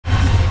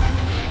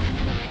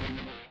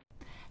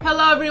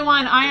Hello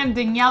everyone, I am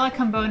Daniela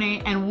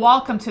Cambone and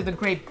welcome to the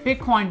great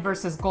Bitcoin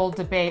versus gold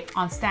debate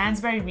on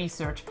Stansberry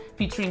Research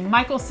featuring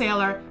Michael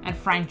Saylor and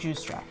Frank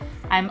Giustra.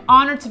 I'm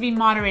honored to be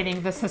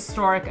moderating this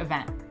historic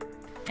event.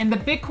 In the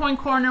Bitcoin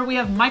corner, we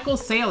have Michael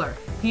Saylor.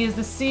 He is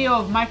the CEO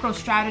of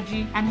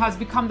MicroStrategy and has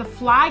become the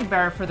flag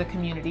bearer for the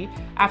community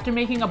after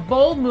making a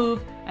bold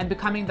move and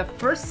becoming the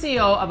first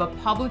CEO of a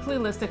publicly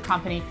listed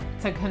company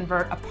to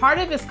convert a part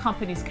of his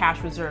company's cash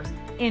reserves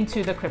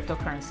into the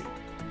cryptocurrency.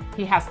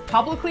 He has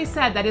publicly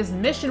said that his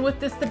mission with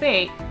this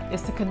debate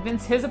is to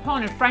convince his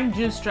opponent, Frank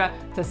Giustra,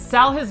 to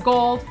sell his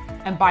gold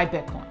and buy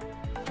Bitcoin.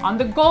 On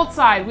the gold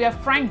side, we have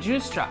Frank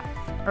Giustra.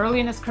 Early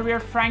in his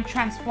career, Frank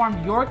transformed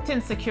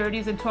Yorkton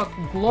Securities into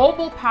a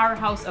global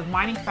powerhouse of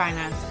mining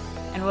finance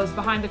and was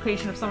behind the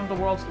creation of some of the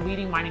world's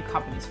leading mining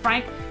companies.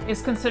 Frank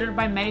is considered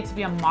by many to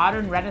be a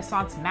modern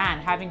Renaissance man,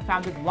 having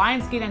founded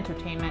Lionsgate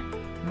Entertainment,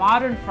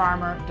 Modern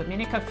Farmer,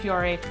 Dominica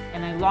Fiore,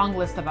 and a long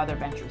list of other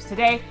ventures.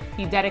 Today,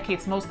 he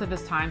dedicates most of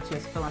his time to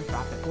his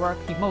philanthropic work.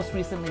 He most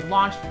recently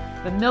launched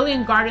the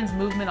Million Gardens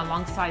movement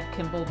alongside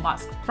Kimball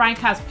Musk. Frank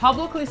has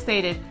publicly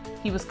stated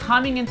he was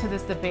coming into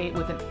this debate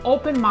with an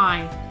open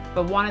mind,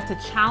 but wanted to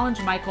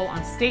challenge Michael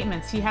on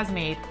statements he has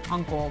made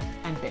on gold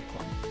and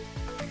Bitcoin.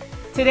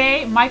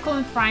 Today, Michael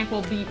and Frank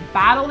will be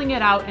battling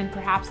it out in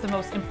perhaps the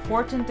most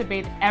important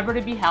debate ever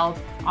to be held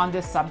on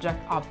this subject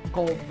of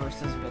gold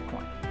versus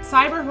Bitcoin.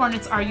 Cyber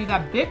Hornets argue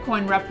that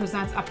Bitcoin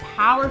represents a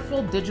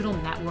powerful digital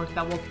network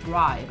that will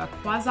thrive, a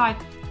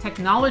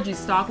quasi-technology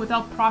stock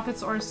without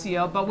profits or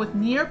CEO, but with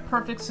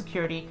near-perfect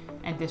security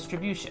and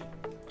distribution.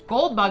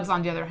 Gold bugs,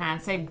 on the other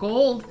hand, say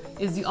gold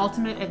is the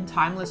ultimate and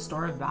timeless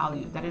store of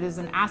value, that it is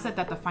an asset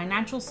that the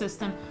financial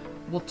system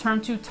will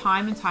turn to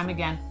time and time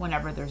again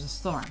whenever there's a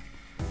storm.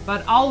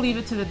 But I'll leave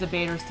it to the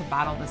debaters to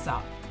battle this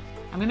out.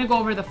 I'm going to go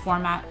over the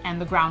format and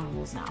the ground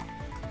rules now.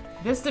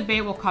 This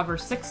debate will cover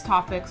 6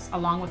 topics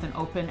along with an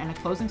open and a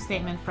closing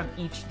statement from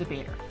each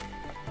debater.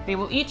 They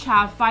will each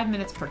have 5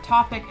 minutes per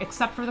topic,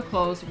 except for the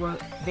close where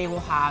they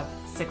will have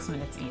 6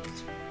 minutes each.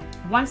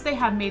 Once they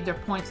have made their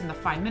points in the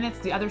 5 minutes,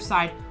 the other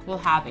side will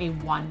have a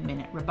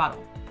 1-minute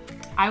rebuttal.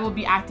 I will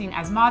be acting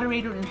as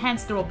moderator and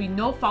hence there will be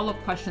no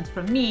follow-up questions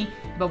from me,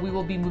 but we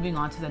will be moving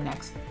on to the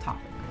next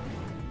topic.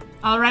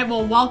 All right,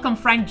 well, welcome.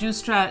 Frank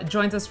Giustra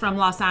joins us from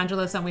Los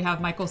Angeles, and we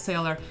have Michael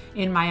Saylor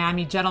in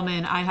Miami.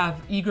 Gentlemen, I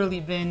have eagerly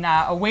been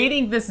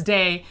awaiting this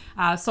day,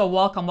 so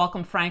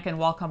welcome Frank, and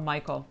welcome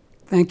Michael.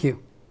 Thank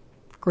you.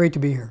 Great to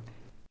be here.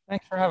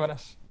 Thanks for having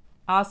us.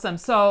 Awesome.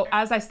 So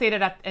as I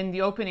stated in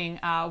the opening,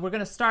 we're going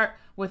to start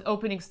with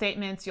opening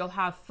statements. You'll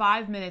have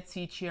 5 minutes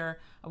each here.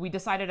 We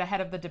decided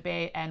ahead of the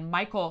debate, and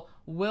Michael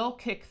will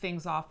kick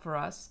things off for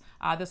us.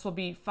 This will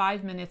be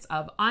 5 minutes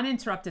of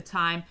uninterrupted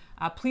time.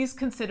 Please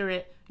consider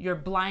it your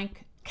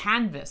blank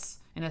canvas,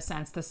 in a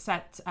sense, to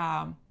set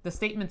the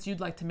statements you'd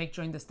like to make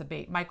during this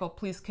debate. Michael,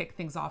 please kick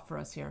things off for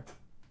us here.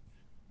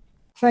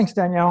 Thanks,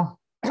 Danielle.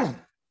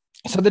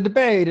 So the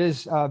debate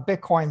is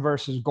Bitcoin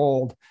versus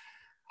gold.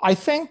 I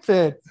think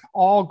that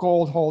all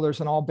gold holders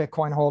and all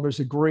Bitcoin holders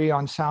agree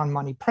on sound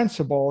money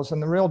principles,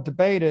 and the real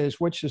debate is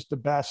which is the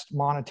best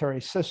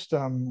monetary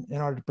system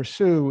in order to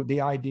pursue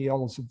the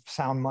ideals of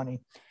sound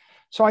money.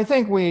 So I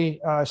think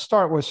we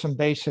start with some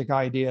basic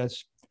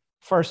ideas.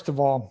 First of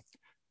all,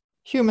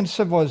 human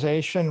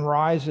civilization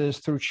rises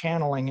through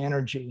channeling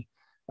energy.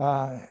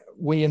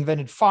 We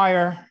invented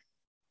fire,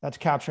 that's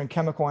capturing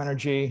chemical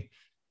energy.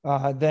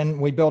 Then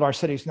we build our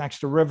cities next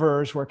to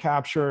rivers, we're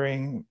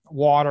capturing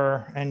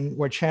water, and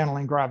we're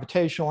channeling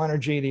gravitational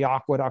energy. The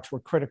aqueducts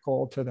were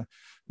critical to the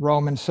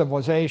Roman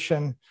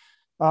civilization.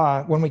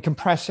 When we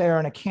compress air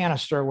in a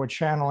canister, we're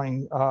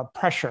channeling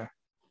pressure.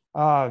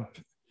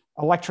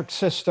 Electric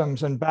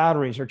systems and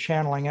batteries are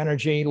channeling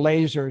energy.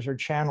 Lasers are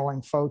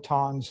channeling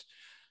photons.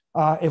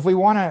 If we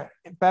want to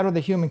better the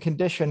human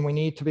condition, we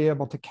need to be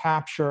able to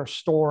capture,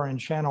 store, and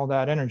channel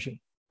that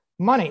energy.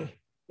 Money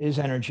is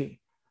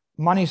energy.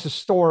 Money is a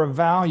store of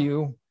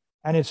value,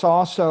 and it's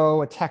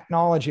also a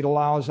technology that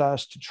allows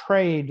us to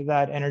trade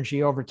that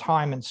energy over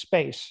time and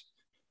space.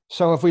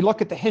 So if we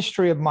look at the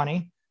history of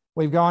money,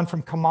 we've gone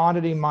from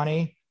commodity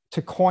money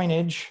to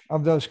coinage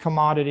of those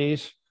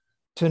commodities,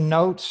 to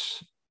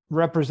notes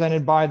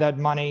represented by that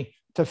money,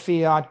 to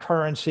fiat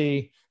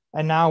currency,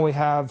 and now we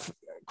have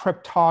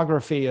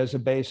cryptography as a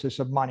basis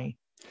of money.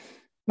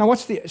 Now,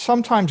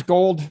 sometimes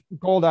gold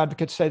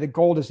advocates say that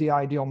gold is the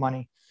ideal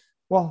money.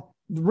 Well,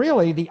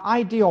 really, the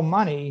ideal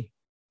money,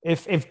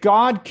 if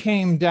God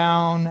came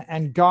down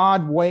and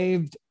God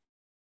waved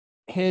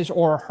his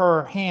or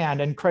her hand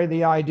and created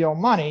the ideal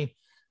money,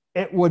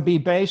 it would be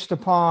based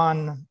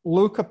upon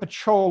Luca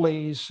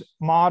Pacioli's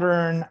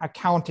modern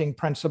accounting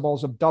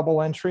principles of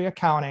double entry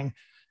accounting.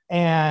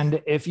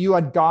 And if you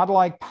had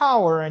godlike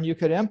power and you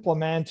could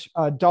implement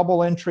a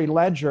double entry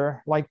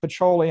ledger like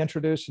Pacioli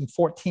introduced in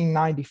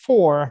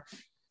 1494,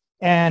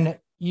 and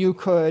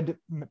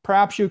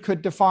perhaps you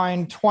could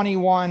define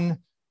 21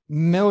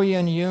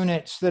 million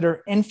units that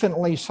are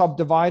infinitely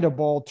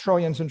subdividable,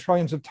 trillions and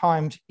trillions of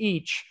times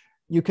each,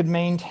 you could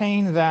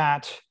maintain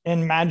that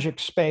in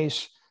magic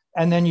space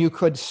and then you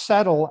could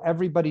settle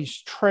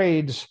everybody's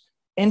trades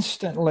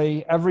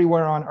instantly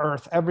everywhere on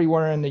Earth,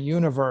 everywhere in the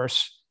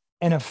universe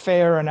in a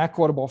fair and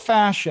equitable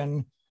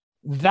fashion,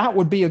 that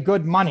would be a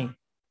good money.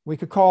 We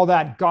could call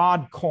that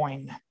God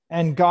coin.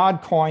 And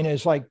God coin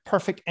is like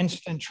perfect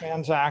instant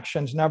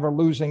transactions, never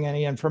losing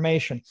any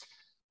information.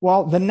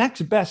 Well, the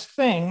next best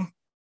thing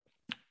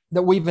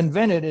that we've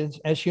invented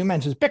as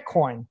humans is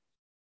Bitcoin.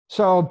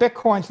 So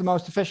Bitcoin's the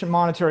most efficient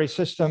monetary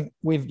system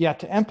we've yet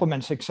to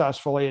implement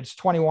successfully. It's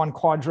 21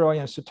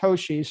 quadrillion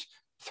Satoshis,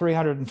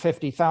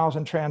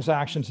 350,000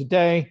 transactions a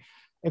day.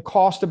 It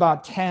cost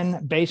about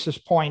 10 basis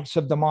points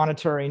of the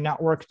monetary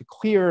network to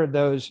clear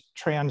those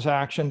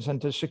transactions and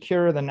to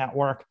secure the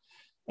network.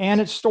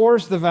 And it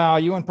stores the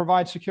value and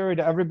provides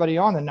security to everybody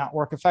on the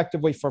network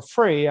effectively for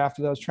free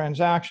after those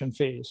transaction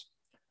fees.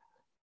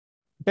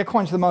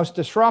 Bitcoin's the most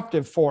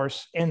disruptive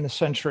force in the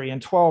century. In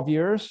 12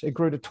 years, it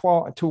grew to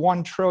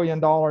 $1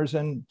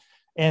 trillion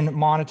in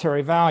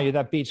monetary value.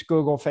 That beats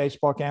Google,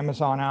 Facebook,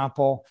 Amazon,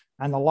 Apple,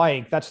 and the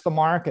like. That's the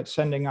market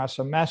sending us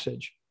a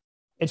message.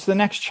 It's the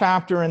next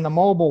chapter in the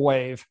mobile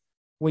wave.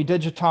 We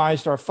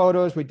digitized our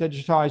photos, we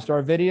digitized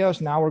our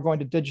videos. Now we're going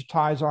to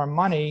digitize our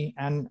money,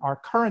 and our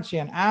currency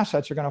and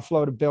assets are going to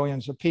flow to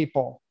billions of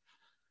people.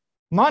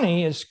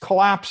 Money is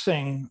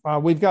collapsing.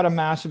 We've got a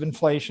massive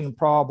inflation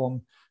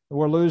problem.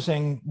 We're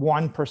losing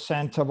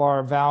 1% of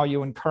our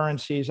value in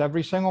currencies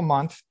every single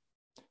month.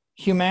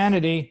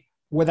 Humanity,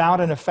 without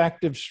an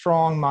effective,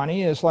 strong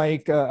money, is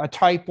like a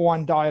type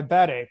 1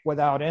 diabetic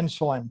without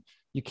insulin.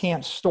 You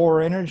can't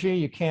store energy,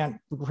 you can't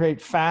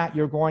create fat,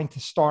 you're going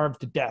to starve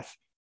to death.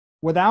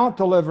 Without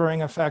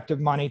delivering effective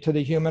money to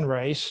the human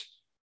race,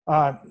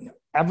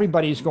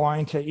 everybody's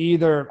going to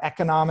either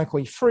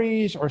economically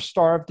freeze or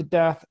starve to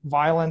death.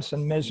 Violence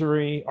and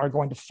misery are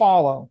going to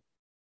follow.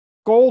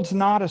 Gold's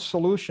not a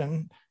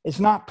solution. It's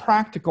not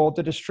practical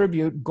to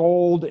distribute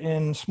gold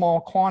in small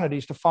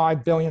quantities to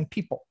 5 billion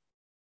people.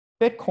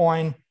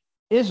 Bitcoin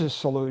is a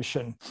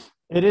solution.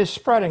 It is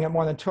spreading at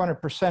more than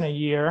 200% a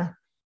year.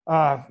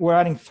 We're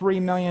adding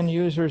 3 million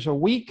users a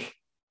week.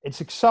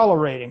 It's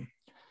accelerating.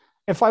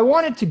 If I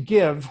wanted to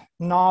give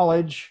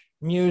knowledge,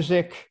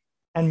 music,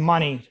 and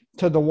money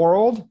to the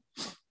world,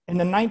 in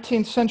the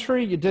 19th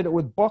century, you did it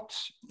with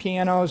books,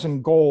 pianos,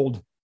 and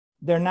gold.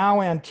 They're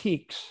now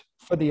antiques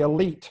for the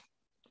elite.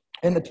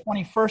 In the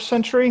 21st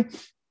century,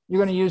 you're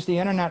going to use the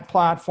internet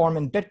platform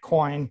and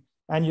Bitcoin,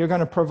 and you're going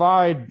to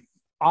provide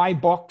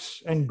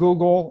iBooks and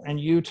Google and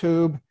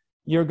YouTube.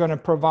 You're going to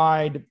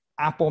provide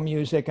Apple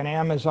Music and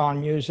Amazon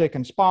Music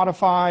and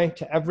Spotify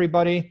to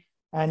everybody.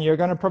 And you're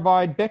going to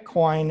provide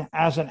Bitcoin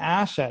as an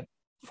asset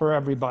for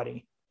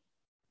everybody.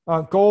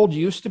 Gold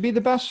used to be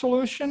the best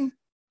solution.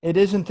 It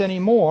isn't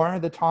anymore.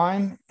 The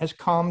time has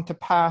come to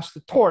pass the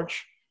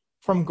torch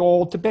from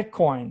gold to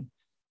Bitcoin.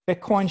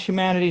 Bitcoin's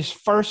humanity's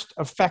first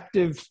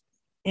effective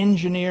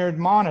engineered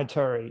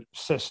monetary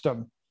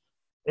system.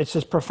 It's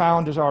as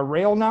profound as our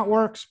rail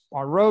networks,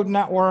 our road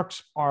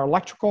networks, our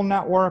electrical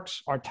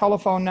networks, our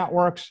telephone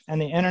networks, and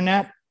the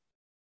internet.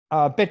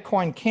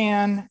 Bitcoin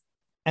can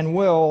and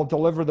will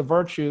deliver the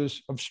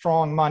virtues of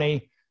strong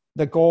money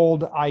the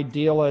gold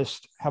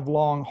idealists have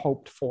long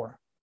hoped for.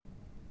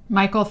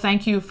 Michael,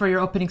 thank you for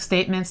your opening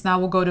statements. Now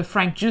we'll go to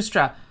Frank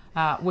Giustra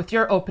with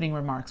your opening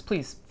remarks.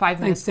 Please, 5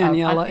 minutes of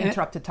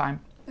uninterrupted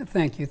time.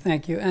 Thank you,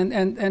 thank you.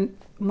 And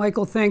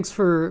Michael, thanks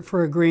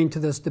for agreeing to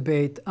this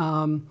debate.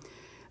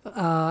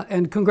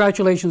 And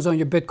congratulations on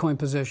your Bitcoin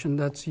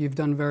position. You've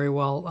done very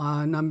well.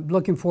 And I'm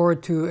looking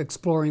forward to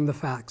exploring the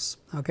facts,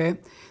 okay?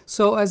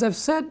 So as I've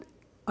said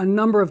a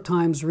number of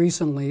times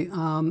recently,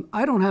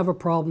 I don't have a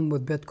problem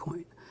with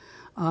Bitcoin.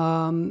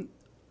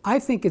 I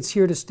think it's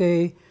here to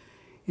stay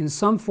in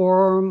some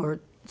form or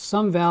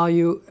some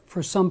value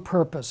for some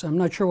purpose. I'm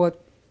not sure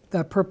what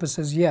that purpose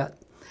is yet.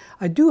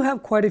 I do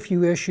have quite a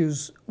few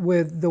issues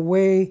with the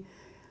way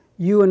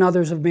you and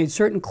others have made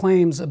certain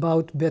claims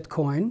about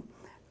Bitcoin.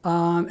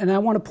 And I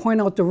want to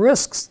point out the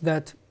risks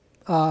that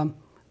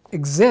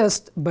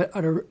exist but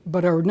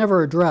are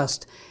never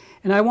addressed.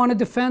 And I want to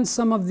defend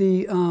some of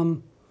the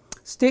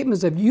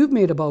statements that you've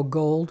made about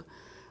gold.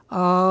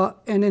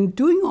 And in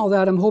doing all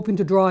that, I'm hoping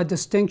to draw a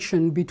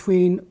distinction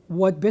between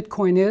what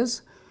Bitcoin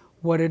is,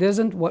 what it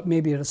isn't, what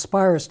maybe it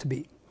aspires to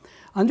be.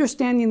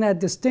 Understanding that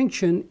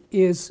distinction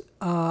is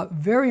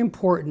very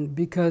important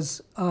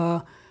because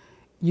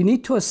you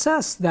need to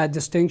assess that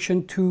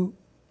distinction to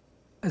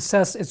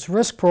assess its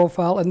risk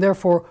profile and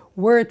therefore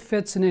where it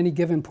fits in any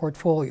given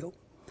portfolio.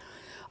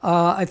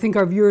 I think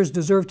our viewers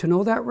deserve to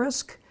know that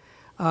risk,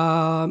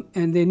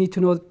 and they need to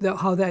know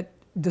how that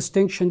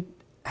distinction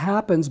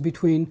happens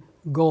between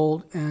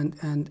gold and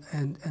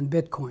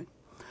Bitcoin.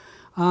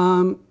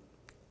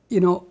 You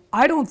know,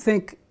 I don't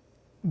think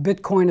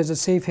Bitcoin is a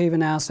safe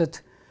haven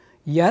asset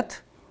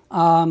yet.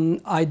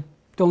 I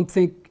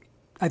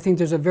think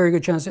there's a very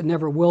good chance it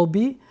never will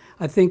be.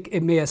 I think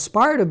it may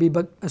aspire to be,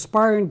 but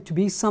aspiring to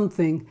be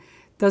something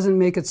doesn't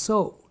make it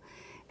so.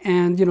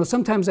 And you know,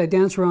 sometimes I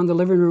dance around the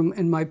living room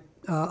in my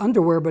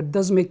underwear, but it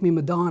doesn't make me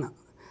Madonna.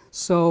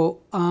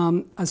 So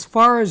as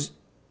far as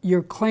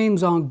your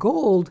claims on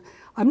gold,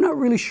 I'm not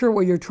really sure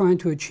what you're trying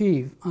to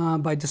achieve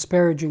by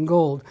disparaging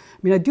gold. I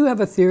mean, I do have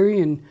a theory,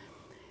 and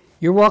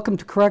you're welcome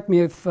to correct me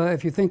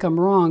if you think I'm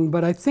wrong,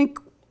 but I think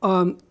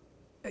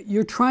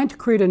you're trying to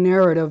create a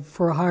narrative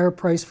for a higher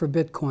price for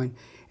Bitcoin.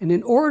 And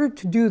in order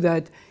to do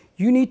that,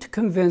 you need to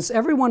convince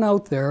everyone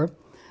out there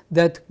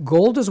that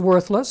gold is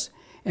worthless,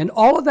 and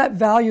all of that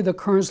value that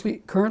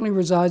currently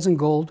resides in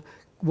gold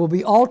will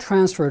be all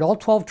transferred, all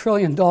 $12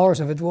 trillion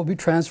of it will be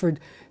transferred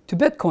to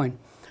Bitcoin.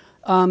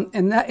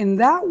 And in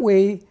that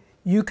way,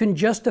 you can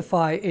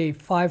justify a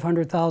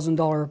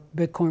 $500,000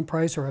 Bitcoin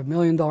price or $1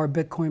 million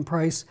Bitcoin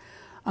price.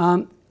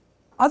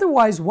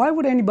 Otherwise, why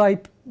would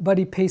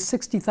anybody pay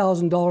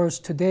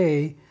 $60,000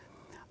 today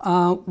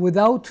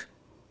without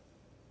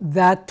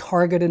that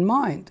target in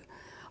mind?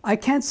 I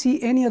can't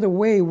see any other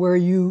way where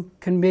you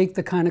can make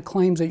the kind of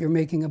claims that you're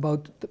making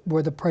about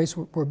where the price,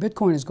 where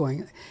Bitcoin is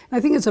going. And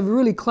I think it's a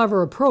really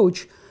clever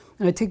approach,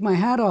 and I take my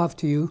hat off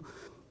to you.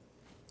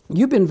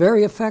 You've been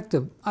very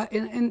effective.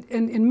 And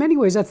in many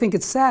ways, I think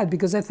it's sad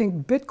because I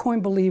think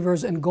Bitcoin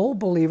believers and gold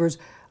believers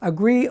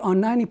agree on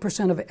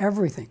 90% of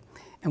everything.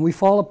 And we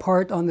fall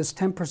apart on this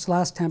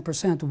last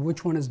 10% of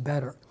which one is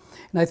better.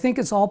 And I think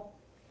it's all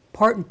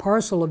part and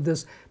parcel of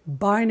this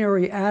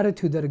binary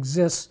attitude that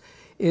exists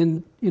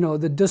in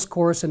the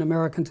discourse in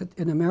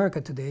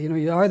America today.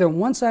 You're either on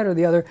one side or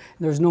the other, and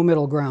there's no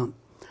middle ground.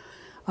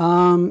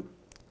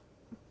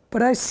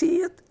 But I see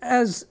it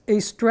as a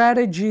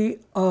strategy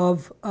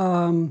of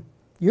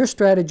your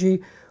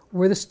strategy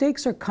where the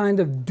stakes are kind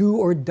of do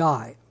or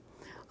die.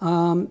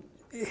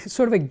 It's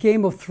sort of a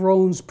Game of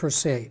Thrones per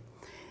se.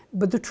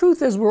 But the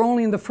truth is we're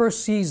only in the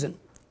first season,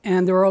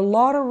 and there are a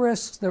lot of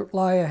risks that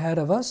lie ahead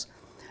of us.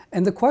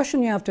 And the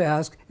question you have to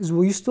ask is,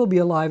 will you still be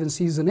alive in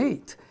season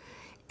 8?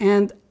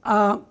 And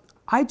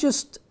I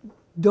just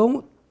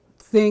don't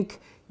think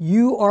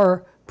you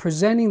are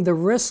presenting the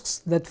risks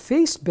that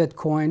face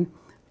Bitcoin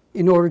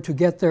in order to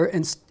get there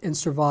and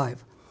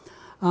survive.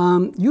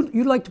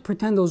 You like to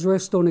pretend those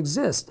risks don't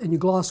exist, and you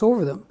gloss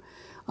over them,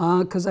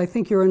 because I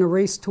think you're in a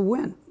race to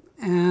win.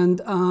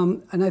 And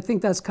I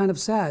think that's kind of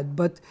sad.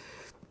 But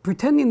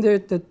pretending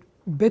that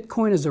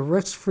Bitcoin is a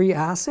risk-free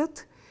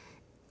asset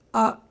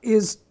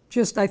is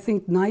just, I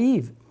think,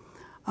 naive.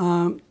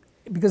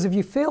 Because if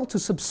you fail to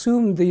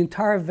subsume the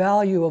entire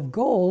value of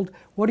gold,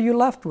 what are you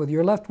left with?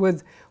 You're left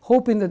with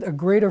hoping that a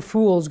greater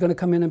fool is going to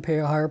come in and pay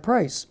a higher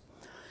price.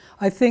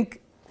 I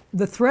think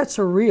the threats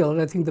are real, and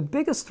I think the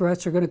biggest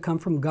threats are going to come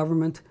from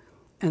government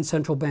and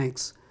central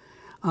banks.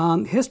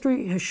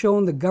 History has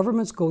shown that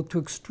governments go to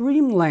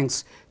extreme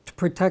lengths to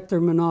protect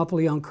their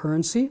monopoly on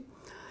currency,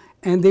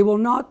 and they will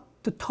not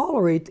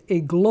tolerate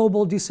a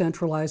global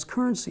decentralized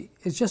currency.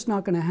 It's just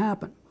not going to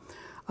happen.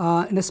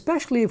 And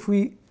especially if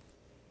we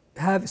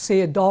have,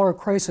 say, a dollar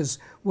crisis,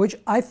 which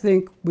I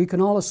think we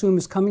can all assume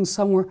is coming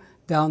somewhere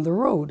down the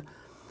road.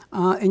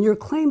 And your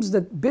claims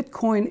that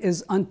Bitcoin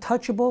is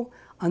untouchable,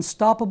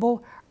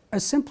 unstoppable, are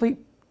simply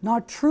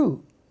not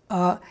true.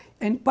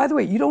 And by the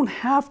way, you don't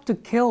have to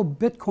kill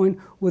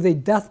Bitcoin with a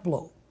death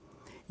blow.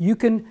 You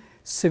can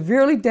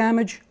severely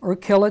damage or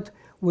kill it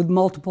with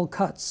multiple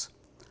cuts.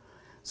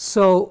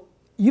 So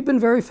you've been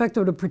very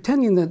effective at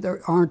pretending that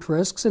there aren't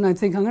risks, and I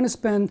think I'm going to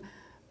spend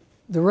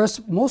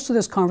most of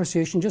this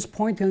conversation just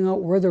pointing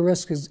out where the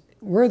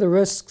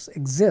risks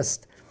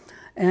exist.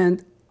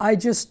 And I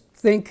just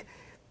think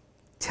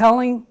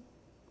telling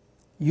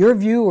your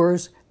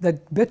viewers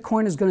that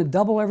Bitcoin is going to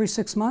double every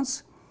 6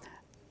 months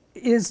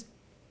is,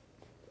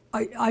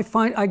 I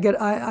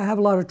have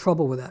a lot of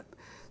trouble with that.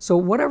 So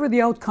whatever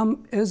the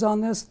outcome is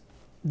on this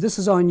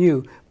is on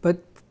you.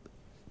 But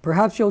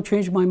perhaps you'll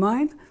change my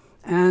mind,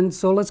 and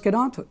so let's get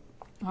on to it.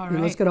 All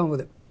right. Let's get on with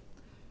it.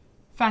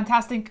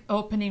 Fantastic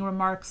opening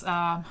remarks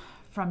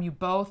from you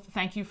both.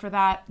 Thank you for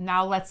that.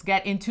 Now let's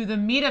get into the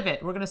meat of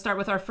it. We're going to start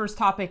with our first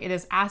topic. It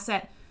is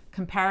asset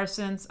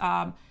comparisons.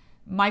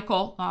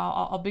 Michael,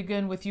 I'll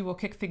begin with you. We'll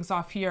kick things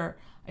off here.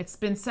 It's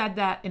been said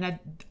that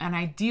an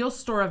ideal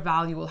store of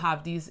value will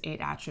have these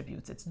 8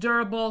 attributes. It's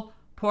durable,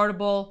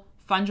 portable,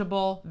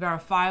 fungible,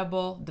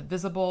 verifiable,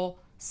 divisible,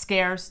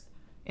 scarce.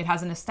 It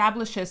has an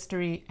established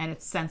history, and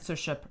it's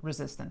censorship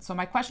resistant. So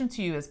my question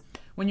to you is,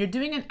 when you're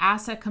doing an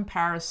asset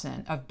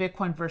comparison of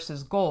Bitcoin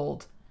versus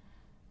gold,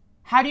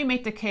 how do you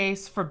make the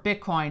case for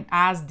Bitcoin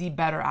as the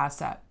better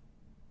asset?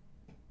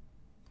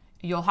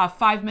 You'll have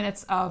 5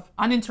 minutes of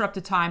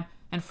uninterrupted time,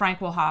 and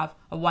Frank will have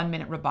a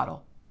 1-minute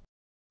rebuttal.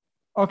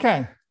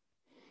 Okay.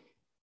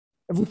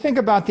 If we think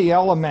about the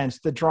elements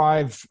that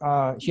drive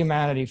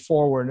humanity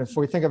forward, if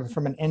we think of it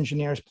from an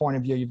engineer's point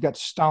of view, you've got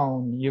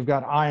stone, you've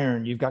got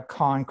iron, you've got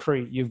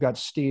concrete, you've got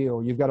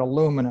steel, you've got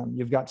aluminum,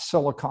 you've got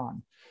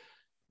silicon.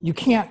 You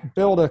can't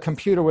build a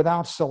computer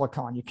without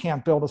silicon. You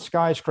can't build a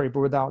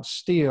skyscraper without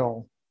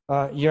steel.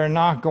 You're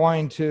not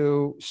going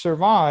to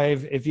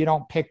survive if you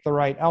don't pick the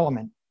right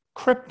element.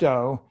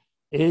 Crypto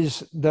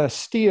is the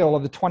steel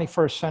of the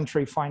 21st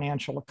century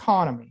financial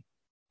economy.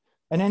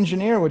 An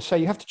engineer would say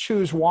you have to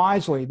choose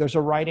wisely. There's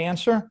a right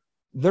answer.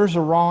 There's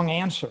a wrong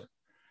answer.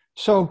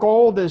 So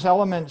gold is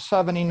element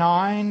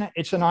 79.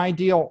 It's an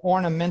ideal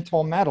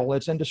ornamental metal.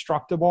 It's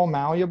indestructible,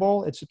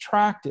 malleable, it's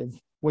attractive.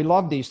 We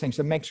love these things.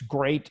 It makes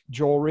great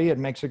jewelry. It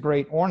makes a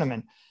great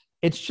ornament.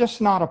 It's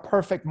just not a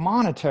perfect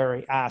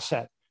monetary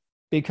asset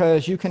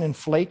because you can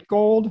inflate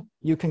gold,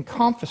 you can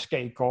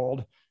confiscate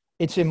gold.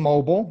 It's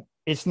immobile,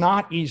 it's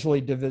not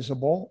easily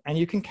divisible, and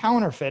you can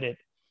counterfeit it.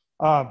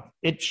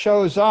 It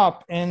shows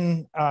up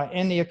in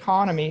the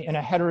economy in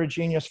a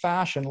heterogeneous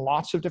fashion.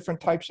 Lots of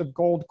different types of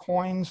gold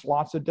coins,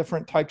 lots of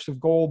different types of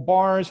gold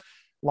bars,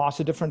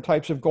 lots of different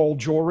types of gold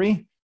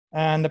jewelry.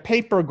 And the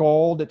paper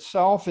gold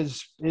itself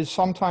is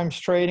sometimes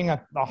trading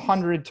at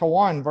 100 to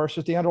 1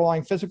 versus the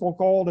underlying physical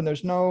gold. And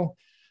there's no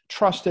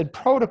trusted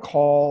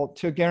protocol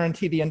to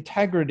guarantee the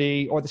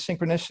integrity or the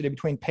synchronicity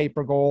between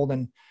paper gold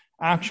and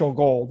actual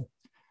gold.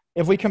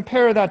 If we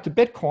compare that to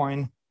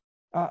Bitcoin,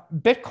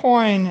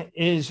 Bitcoin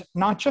is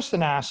not just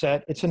an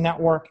asset, it's a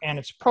network and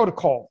it's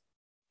protocol.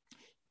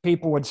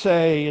 People would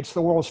say it's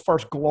the world's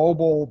first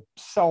global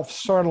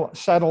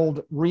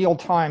self-settled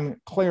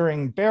real-time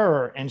clearing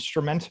bearer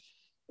instrument.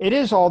 It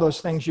is all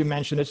those things you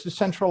mentioned. It's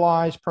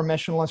decentralized,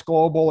 permissionless,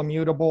 global,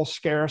 immutable,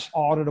 scarce,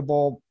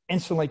 auditable,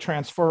 instantly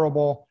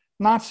transferable,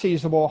 not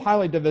seizable,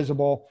 highly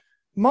divisible,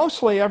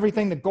 mostly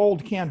everything that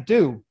gold can't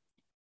do.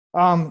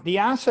 The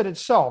asset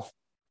itself,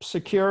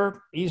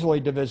 secure, easily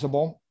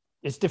divisible.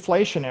 It's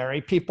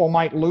deflationary. People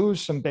might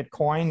lose some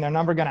Bitcoin. They're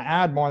never going to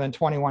add more than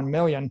 21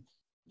 million.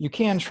 You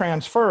can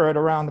transfer it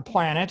around the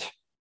planet.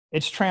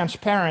 It's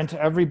transparent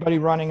to everybody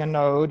running a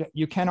node.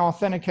 You can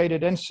authenticate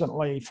it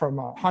instantly from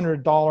a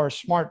 $100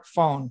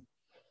 smartphone.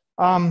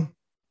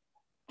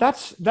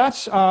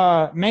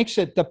 That's makes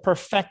it the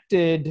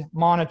perfected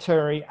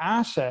monetary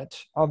asset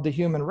of the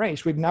human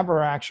race. We've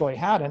never actually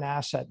had an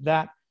asset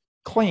that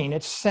clean.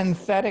 It's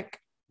synthetic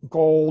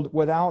gold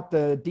without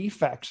the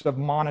defects of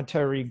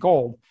monetary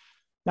gold.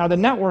 Now, the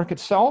network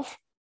itself,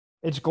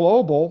 it's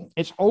global,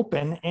 it's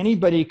open.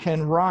 Anybody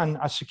can run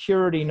a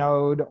security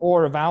node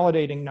or a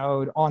validating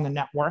node on the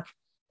network.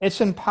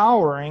 It's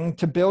empowering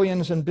to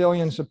billions and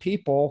billions of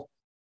people.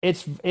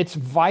 It's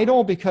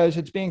vital because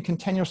it's being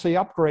continuously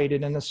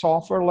upgraded in the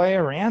software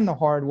layer and the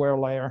hardware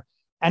layer.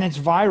 And it's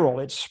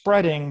viral, it's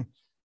spreading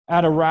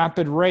at a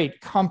rapid rate.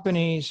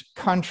 Companies,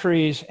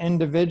 countries,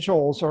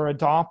 individuals are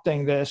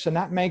adopting this. And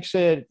that makes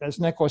it, as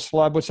Nicholas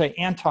Leb would say,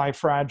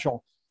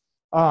 anti-fragile.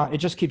 It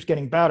just keeps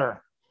getting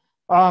better.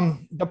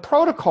 The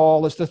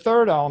protocol is the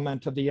third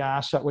element of the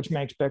asset, which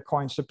makes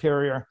Bitcoin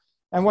superior.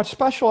 And what's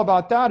special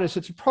about that is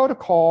it's a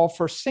protocol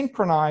for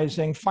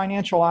synchronizing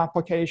financial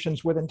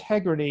applications with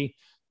integrity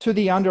to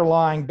the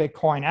underlying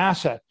Bitcoin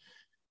asset.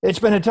 It's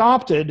been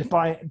adopted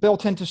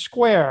built into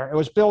Square. It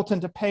was built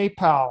into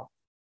PayPal.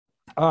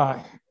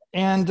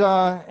 And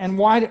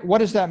what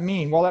does that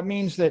mean? Well, that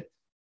means that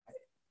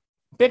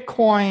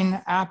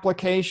Bitcoin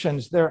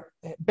applications,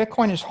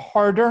 Bitcoin is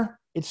harder,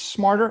 it's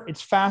smarter,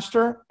 it's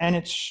faster, and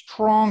it's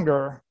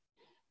stronger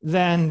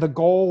than the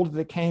gold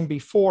that came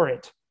before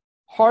it.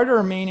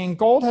 Harder meaning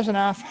gold has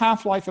a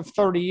half-life of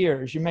 30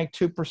 years. You make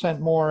 2%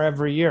 more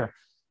every year.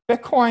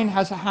 Bitcoin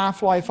has a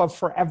half-life of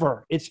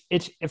forever. It's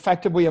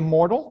effectively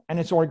immortal, and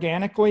it's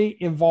organically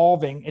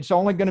evolving. It's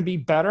only going to be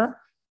better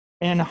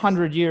in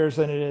 100 years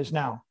than it is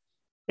now.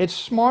 It's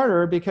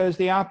smarter because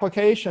the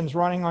applications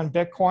running on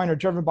Bitcoin are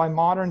driven by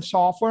modern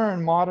software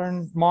and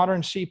modern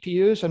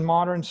CPUs and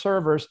modern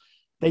servers.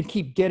 They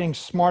keep getting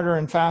smarter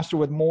and faster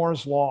with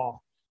Moore's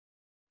law.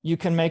 You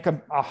can make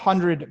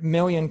 100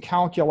 million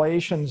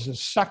calculations a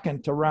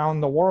second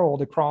around the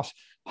world across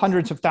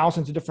hundreds of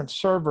thousands of different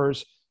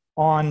servers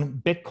on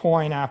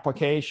Bitcoin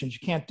applications. You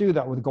can't do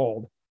that with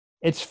gold.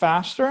 It's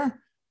faster.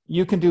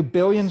 You can do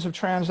billions of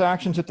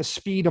transactions at the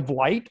speed of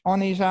light on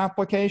these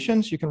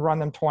applications. You can run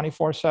them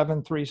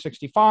 24/7,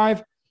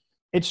 365.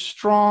 It's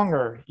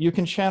stronger. You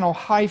can channel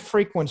high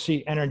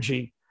frequency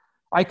energy.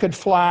 I could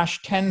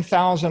flash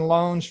 10,000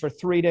 loans for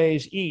 3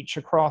 days each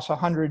across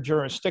 100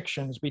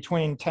 jurisdictions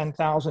between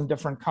 10,000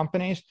 different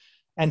companies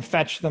and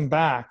fetch them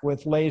back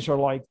with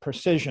laser-like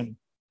precision.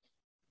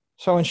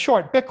 So in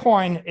short,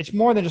 Bitcoin, it's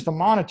more than just a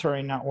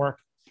monetary network.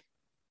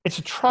 It's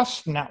a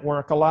trust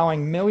network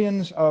allowing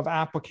millions of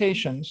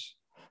applications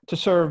to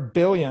serve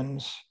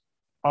billions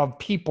of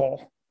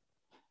people.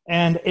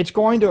 And it's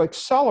going to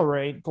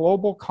accelerate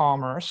global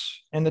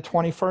commerce in the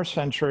 21st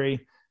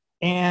century.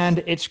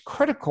 And it's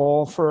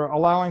critical for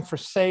allowing for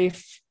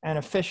safe and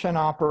efficient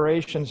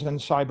operations in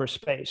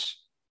cyberspace.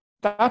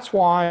 That's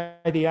why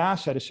the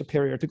asset is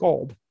superior to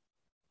gold.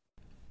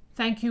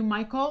 Thank you,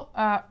 Michael.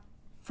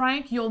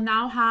 Frank, you'll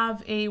now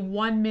have a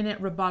 1-minute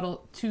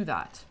rebuttal to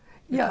that.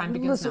 The time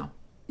begins now.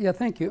 Yeah,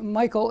 thank you.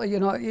 Michael, you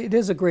know, it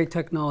is a great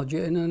technology,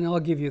 and I'll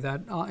give you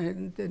that.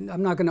 And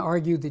I'm not going to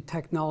argue the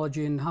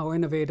technology and how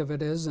innovative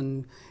it is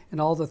and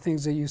all the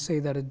things that you say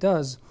that it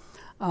does.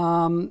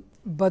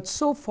 But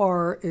so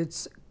far,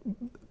 it's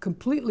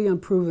completely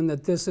unproven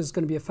that this is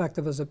going to be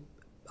effective as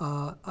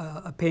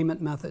a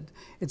payment method.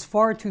 It's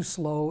far too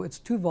slow, it's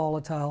too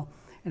volatile,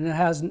 and it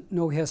has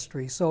no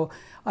history. So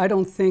I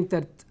don't think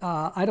that,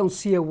 I don't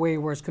see a way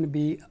where it's going to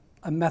be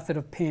a method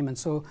of payment.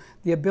 So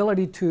the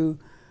ability to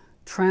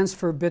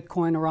transfer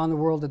Bitcoin around the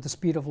world at the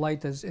speed of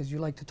light, as you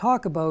like to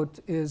talk about,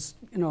 is,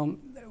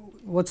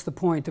 what's the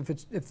point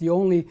if the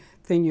only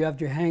thing you have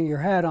to hang your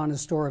hat on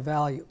is store of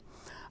value?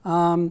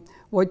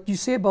 What you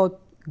say about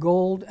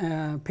gold,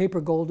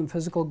 paper gold and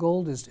physical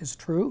gold is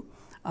true.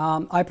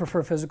 I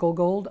prefer physical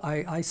gold.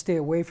 I stay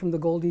away from the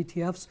gold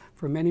ETFs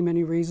for many,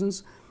 many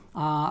reasons.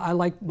 I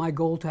like my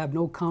gold to have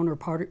no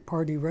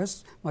counterparty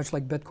risks, much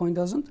like Bitcoin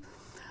doesn't.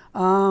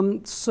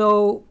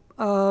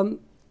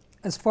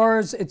 As far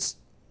as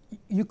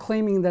you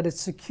claiming that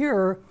it's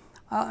secure,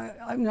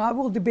 I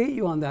will debate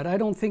you on that. I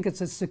don't think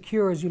it's as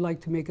secure as you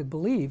like to make it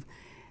believe,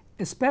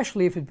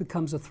 especially if it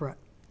becomes a threat.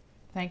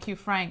 Thank you,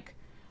 Frank.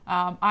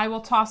 I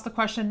will toss the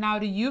question now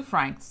to you,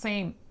 Frank.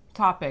 Same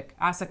topic,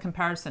 asset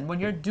comparison. When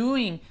you're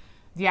doing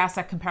the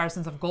asset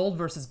comparisons of gold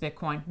versus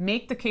Bitcoin,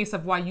 make the case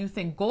of why you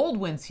think gold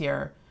wins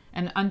here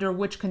and under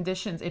which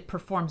conditions it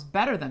performs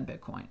better than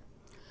Bitcoin.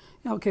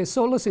 Okay,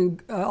 so listen,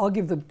 I'll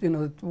give the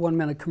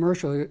 1-minute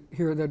commercial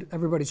here that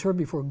everybody's heard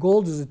before.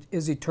 Gold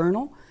is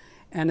eternal,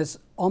 and it's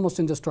almost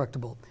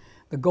indestructible.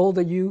 The gold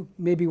that you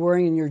may be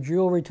wearing in your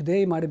jewelry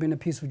today might have been a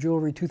piece of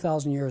jewelry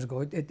 2,000 years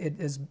ago. It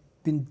has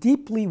been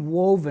deeply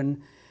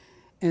woven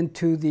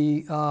into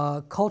the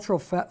cultural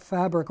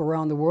fabric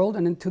around the world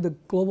and into the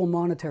global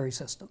monetary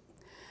system.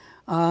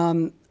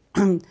 And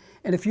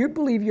if you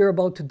believe you're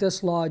about to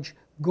dislodge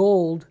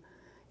gold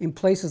in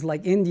places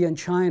like India and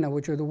China,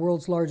 which are the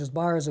world's largest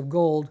buyers of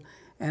gold,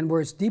 and where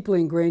it's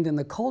deeply ingrained in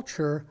the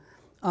culture,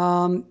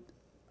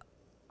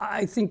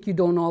 I think you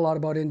don't know a lot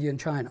about India and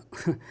China.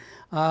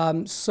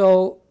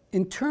 So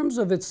in terms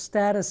of its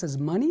status as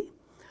money,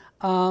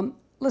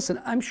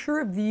 listen, I'm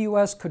sure if the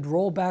US could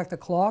roll back the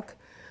clock,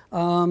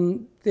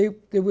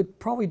 they would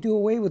probably do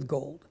away with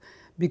gold,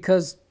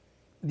 because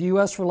the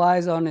US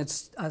relies on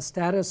its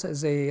status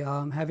as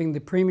having the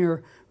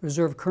premier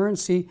reserve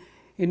currency,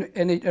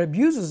 and it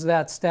abuses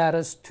that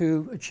status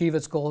to achieve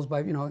its goals by,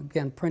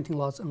 again, printing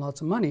lots and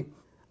lots of money.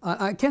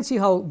 I can't see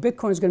how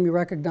Bitcoin is going to be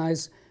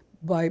recognized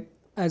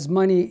as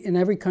money in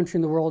every country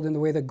in the world in the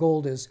way that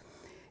gold is.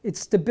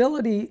 Its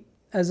stability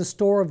as a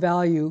store of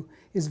value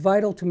is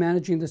vital to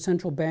managing the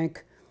central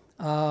bank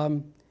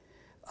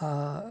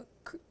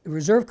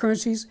reserve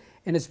currencies,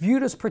 and it's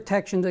viewed as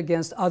protection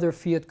against other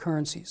fiat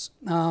currencies.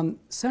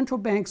 Central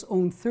banks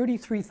own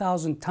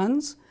 33,000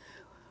 tons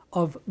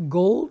of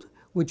gold,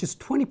 which is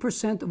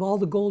 20% of all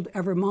the gold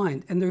ever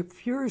mined, and they're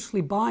furiously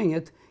buying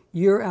it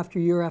year after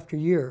year after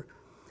year.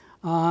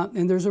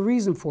 And there's a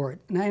reason for it.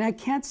 And I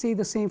can't say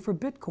the same for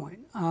Bitcoin.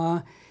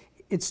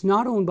 It's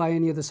not owned by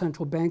any of the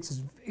central banks.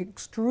 It's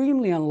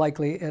extremely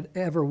unlikely it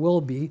ever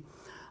will be.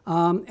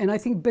 And I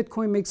think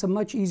Bitcoin makes a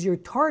much easier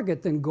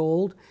target than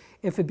gold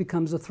if it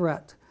becomes a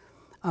threat.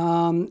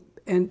 And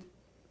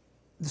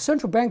the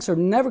central banks are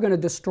never going to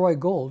destroy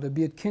gold. It'd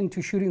be akin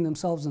to shooting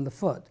themselves in the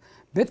foot.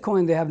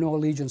 Bitcoin they have no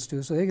allegiance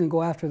to, so they can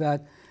go after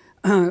that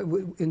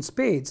in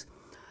spades.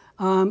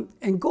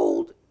 And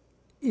gold,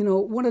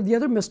 one of the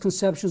other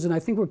misconceptions, and I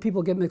think where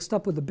people get mixed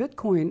up with the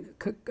Bitcoin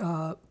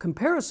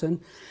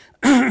comparison,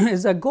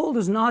 is that gold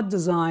is not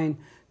designed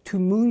to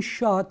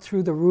moonshot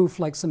through the roof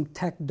like some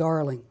tech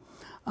darling.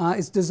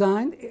 It's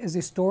designed as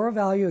a store of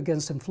value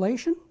against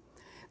inflation,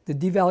 the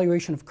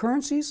devaluation of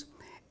currencies,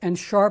 and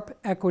sharp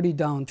equity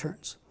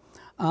downturns.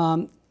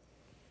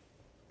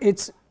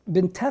 It's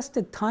been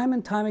tested time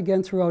and time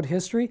again throughout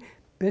history.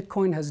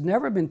 Bitcoin has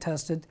never been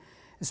tested,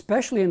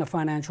 especially in a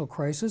financial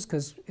crisis,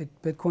 because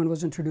Bitcoin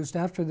was introduced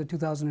after the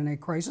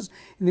 2008 crisis.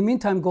 In the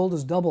meantime, gold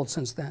has doubled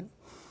since then.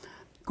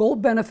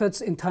 Gold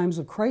benefits in times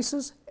of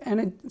crisis and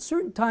in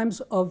certain times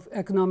of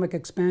economic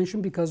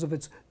expansion because of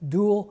its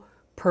dual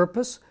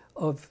purpose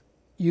of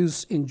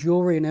use in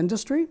jewelry and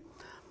industry.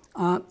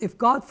 If,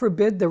 God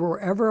forbid, there were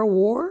ever a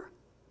war,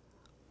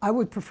 I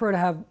would prefer to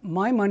have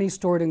my money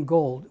stored in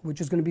gold,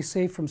 which is going to be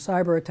safe from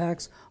cyber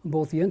attacks on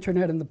both the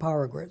internet and the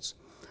power grids.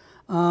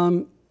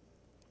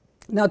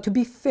 Now, to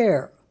be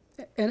fair,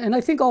 and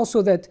I think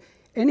also that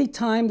any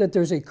time that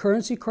there's a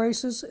currency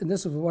crisis, and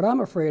this is what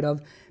I'm afraid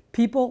of,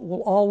 people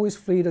will always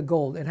flee to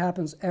gold. It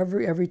happens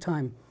every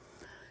time.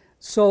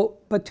 So,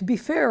 but to be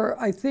fair,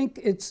 I think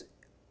it's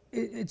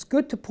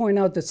good to point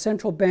out that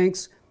central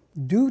banks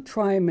do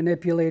try and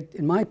manipulate,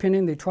 in my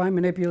opinion, they try and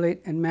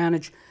manipulate and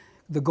manage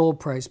the gold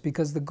price,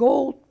 because the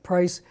gold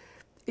price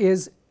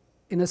is,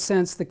 in a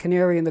sense, the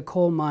canary in the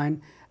coal mine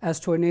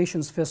as to a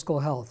nation's fiscal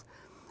health.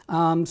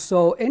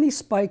 So any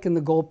spike in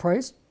the gold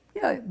price,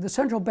 yeah, the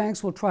central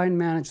banks will try and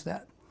manage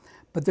that.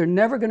 But they're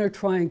never going to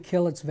try and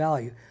kill its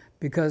value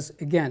because,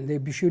 again,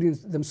 they'd be shooting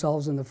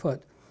themselves in the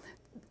foot.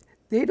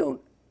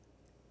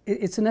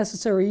 It's a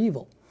necessary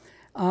evil.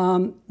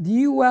 The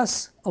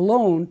U.S.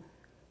 alone,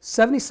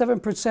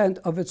 77%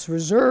 of its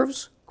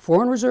reserves,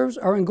 foreign reserves,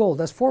 are in gold.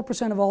 That's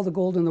 4% of all the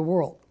gold in the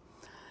world.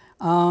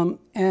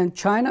 And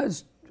China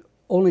is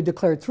only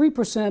declared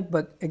 3%,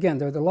 but again,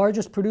 they're the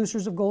largest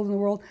producers of gold in the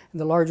world and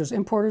the largest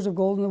importers of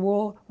gold in the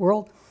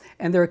world,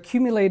 and they're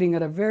accumulating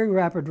at a very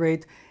rapid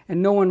rate,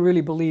 and no one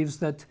really believes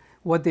that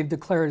what they've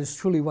declared is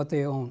truly what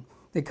they own.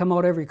 They come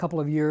out every couple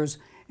of years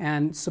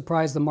and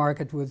surprise the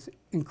market with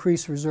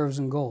increased reserves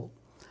in gold.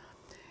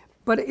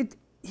 But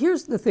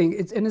here's the thing,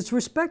 and it's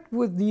respect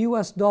with the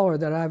US dollar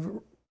that I have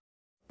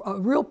a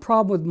real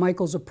problem with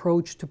Michael's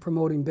approach to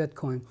promoting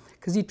Bitcoin,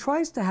 because he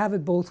tries to have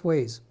it both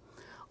ways.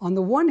 On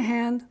the one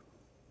hand,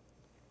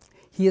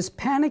 he is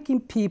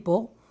panicking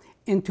people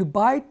into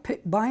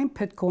buying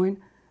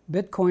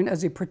Bitcoin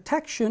as a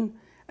protection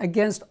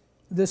against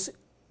this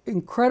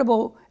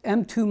incredible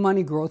M2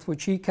 money growth,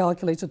 which he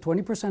calculates at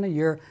 20% a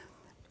year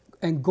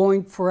and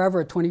going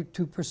forever at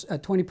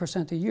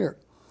 20% a year.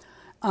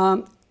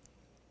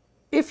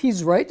 If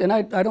he's right, and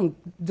I don't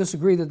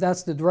disagree that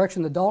that's the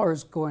direction the dollar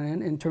is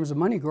going in terms of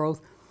money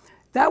growth,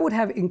 that would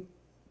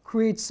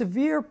create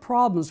severe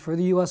problems for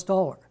the US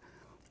dollar.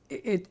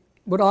 It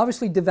would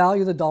obviously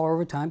devalue the dollar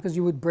over time because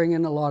you would bring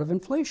in a lot of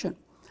inflation.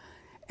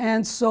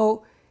 And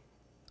so,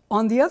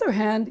 on the other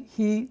hand,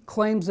 he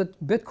claims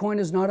that Bitcoin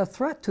is not a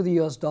threat to the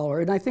US dollar.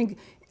 And I think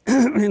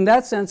in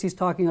that sense, he's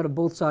talking out of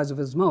both sides of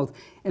his mouth.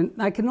 And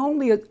I can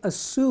only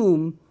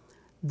assume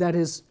that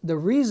the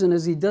reason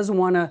is he doesn't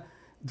want to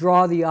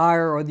draw the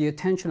ire or the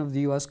attention of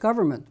the US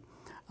government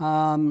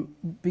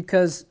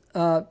because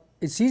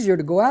it's easier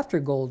to go after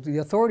gold. The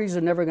authorities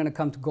are never going to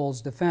come to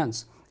gold's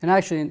defense. And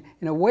actually,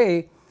 in a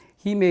way,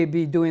 he may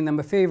be doing them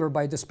a favor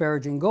by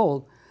disparaging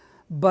gold.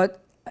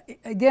 But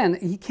again,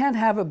 he can't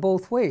have it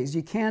both ways.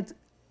 You can't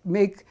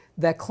make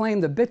that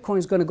claim that Bitcoin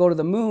is going to go to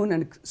the moon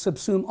and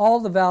subsume all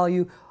the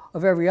value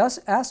of every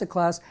asset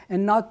class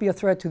and not be a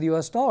threat to the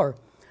US dollar.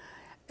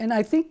 And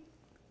I think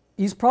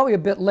he's probably a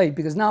bit late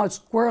because now it's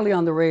squarely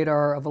on the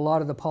radar of a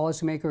lot of the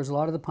policymakers, a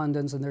lot of the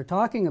pundits, and they're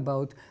talking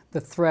about the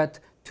threat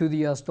to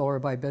the US dollar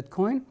by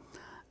Bitcoin.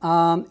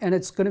 And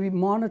it's going to be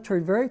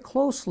monitored very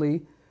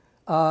closely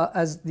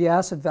as the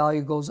asset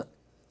value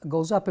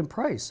goes up in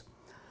price.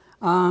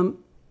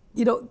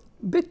 You know,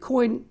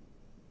 Bitcoin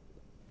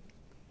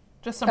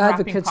just some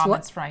wrapping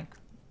comments, Frank.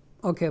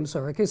 Okay, I'm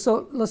sorry. Okay,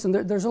 so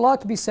listen, there's a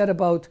lot to be said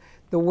about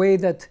the way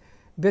that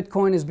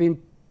Bitcoin is being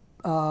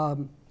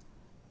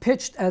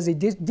pitched as a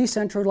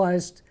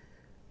decentralized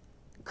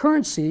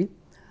currency,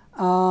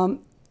 but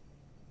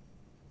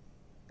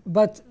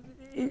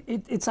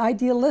it's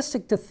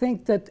idealistic to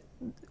think that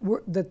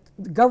the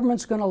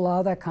government's going to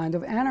allow that kind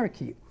of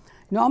anarchy.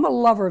 You know, I'm a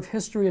lover of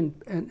history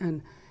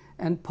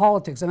and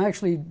politics. I'm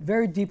actually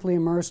very deeply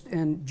immersed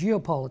in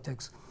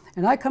geopolitics.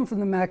 And I come from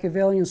the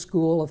Machiavellian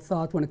school of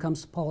thought when it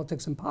comes to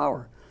politics and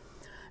power.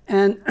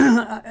 And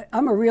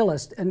I'm a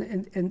realist,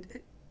 and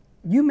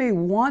you may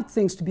want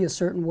things to be a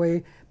certain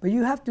way, but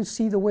you have to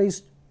see the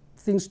ways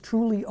things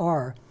truly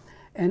are.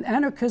 And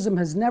anarchism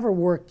has never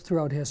worked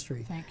throughout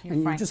history. Thank you,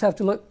 and Frank. you just have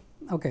to look.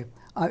 Okay,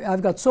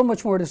 I've got so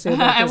much more to say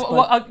about this.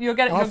 Well, you'll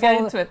get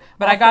into it.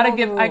 But I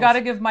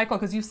gotta give Michael,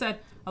 because you said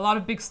a lot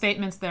of big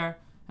statements there,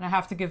 and I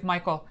have to give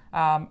Michael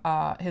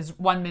his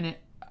 1 minute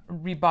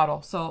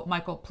rebuttal. So,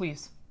 Michael,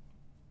 please.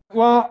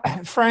 Well,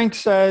 Frank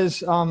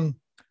says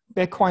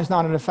Bitcoin's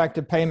not an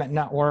effective payment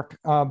network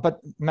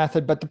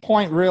method, but the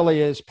point really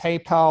is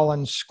PayPal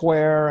and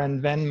Square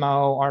and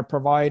Venmo are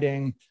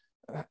providing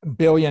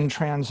billion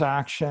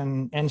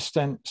transaction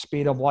instant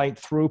speed of light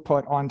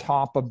throughput on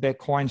top of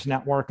Bitcoin's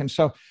network. And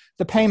so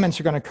the payments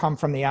are going to come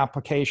from the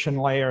application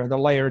layer, the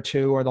layer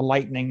 2 or the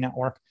Lightning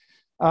network.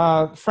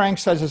 Frank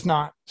says it's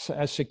not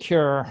as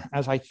secure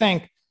as I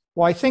think.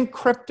 Well, I think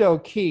crypto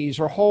keys,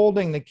 or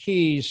holding the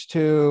keys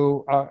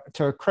to a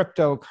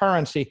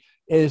cryptocurrency,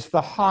 is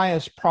the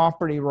highest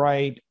property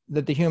right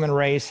that the human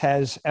race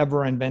has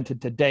ever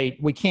invented to date.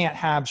 We can't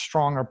have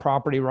stronger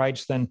property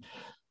rights than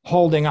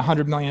holding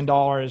 $100 million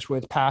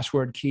with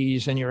password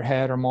keys in your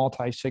head or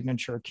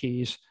multi-signature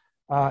keys.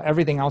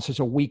 Everything else is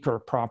a weaker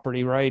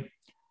property right.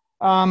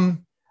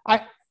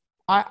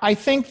 I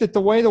think that the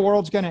way the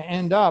world's going to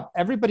end up,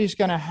 everybody's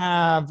going to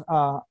have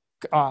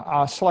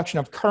a selection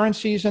of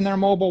currencies in their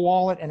mobile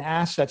wallet and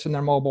assets in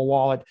their mobile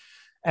wallet.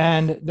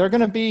 And they're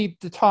going to be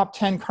the top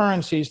 10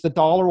 currencies. The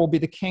dollar will be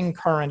the king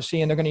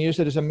currency, and they're going to use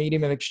it as a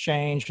medium of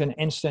exchange and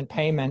instant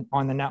payment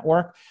on the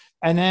network.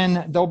 And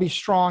then there'll be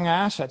strong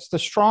assets. The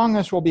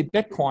strongest will be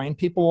Bitcoin.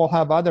 People will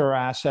have other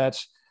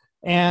assets.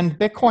 And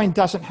Bitcoin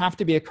doesn't have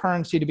to be a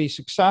currency to be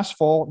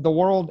successful. The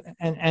world,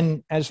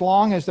 and as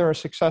long as there are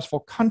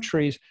successful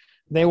countries,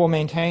 they will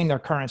maintain their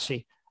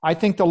currency. I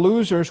think the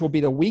losers will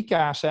be the weak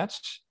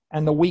assets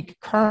and the weak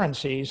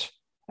currencies.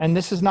 And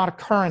this is not a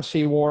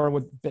currency war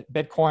with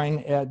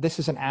Bitcoin. This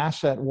is an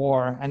asset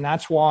war. And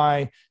that's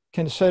why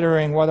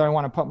considering whether I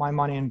want to put my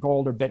money in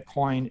gold or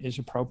Bitcoin is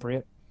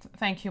appropriate.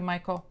 Thank you,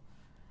 Michael.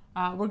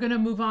 We're going to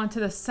move on to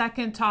the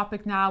second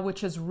topic now,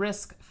 which is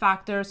risk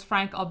factors.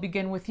 Frank, I'll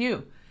begin with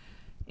you.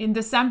 In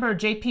December,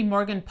 JP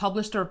Morgan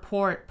published a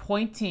report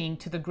pointing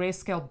to the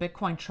Grayscale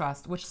Bitcoin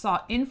Trust, which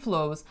saw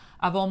inflows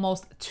of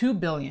almost $2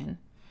 billion,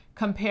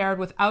 compared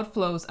with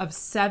outflows of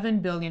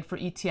 $7 billion for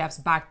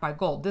ETFs backed by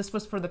gold. This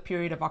was for the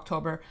period of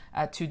October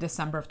to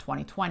December of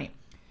 2020.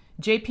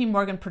 JP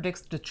Morgan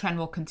predicts the trend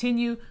will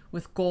continue,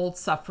 with gold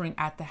suffering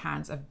at the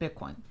hands of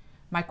Bitcoin.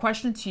 My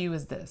question to you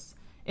is this: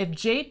 If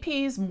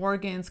JP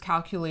Morgan's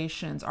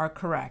calculations are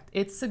correct,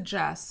 it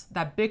suggests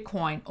that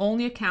Bitcoin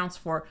only accounts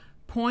for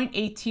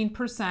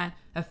 0.18%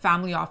 of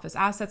family office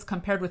assets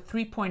compared with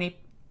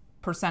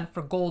 3.8%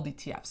 for gold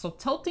ETF. So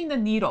tilting the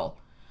needle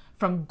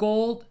from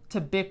gold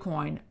to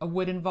Bitcoin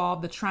would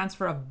involve the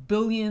transfer of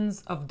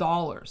billions of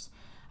dollars.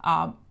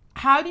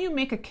 How do you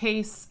make a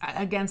case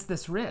against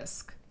this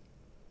risk?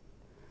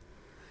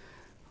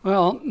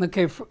 Well,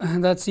 okay,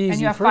 that's easy. And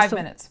you have 5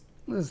 minutes.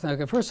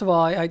 Okay, first of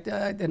all, and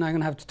I'm going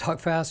to have to talk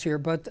fast here,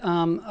 but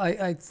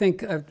I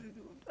think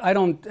I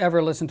don't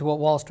ever listen to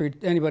what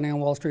anybody on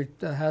Wall Street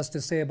has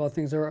to say about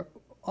things that are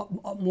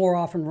more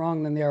often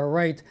wrong than they are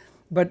right.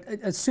 But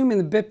assuming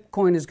the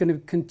Bitcoin is going to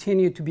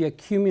continue to be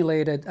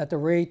accumulated at the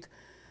rate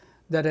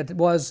that it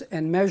was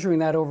and measuring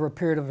that over a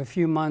period of a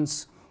few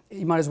months,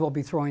 you might as well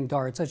be throwing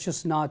darts. That's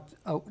just not,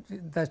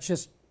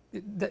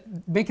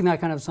 making that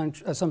kind of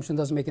assumption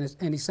doesn't make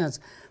any sense.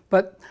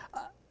 But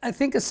I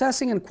think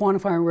assessing and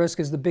quantifying risk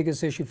is the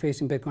biggest issue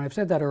facing Bitcoin. I've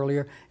said that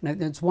earlier,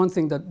 and it's one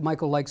thing that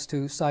Michael likes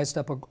to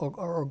sidestep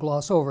or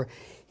gloss over.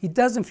 He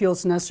doesn't feel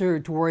it's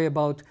necessary to worry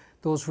about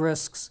those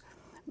risks,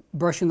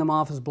 brushing them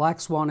off as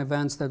black swan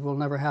events that will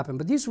never happen.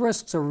 But these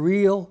risks are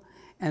real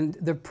and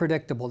they're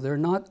predictable. They're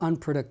not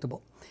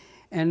unpredictable.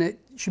 And it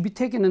should be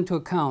taken into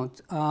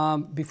account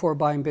before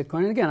buying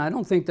Bitcoin. And again, I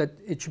don't think that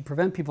it should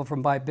prevent people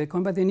from buying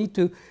Bitcoin, but they need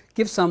to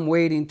give some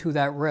weighting to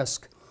that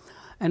risk.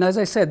 And as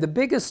I said, the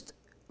biggest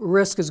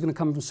risk is going to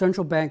come from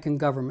central bank and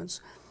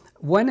governments.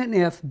 When and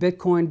if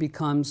Bitcoin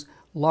becomes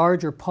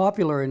large or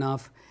popular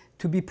enough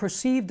to be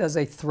perceived as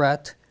a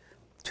threat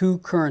to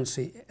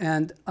currency,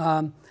 and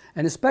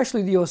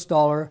especially the US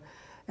dollar,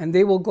 and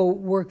they will go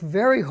work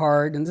very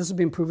hard, and this has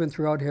been proven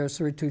throughout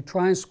history, to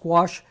try and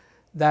squash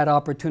that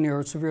opportunity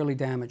or severely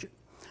damage it.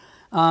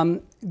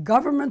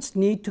 Governments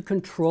need to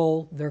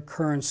control their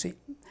currency.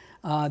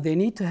 They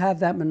need to have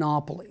that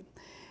monopoly.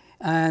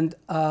 And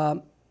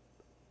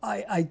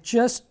I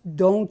just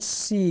don't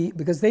see,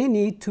 because they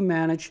need to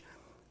manage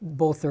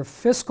both their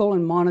fiscal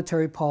and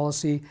monetary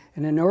policy,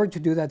 and in order to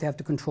do that, they have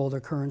to control their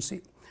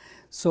currency.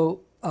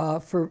 So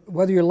for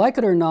whether you like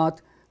it or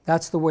not,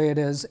 that's the way it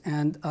is.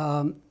 And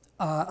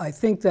I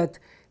think that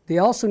they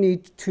also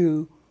need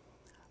to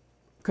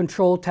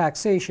control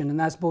taxation, and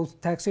that's both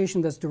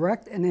taxation that's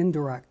direct and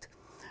indirect.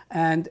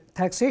 And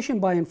taxation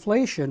by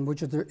inflation,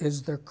 which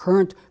is their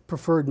current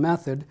preferred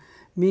method,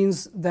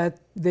 means that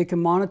they can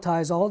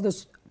monetize all of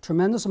this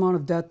tremendous amount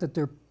of debt that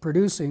they're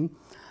producing,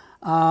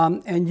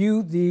 and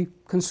you, the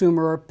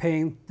consumer, are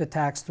paying the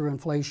tax through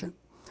inflation.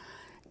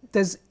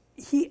 Does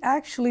he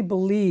actually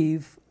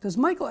believe, does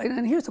Michael,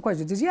 and here's the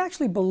question, does he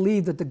actually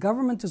believe that the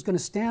government is going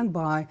to stand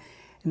by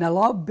and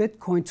allow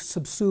Bitcoin to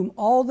subsume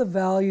all the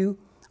value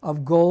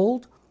of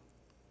gold,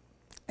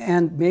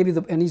 and maybe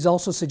and he's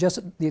also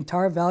suggested the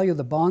entire value of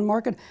the bond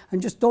market? I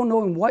just don't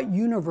know in what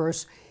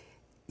universe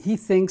he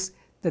thinks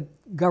that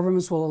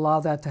governments will allow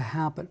that to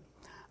happen.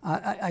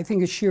 I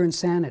think it's sheer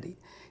insanity.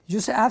 You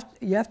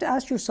have to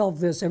ask yourself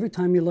this every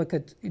time you look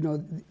at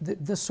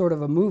this sort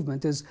of a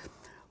movement: is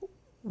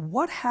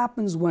what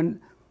happens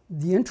when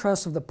the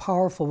interests of the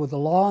powerful with the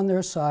law on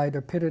their side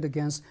are pitted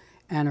against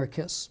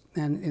anarchists,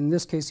 and in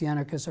this case the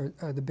anarchists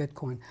are the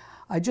Bitcoin.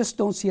 I just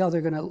don't see how they're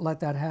going to let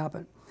that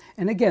happen.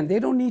 And again, they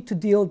don't need to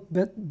deal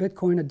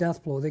Bitcoin a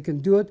death blow. They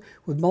can do it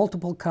with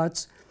multiple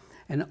cuts,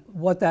 and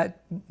what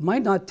that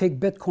might not take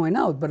Bitcoin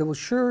out, but it will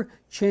sure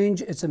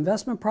change its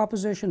investment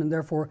proposition and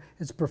therefore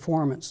its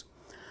performance.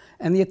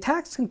 And the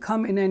attacks can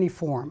come in any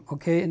form,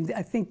 okay? And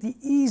I think the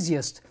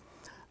easiest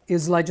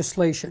is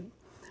legislation.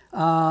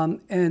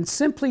 And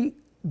simply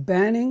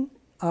banning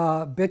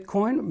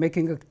Bitcoin,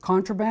 making it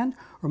contraband,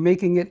 or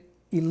making it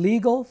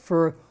illegal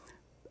for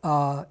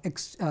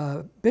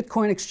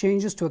Bitcoin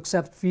exchanges to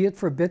accept fiat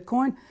for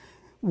Bitcoin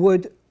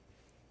would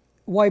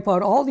wipe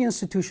out all the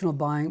institutional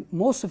buying,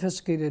 most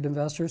sophisticated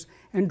investors,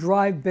 and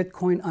drive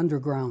Bitcoin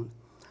underground.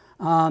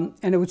 And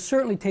it would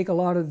certainly take a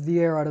lot of the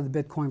air out of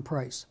the Bitcoin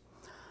price.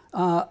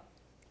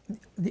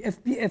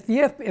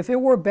 If it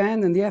were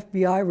banned and the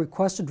FBI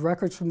requested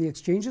records from the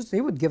exchanges,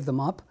 they would give them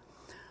up.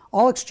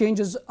 All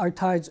exchanges are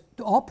tied,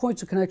 all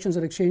points of connections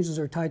at exchanges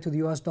are tied to the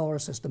US dollar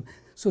system.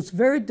 So it's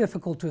very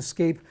difficult to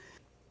escape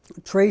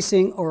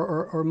tracing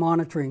or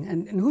monitoring.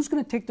 And who's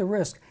going to take the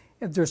risk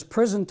if there's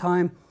prison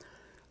time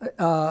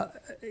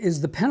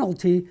is the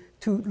penalty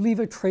to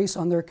leave a trace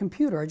on their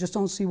computer? I just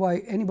don't see why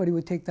anybody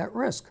would take that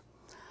risk.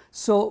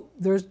 So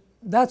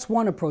that's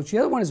one approach. The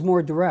other one is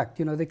more direct.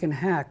 They can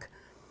hack.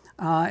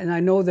 And I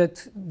know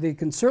that they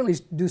can certainly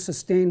do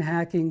sustained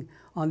hacking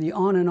on the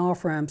on and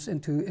off ramps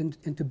into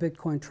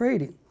Bitcoin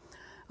trading.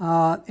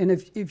 And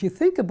if you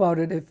think about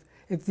it,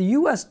 if the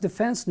US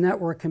defense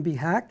network can be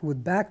hacked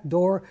with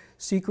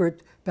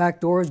secret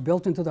backdoors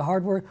built into the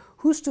hardware,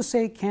 who's to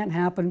say it can't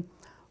happen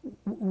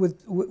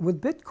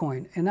with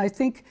Bitcoin? And I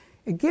think,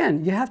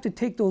 again, you have to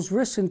take those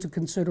risks into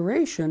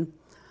consideration,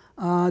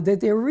 that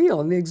they're real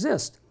and they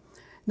exist.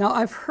 Now,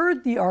 I've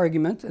heard the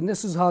argument, and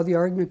this is how the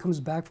argument comes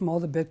back from all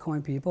the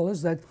Bitcoin people,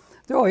 is that,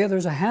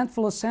 there's a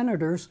handful of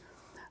senators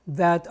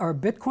that are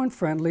Bitcoin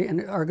friendly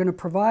and are going to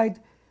provide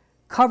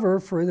cover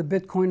for the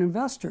Bitcoin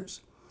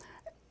investors.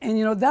 And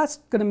you know, that's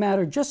going to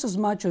matter just as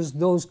much as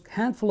those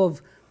handful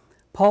of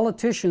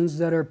politicians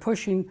that are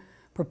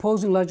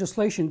proposing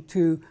legislation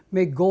to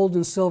make gold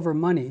and silver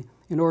money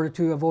in order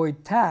to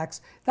avoid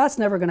tax. That's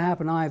never going to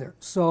happen either.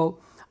 So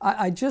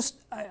I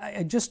just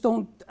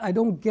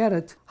don't get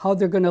it how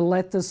they're going to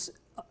let this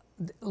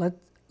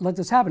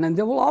happen. And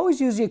they will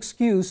always use the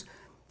excuse,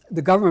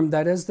 the government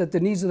that is, that the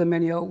needs of the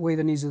many outweigh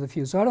the needs of the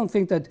few. So I don't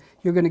think that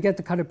you're going to get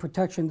the kind of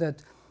protection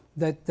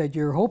that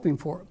you're hoping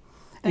for.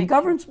 And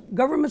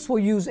governments will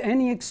use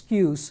any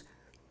excuse,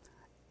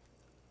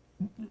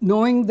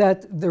 knowing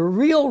that the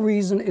real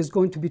reason is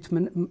going to be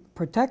to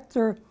protect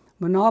their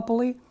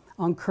monopoly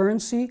on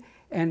currency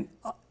and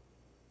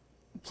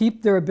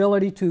keep their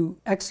ability to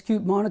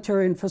execute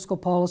monetary and fiscal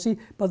policy,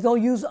 but they'll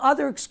use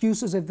other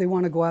excuses if they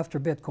want to go after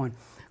Bitcoin.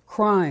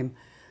 Crime,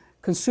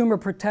 consumer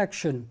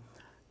protection,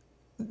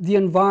 the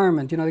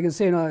environment. You know, they can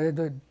say,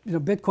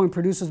 Bitcoin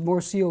produces more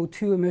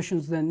CO2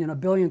 emissions than a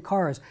billion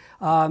cars.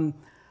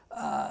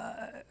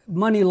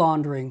 Money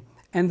laundering,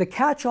 and the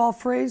catch-all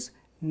phrase,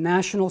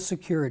 national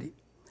security.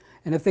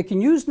 And if they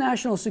can use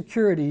national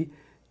security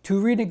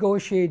to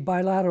renegotiate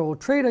bilateral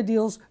trade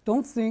deals,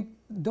 don't think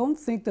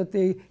that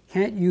they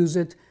can't use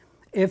it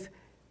if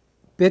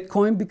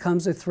Bitcoin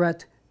becomes a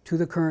threat to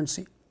the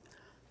currency.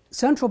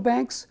 Central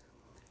banks,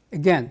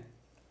 again,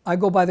 I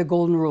go by the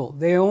golden rule.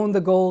 They own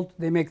the gold,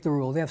 they make the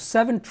rule. They have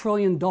 $7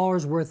 trillion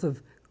worth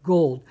of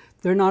gold.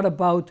 They're not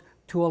about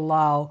to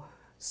allow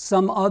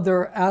some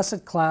other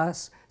asset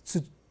class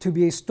to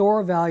be a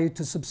store of value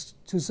to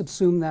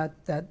subsume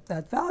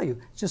that value.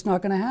 It's just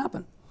not going to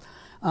happen.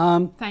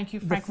 Thank you,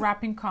 Frank.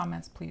 Wrapping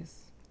comments,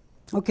 please.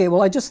 Okay,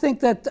 well, I just think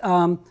that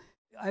I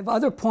have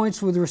other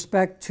points with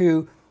respect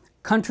to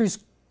countries,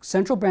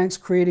 central banks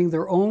creating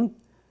their own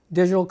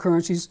digital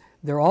currencies.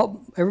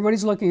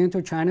 Everybody's looking into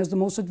it. China is the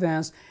most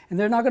advanced, and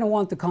they're not going to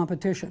want the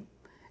competition.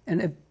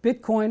 And if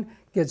Bitcoin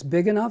gets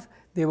big enough,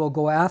 they will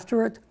go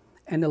after it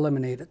and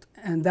eliminate it.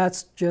 And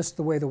that's just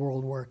the way the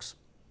world works.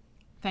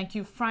 Thank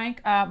you,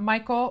 Frank.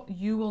 Michael,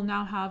 you will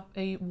now have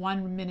a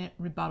 1-minute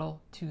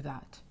rebuttal to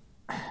that.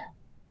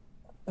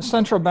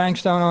 Central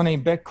banks don't own any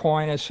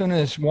Bitcoin. As soon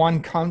as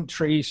one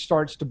country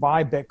starts to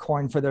buy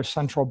Bitcoin for their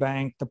central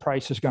bank, the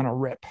price is going to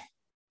rip.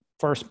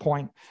 First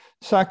point.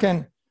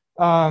 Second,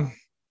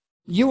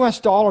 US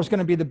dollar is going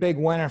to be the big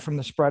winner from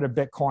the spread of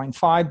Bitcoin.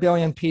 5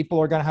 billion people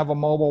are going to have a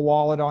mobile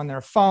wallet on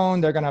their phone.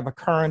 They're going to have a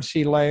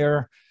currency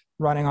layer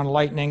running on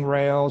Lightning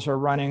rails or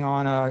running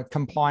on a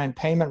compliant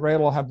payment rail.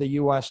 Will have the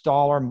US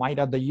dollar, might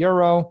have the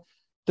euro.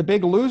 The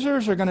big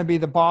losers are going to be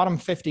the bottom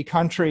 50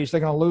 countries. They're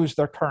going to lose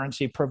their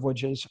currency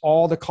privileges.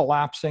 All the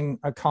collapsing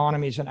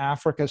economies in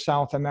Africa,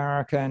 South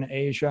America, and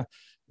Asia,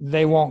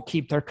 they won't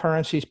keep their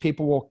currencies.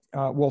 People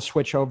will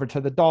switch over to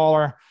the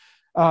dollar.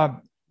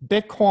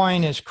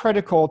 Bitcoin is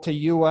critical to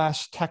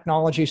US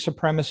technology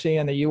supremacy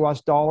and the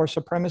US dollar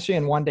supremacy.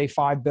 And one day,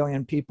 5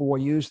 billion people will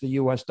use the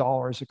US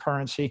dollar as a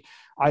currency.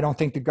 I don't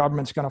think the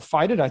government's going to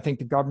fight it. I think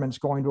the government's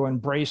going to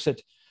embrace it.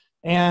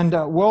 And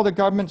will the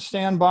government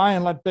stand by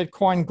and let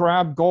Bitcoin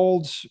grab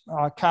gold's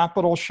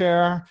capital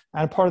share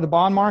and part of the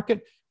bond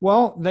market?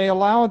 Well, they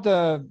allowed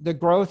the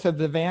growth of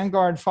the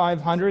Vanguard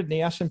 500 and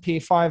the S&P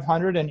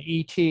 500 and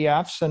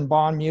ETFs and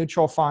bond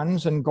mutual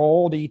funds and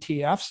gold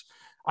ETFs.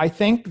 I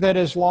think that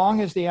as long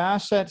as the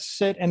assets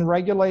sit in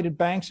regulated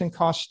banks and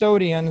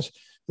custodians,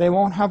 they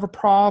won't have a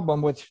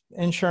problem with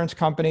insurance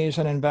companies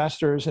and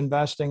investors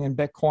investing in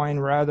Bitcoin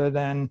rather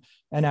than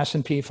an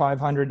S&P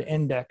 500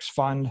 index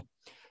fund.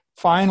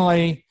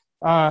 Finally,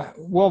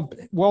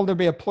 will there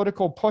be a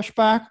political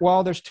pushback?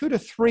 Well, there's 2 to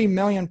 3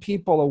 million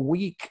people a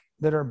week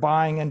that are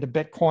buying into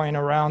Bitcoin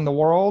around the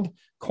world.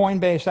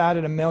 Coinbase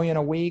added 1 million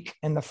a week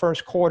in the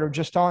first quarter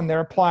just on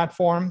their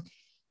platform.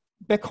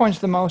 Bitcoin's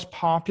the most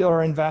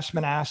popular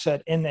investment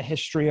asset in the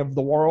history of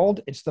the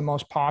world. It's the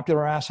most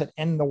popular asset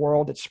in the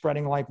world. It's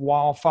spreading like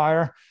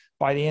wildfire.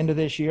 By the end of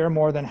this year,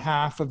 more than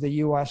half of the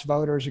US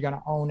voters are going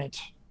to own it.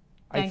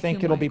 I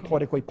think it'll be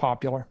politically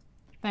popular.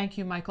 Thank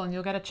you, Michael. And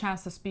you'll get a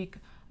chance to speak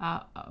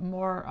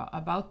more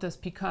about this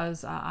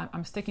because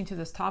I'm sticking to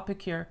this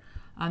topic here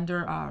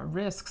under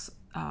risks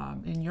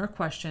in your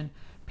question.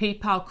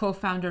 PayPal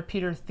co-founder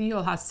Peter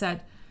Thiel has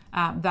said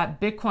that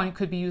Bitcoin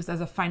could be used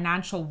as a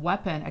financial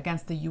weapon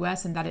against the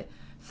U.S. and that it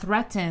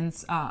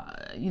threatens,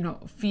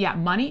 fiat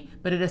money,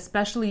 but it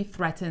especially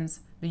threatens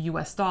the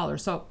U.S. dollar.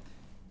 So,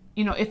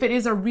 if it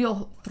is a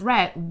real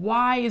threat,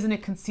 why isn't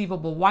it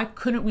conceivable? Why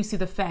couldn't we see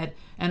the Fed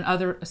and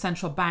other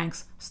central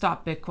banks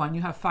stop Bitcoin?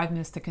 You have 5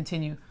 minutes to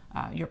continue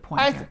your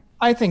point here.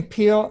 I think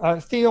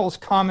Thiel's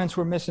comments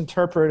were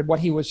misinterpreted. What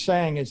he was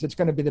saying is it's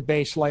going to be the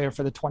base layer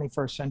for the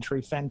 21st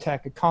century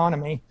fintech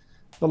economy.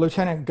 The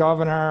lieutenant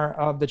governor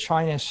of the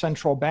Chinese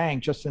central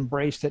bank just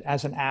embraced it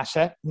as an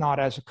asset, not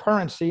as a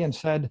currency, and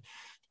said,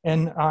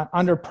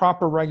 under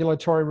proper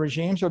regulatory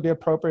regimes, it would be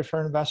appropriate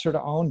for an investor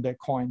to own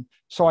Bitcoin.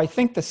 So I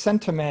think the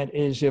sentiment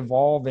is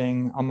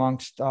evolving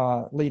amongst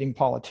leading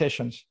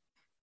politicians.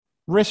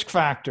 Risk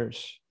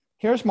factors.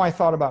 Here's my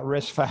thought about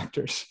risk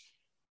factors.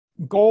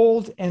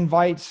 Gold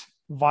invites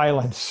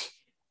violence.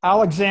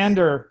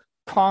 Alexander,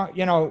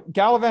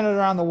 gallivanted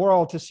around the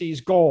world to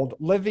seize gold.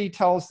 Livy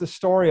tells the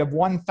story of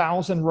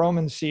 1,000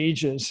 Roman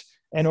sieges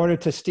in order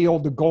to steal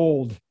the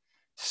gold.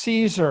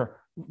 Caesar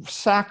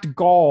sacked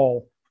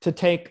Gaul to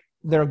take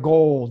their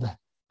gold.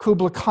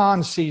 Kublai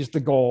Khan seized the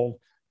gold.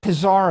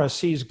 Pizarro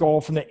seized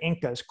gold from the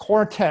Incas.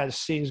 Cortez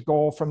seized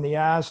gold from the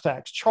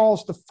Aztecs.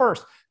 Charles I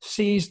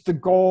seized the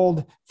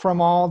gold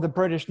from all the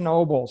British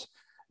nobles.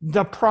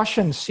 The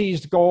Prussians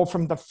seized gold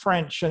from the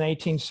French in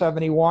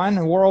 1871.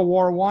 In World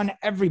War I,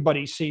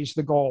 everybody seized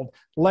the gold.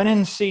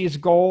 Lenin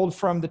seized gold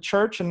from the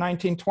church in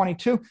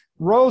 1922.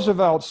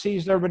 Roosevelt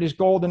seized everybody's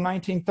gold in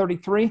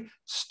 1933.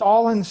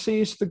 Stalin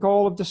seized the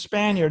gold of the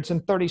Spaniards in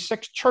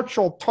 1936.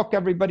 Churchill took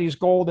everybody's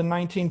gold in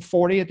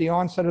 1940 at the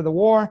onset of the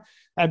war.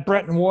 At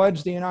Bretton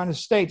Woods, the United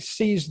States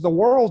seized the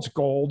world's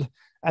gold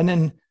and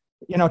then,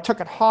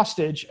 took it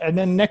hostage. And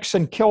then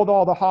Nixon killed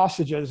all the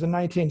hostages in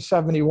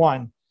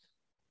 1971.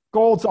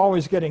 Gold's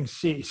always getting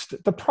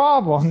seized. The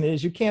problem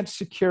is you can't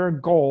secure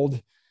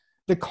gold.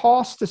 The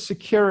cost to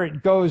secure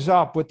it goes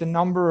up with the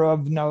number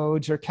of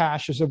nodes or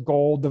caches of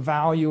gold, the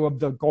value of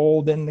the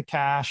gold in the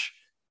cache.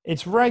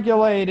 It's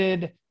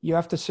regulated. You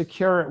have to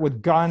secure it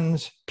with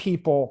guns,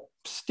 people,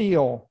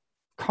 steel,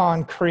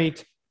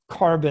 concrete,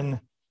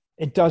 carbon.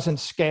 It doesn't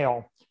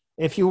scale.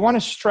 If you want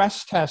to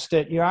stress test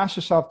it, you ask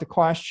yourself the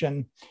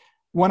question,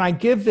 when I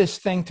give this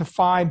thing to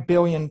 5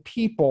 billion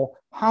people,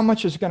 how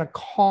much is it going to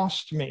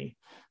cost me?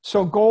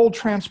 So gold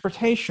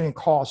transportation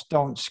costs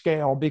don't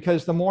scale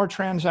because the more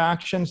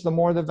transactions, the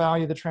more the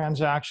value of the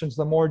transactions,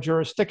 the more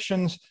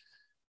jurisdictions,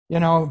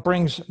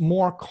 brings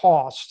more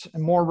cost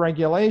and more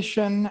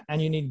regulation,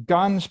 and you need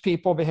guns,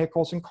 people,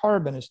 vehicles, and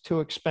carbon is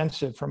too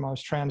expensive for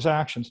most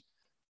transactions.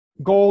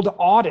 Gold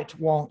audit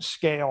won't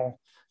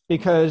scale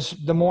because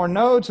the more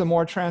nodes, the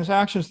more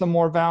transactions, the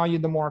more value,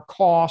 the more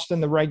cost,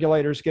 and the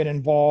regulators get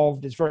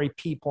involved. It's very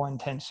people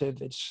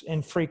intensive. It's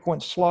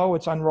infrequent, slow,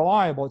 it's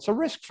unreliable. It's a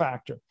risk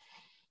factor.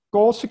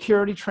 Gold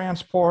security,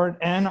 transport,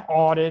 and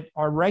audit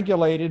are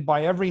regulated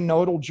by every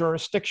nodal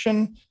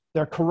jurisdiction.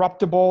 They're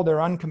corruptible, they're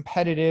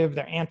uncompetitive,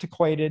 they're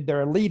antiquated,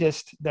 they're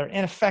elitist, they're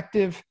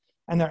ineffective,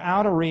 and they're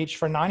out of reach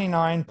for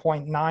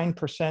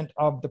 99.9%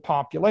 of the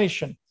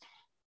population.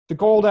 The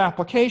gold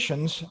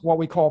applications, what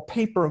we call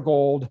paper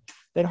gold,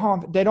 they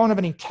don't have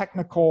any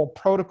technical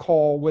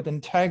protocol with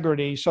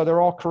integrity, so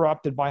they're all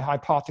corrupted by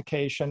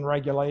hypothecation,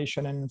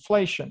 regulation, and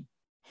inflation.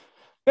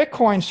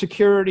 Bitcoin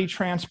security,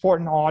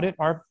 transport, and audit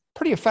are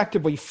pretty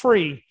effectively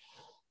free.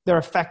 They're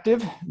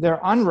effective,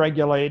 they're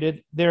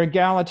unregulated, they're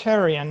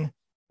egalitarian.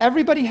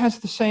 Everybody has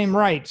the same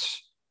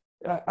rights.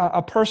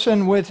 A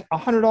person with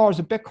 $100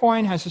 of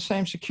Bitcoin has the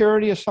same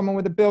security as someone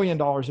with $1 billion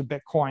of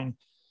Bitcoin.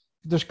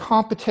 There's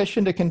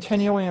competition to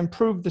continually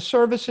improve the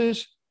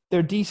services.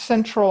 They're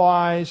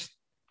decentralized.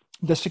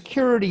 The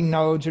security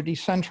nodes are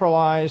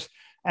decentralized,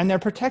 and they're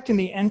protecting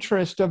the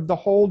interest of the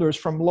holders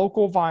from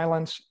local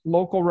violence,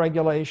 local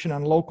regulation,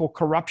 and local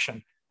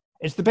corruption.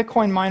 Is the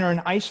Bitcoin miner in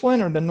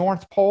Iceland or the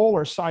North Pole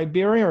or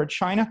Siberia or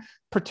China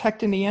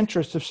protecting the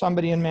interests of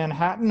somebody in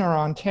Manhattan or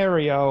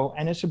Ontario?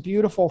 And it's a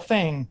beautiful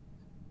thing.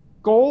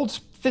 Gold's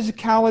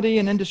physicality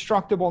and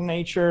indestructible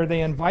nature,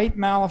 they invite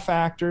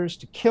malefactors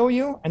to kill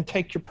you and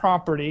take your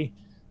property.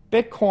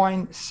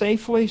 Bitcoin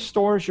safely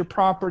stores your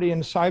property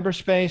in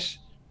cyberspace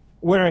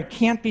where it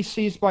can't be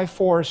seized by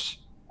force,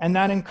 and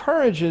that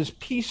encourages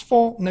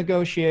peaceful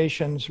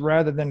negotiations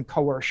rather than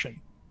coercion.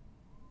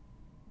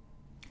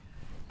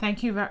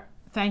 Thank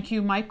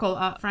you,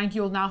 Michael. Frank,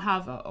 you'll now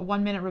have a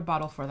 1-minute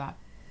rebuttal for that.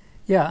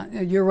 Yeah,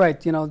 you're right.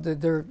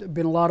 There have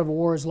been a lot of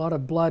wars, a lot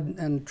of blood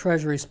and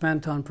treasury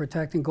spent on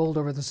protecting gold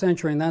over the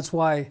century, and that's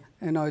why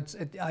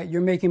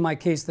you're making my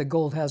case that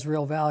gold has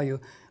real value.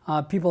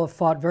 People have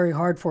fought very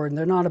hard for it, and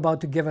they're not about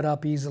to give it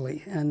up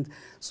easily. And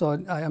so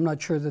I'm not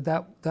sure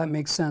that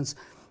makes sense.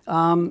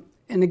 And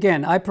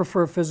again, I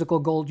prefer physical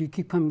gold. You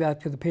keep coming back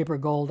to the paper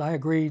gold. I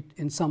agree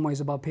in some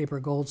ways about paper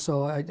gold,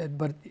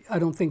 but I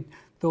don't think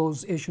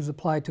those issues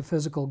apply to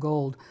physical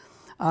gold.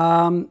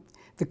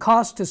 The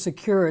cost to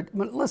secure it,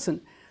 but listen,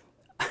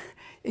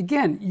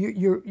 again,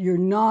 you're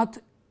not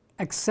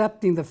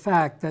accepting the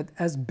fact that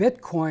as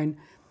Bitcoin,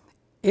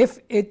 if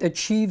it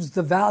achieves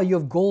the value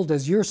of gold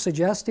as you're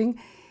suggesting,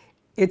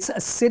 it's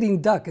a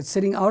sitting duck. It's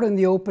sitting out in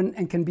the open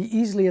and can be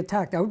easily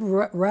attacked. I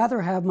would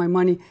rather have my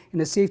money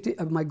in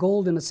my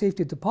gold in a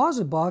safety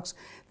deposit box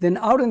than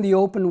out in the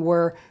open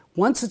where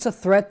once it's a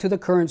threat to the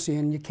currency,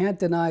 and you can't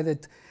deny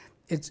that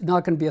it's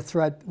not going to be a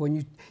threat when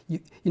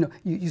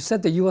you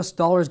said the US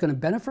dollar is going to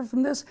benefit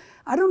from this.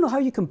 I don't know how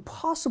you can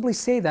possibly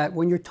say that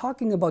when you're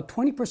talking about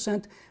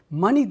 20%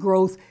 money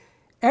growth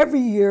every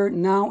year,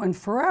 now and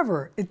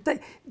forever.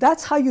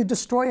 That's how you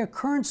destroy a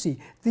currency.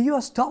 The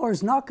US dollar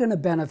is not going to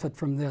benefit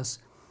from this.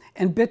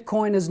 And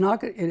Bitcoin is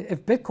not,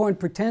 if Bitcoin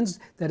pretends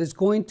that it's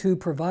going to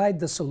provide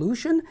the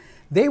solution,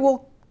 they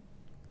will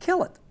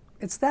kill it.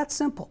 It's that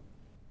simple.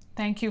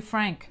 Thank you,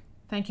 Frank.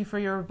 Thank you for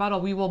your rebuttal.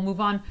 We will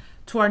move on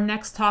to our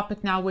next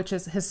topic now, which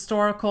is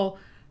historical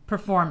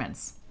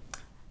performance.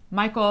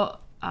 Michael,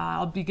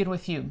 I'll begin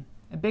with you.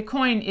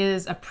 Bitcoin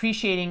is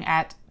appreciating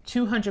at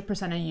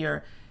 200% a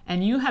year.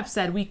 And you have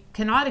said we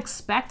cannot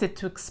expect it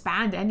to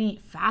expand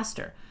any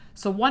faster.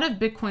 So one of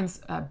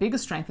Bitcoin's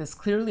biggest strengths is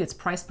clearly its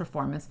price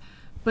performance,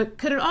 but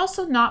could it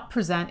also not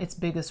present its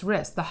biggest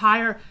risk? The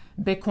higher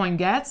Bitcoin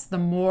gets, the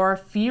more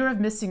fear of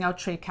missing out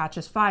trade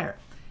catches fire.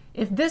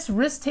 If this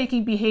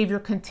risk-taking behavior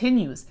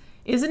continues,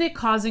 isn't it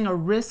causing a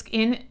risk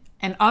in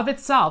and of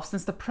itself,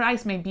 since the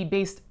price may be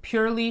based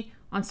purely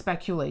on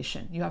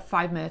speculation? You have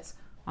 5 minutes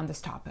on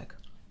this topic.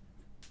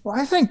 Well,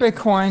 I think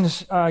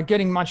Bitcoin's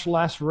getting much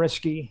less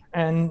risky.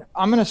 And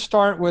I'm going to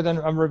start with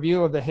a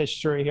review of the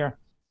history here.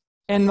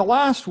 In the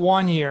last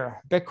 1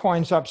 year,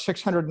 Bitcoin's up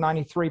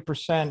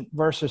 693%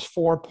 versus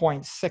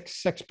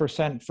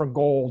 4.66% for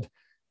gold.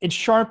 Its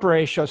Sharpe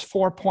ratio is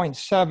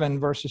 4.7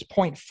 versus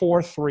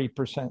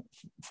 0.43%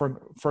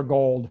 for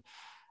gold.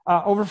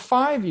 Over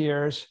 5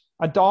 years,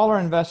 $1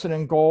 invested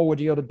in gold would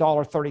yield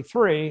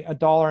 $1.33.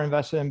 $1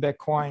 invested in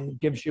Bitcoin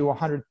gives you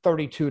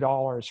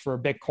 $132 for a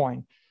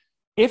Bitcoin.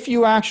 If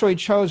you actually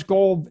chose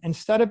gold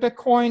instead of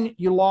Bitcoin,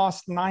 you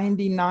lost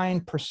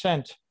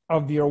 99%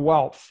 of your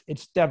wealth.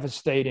 It's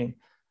devastating.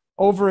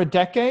 Over a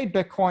decade,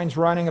 Bitcoin's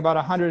running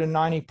about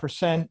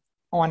 190%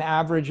 on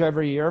average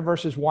every year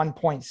versus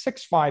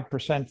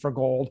 1.65% for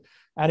gold.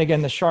 And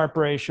again, the Sharpe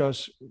ratio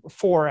is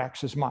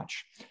 4x as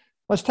much.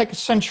 Let's take a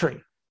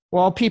century.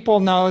 Well, people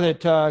know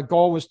that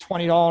gold was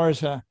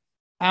 $20 an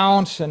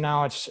ounce, and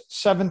now it's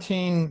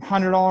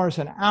 $1,700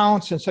 an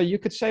ounce. And so you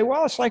could say,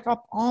 well, it's like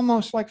up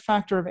almost like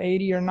factor of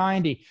 80 or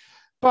 90.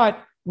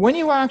 But when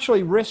you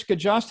actually risk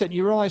adjust it,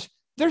 you realize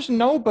there's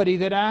nobody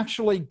that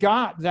actually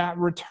got that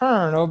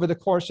return over the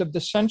course of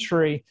the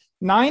century.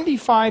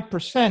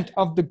 95%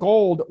 of the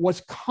gold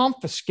was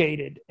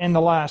confiscated in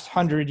the last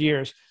 100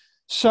 years.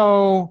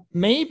 So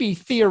maybe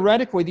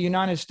theoretically, the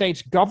United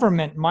States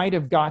government might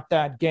have got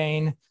that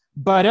gain,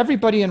 but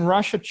everybody in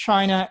Russia,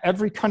 China,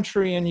 every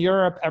country in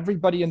Europe,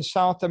 everybody in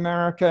South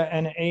America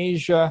and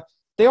Asia,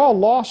 they all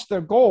lost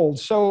their gold.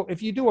 So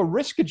if you do a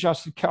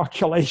risk-adjusted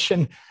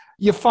calculation,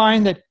 you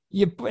find that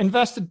you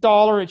invested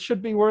 $1, it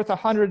should be worth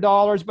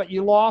 $100, but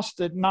you lost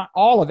it, not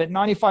all of it,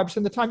 95%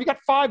 of the time. You got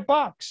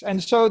 $5.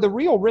 And so the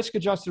real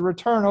risk-adjusted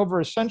return over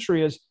a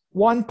century is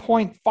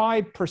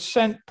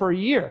 1.5% per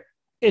year.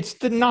 It's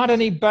not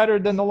any better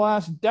than the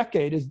last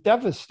decade. It's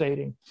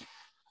devastating.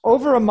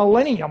 Over a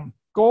millennium,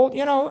 gold,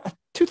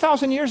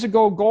 2,000 years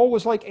ago, gold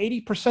was like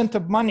 80%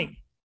 of money.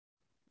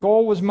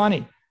 Gold was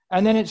money.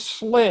 And then it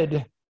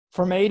slid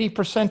from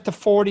 80% to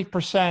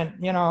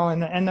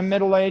 40%, in the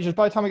Middle Ages.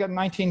 By the time we got to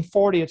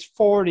 1940, it's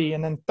 40,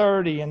 and then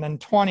 30, and then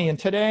 20. And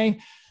today,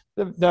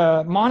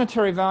 the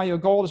monetary value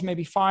of gold is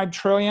maybe 5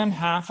 trillion,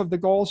 half of the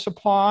gold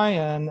supply,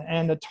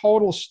 and the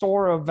total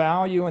store of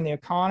value in the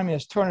economy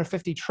is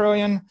 250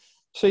 trillion.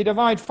 So you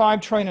divide 5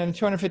 trillion into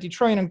 250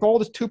 trillion, and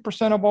gold is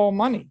 2% of all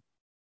money.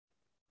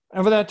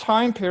 Over that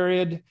time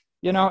period,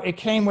 it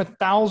came with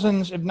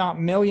thousands, if not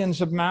millions,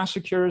 of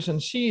massacres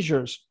and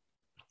seizures.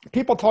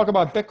 People talk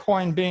about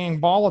Bitcoin being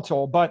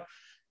volatile, but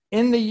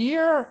in the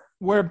year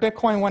where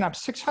Bitcoin went up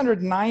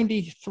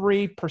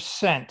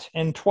 693%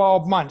 in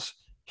 12 months,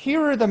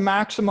 here are the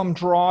maximum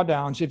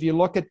drawdowns if you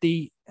look at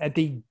the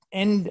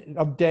end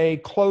of day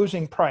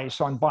closing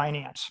price on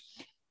Binance.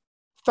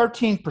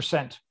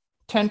 13%,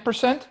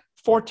 10%,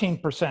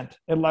 14%,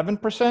 11%,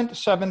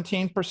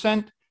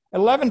 17%,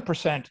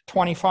 11%,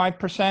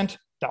 25%,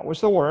 that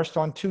was the worst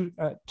on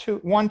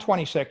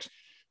 126,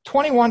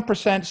 21%,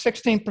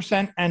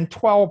 16%, and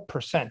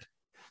 12%.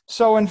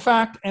 So in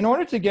fact, in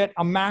order to get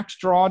a max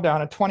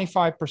drawdown of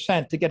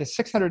 25%, to get a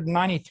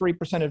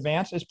 693%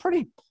 advance is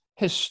pretty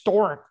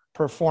historic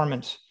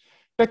performance.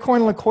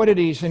 Bitcoin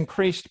liquidities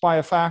increased by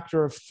a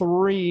factor of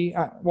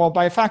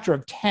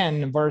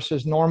 10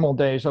 versus normal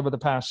days over the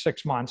past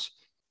 6 months.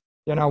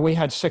 We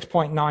had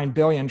 6.9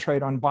 billion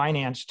trade on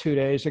Binance 2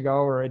 days ago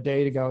or a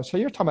day ago. So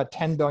you're talking about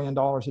 $10 billion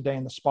a day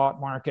in the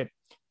spot market.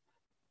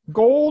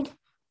 Gold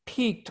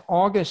peaked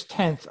August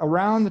 10th,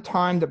 around the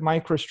time that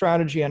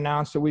MicroStrategy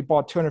announced that we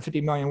bought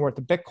 250 million worth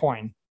of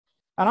Bitcoin.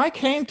 And I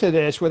came to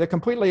this with a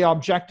completely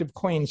objective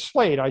clean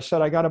slate. I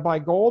said, I got to buy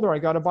gold or I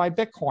got to buy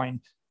Bitcoin.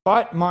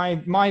 But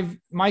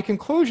my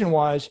conclusion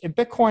was, if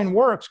Bitcoin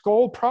works,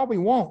 gold probably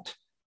won't.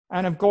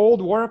 And if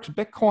gold works,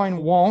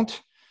 Bitcoin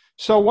won't.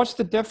 So what's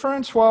the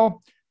difference?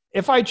 Well,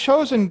 if I'd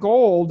chosen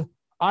gold,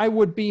 I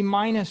would be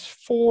minus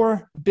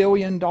 $4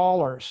 billion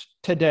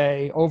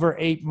today over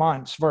 8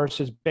 months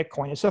versus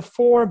Bitcoin. It's a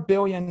 $4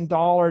 billion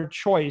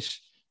choice.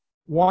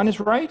 One is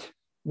right,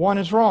 one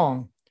is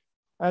wrong.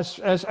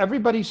 As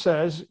everybody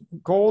says,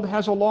 gold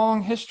has a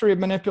long history of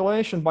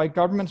manipulation by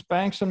governments,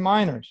 banks, and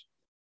miners.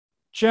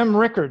 Jim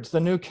Rickards, The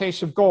New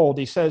Case of Gold,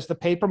 he says the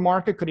paper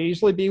market could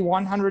easily be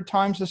 100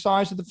 times the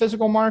size of the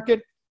physical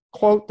market.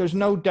 Quote, there's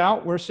no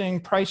doubt we're seeing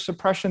price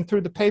suppression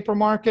through the paper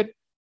market.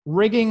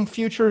 Rigging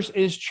futures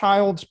is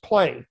child's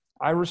play.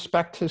 I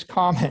respect his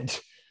comment.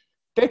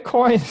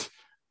 Bitcoin's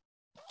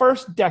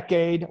first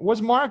decade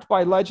was marked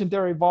by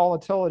legendary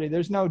volatility.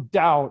 There's no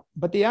doubt,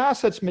 but the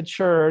assets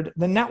matured.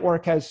 The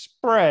network has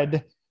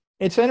spread.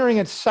 It's entering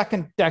its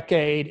second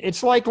decade.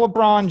 It's like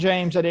LeBron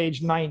James at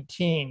age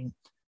 19.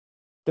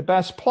 The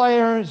best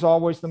player is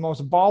always the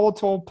most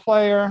volatile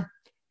player.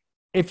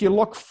 If you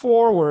look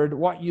forward,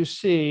 what you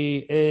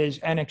see is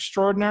an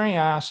extraordinary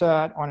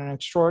asset on an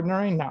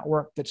extraordinary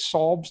network that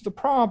solves the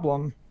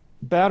problem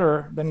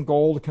better than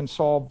gold can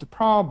solve the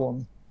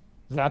problem.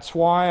 That's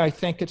why I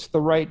think it's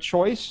the right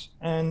choice,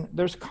 and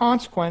there's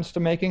consequence to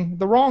making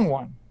the wrong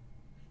one.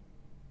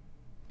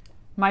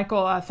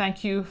 Michael,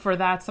 thank you for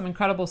that. Some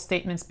incredible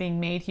statements being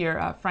made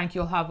here. Frank,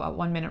 you'll have a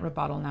 1-minute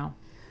rebuttal now.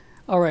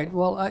 All right.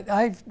 Well,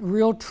 I have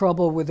real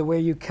trouble with the way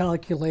you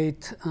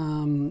calculate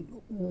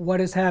what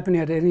is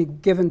happening at any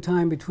given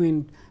time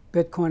between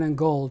Bitcoin and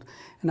gold.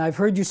 And I've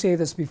heard you say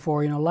this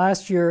before.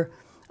 Last year,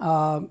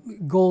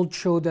 gold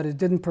showed that it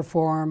didn't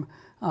perform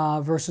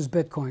versus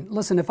Bitcoin.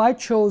 Listen, if I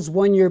chose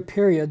 1-year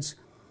periods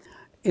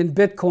in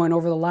Bitcoin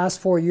over the last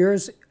 4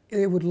 years,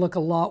 it would look a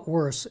lot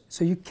worse.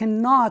 So you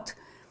cannot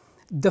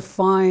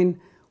define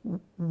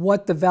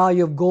what the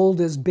value of gold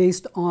is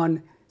based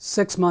on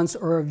 6 months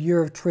or a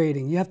year of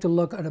trading. You have to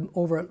look at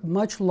over a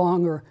much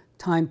longer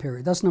time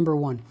period. That's number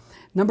one.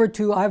 Number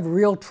two, I have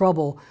real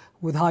trouble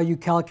with how you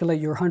calculate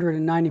your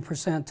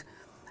 190%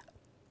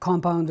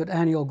 compounded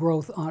annual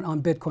growth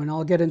on Bitcoin.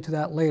 I'll get into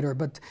that later.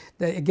 But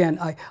again,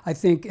 I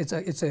think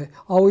it's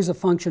always a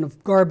function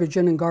of garbage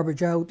in and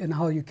garbage out and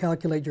how you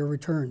calculate your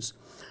returns.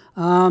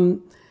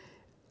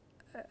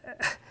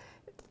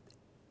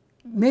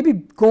 Maybe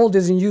gold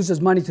isn't used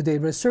as money today,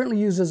 but it certainly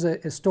used as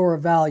a store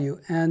of value,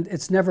 and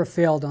it's never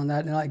failed on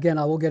that. And again,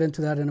 I will get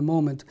into that in a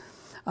moment.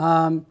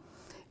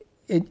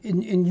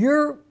 In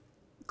your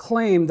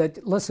claim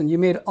that, listen, you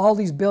made all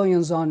these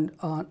billions on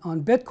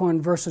Bitcoin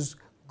versus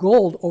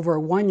gold over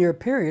a 1-year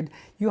period,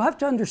 you have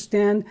to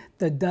understand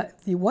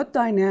what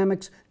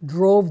dynamics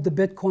drove the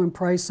Bitcoin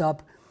price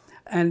up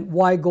and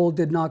why gold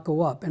did not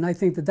go up. And I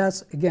think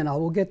that's, again, I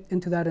will get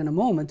into that in a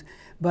moment,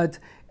 but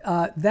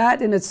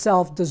that in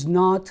itself does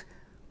not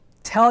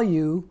tell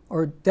you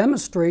or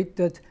demonstrate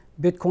that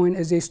Bitcoin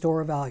is a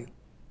store of value.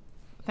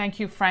 Thank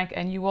you, Frank,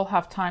 and you will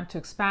have time to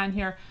expand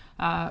here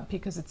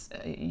because it's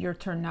your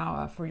turn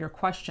now for your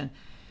question.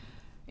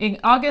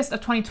 In August of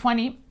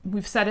 2020,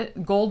 we've said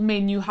it, gold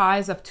made new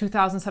highs of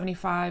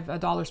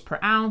 $2,075 per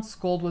ounce.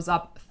 Gold was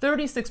up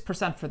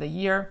 36% for the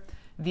year.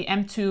 The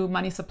M2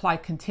 money supply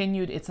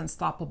continued its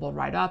unstoppable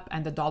ride up,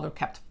 and the dollar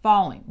kept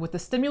falling. With the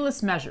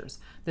stimulus measures,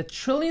 the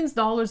trillions of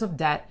dollars of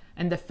debt,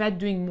 and the Fed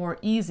doing more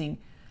easing,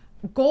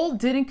 gold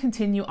didn't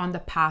continue on the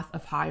path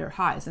of higher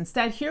highs.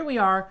 Instead, here we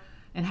are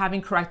and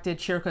having corrected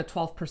circa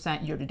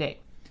 12% year to date.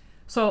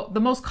 So the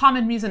most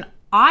common reason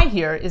I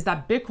hear is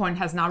that Bitcoin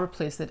has now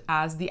replaced it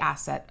as the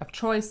asset of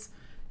choice.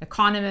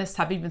 Economists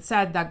have even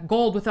said that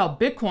gold without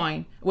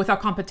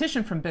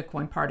competition from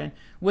Bitcoin,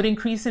 would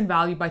increase in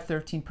value by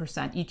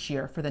 13% each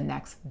year for the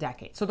next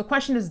decade. So the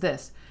question is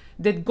this: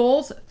 did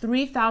gold's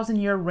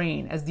 3,000-year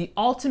reign as the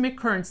ultimate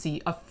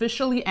currency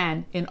officially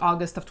end in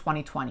August of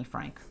 2020,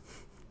 Frank?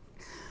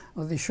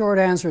 Well, the short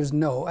answer is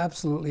no,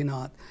 absolutely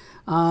not.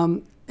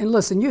 And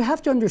listen, you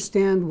have to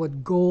understand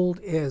what gold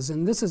is.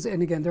 And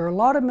again, there are a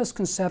lot of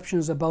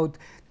misconceptions about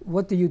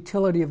what the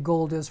utility of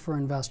gold is for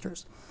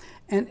investors.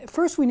 And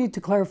first, we need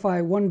to clarify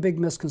one big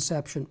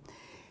misconception.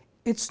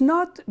 It's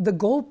not the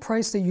gold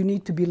price that you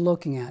need to be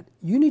looking at.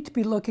 You need to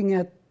be looking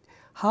at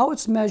how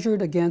it's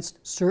measured against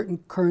certain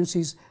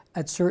currencies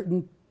at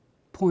certain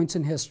points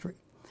in history.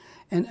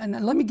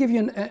 And let me give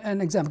you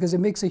an example, because it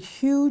makes a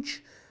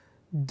huge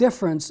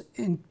difference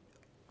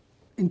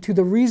into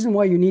the reason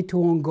why you need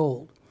to own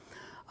gold.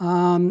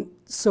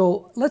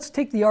 So let's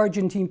take the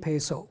Argentine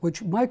peso,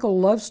 which Michael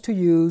loves to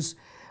use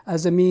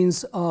as a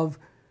means of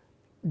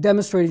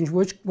demonstrating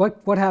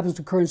what happens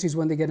to currencies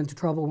when they get into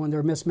trouble, when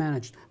they're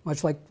mismanaged,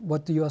 much like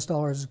what the US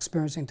dollar is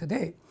experiencing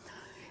today.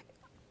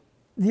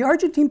 The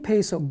Argentine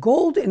peso,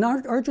 gold in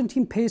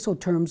Argentine peso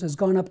terms has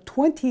gone up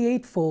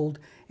 28-fold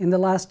in the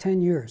last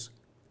 10 years.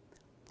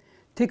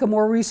 Take a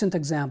more recent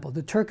example,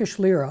 the Turkish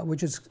lira,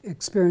 which is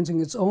experiencing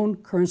its own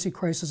currency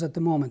crisis at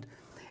the moment.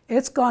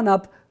 It's gone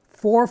up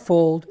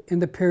 4-fold in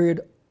the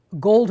period.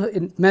 Gold,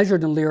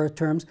 measured in lira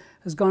terms,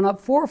 has gone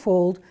up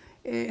 4-fold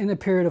in a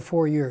period of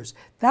 4 years.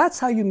 That's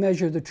how you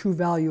measure the true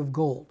value of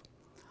gold.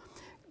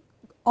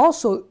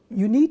 Also,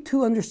 you need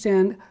to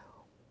understand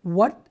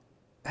what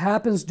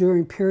happens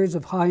during periods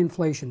of high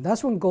inflation.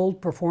 That's when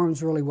gold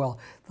performs really well.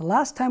 The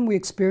last time we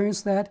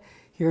experienced that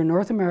here in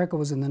North America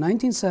was in the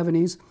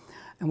 1970s,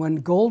 and when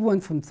gold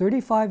went from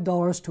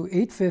 $35 to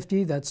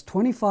 $850, that's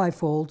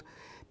 25-fold,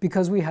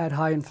 because we had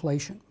high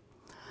inflation.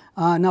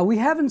 Now, we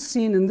haven't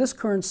seen in this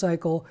current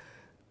cycle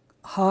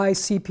high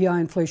CPI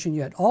inflation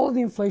yet. All of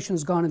the inflation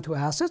has gone into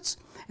assets,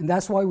 and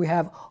that's why we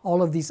have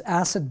all of these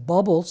asset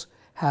bubbles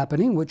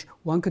happening, which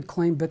one could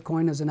claim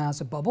Bitcoin as an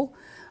asset bubble.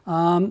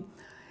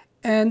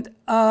 And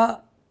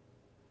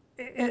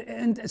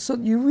so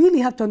you really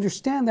have to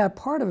understand that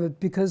part of it,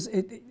 because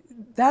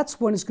that's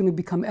when it's going to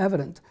become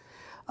evident.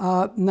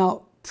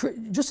 Now,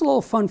 just a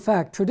little fun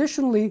fact.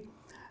 Traditionally,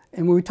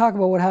 and when we talk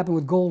about what happened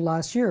with gold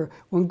last year,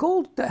 when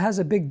gold has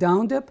a big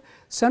down dip,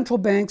 central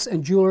banks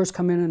and jewelers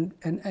come in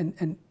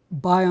and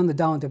buy on the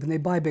down dip, and they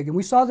buy big. And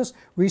we saw this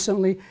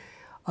recently.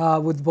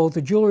 with both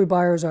the jewelry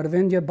buyers out of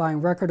India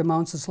buying record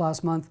amounts this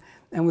last month,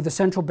 and with the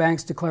central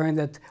banks declaring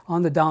that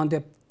on the down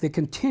dip, they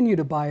continue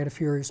to buy at a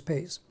furious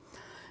pace.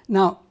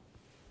 Now,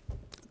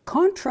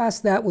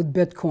 contrast that with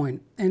Bitcoin.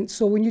 And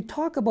so when you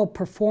talk about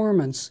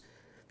performance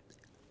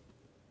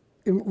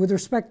with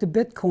respect to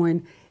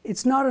Bitcoin,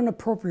 it's not an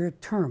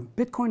appropriate term.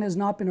 Bitcoin has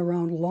not been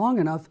around long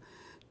enough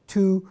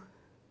to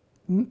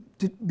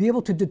be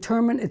able to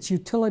determine its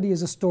utility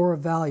as a store of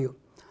value.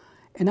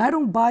 And I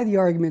don't buy the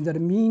argument that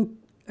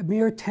a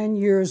mere 10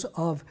 years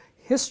of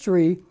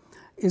history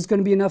is going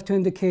to be enough to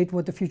indicate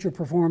what the future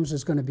performance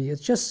is going to be.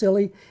 It's just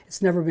silly.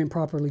 It's never been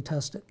properly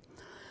tested.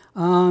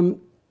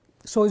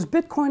 So is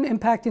Bitcoin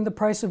impacting the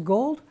price of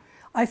gold?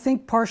 I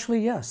think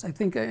partially yes.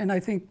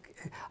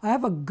 I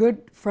have a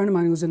good friend of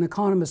mine who's an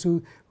economist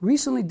who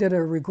recently did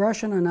a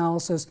regression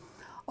analysis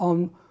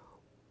on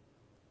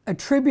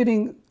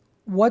attributing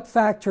what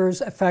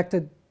factors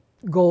affected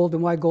gold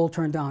and why gold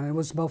turned down. And it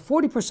was about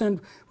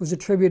 40% was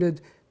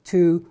attributed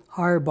to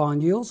higher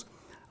bond yields.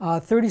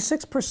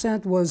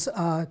 36% was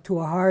to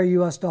a higher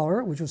US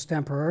dollar, which was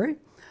temporary.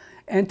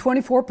 And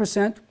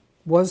 24%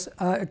 was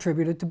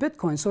attributed to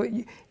Bitcoin. So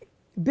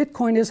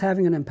Bitcoin is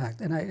having an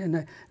impact,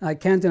 and I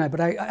can't deny it. But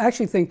I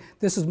actually think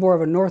this is more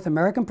of a North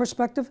American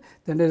perspective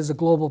than it is a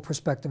global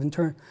perspective in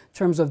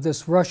terms of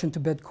this rush into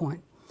Bitcoin.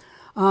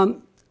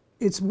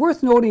 It's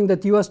worth noting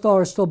that the US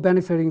dollar is still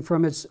benefiting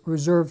from its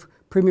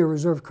premier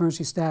reserve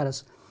currency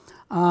status.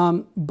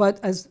 But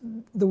as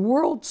the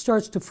world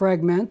starts to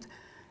fragment,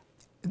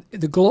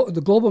 the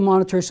global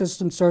monetary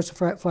system starts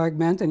to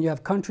fragment, and you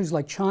have countries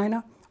like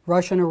China,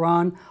 Russia, and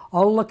Iran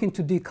all looking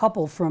to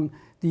decouple from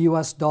the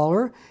US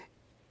dollar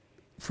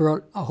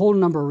for a whole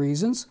number of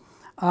reasons.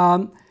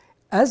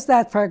 As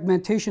that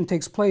fragmentation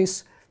takes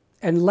place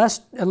and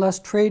less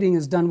trading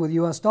is done with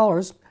US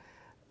dollars,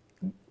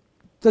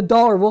 the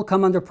dollar will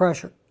come under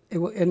pressure,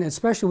 and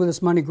especially with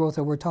this money growth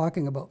that we're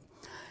talking about.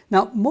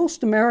 Now,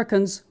 most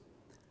Americans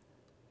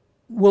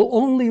will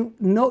only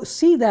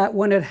see that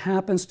when it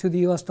happens to the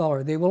US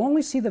dollar. They will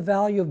only see the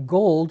value of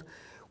gold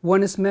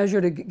when it's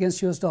measured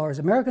against US dollars.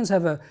 Americans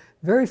have a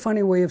very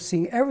funny way of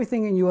seeing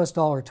everything in US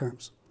dollar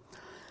terms.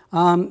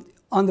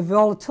 On the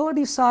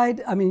volatility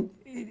side, I mean,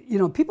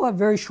 people have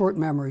very short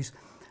memories.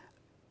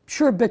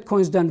 Sure,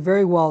 Bitcoin's done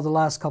very well the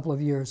last couple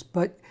of years,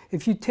 but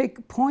if you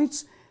take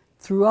points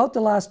throughout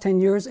the last 10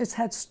 years, it's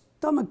had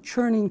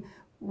stomach-churning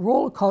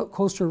roller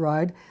coaster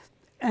ride,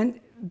 and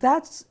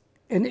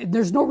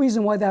there's no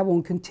reason why that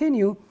won't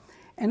continue.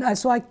 And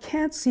so I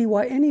can't see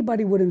why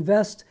anybody would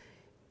invest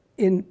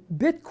in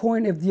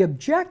Bitcoin if the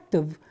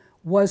objective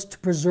was to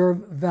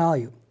preserve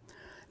value.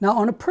 Now,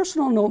 on a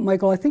personal note,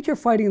 Michael, I think you're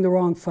fighting the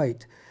wrong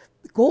fight.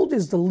 Gold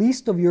is the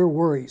least of your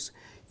worries.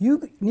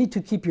 You need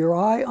to keep your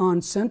eye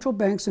on central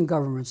banks and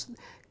governments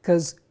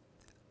because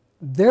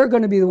they're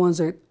going to be the ones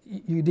that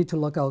you need to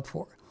look out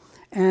for.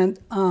 And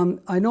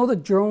I know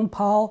that Jerome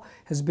Powell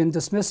has been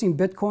dismissing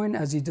Bitcoin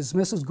as he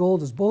dismisses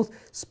gold as both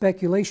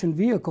speculation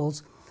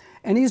vehicles.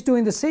 And he's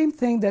doing the same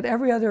thing that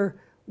every other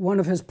one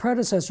of his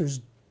predecessors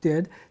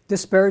did,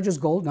 disparages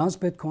gold, now it's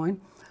Bitcoin.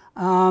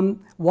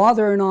 While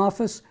they're in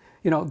office,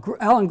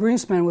 Alan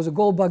Greenspan was a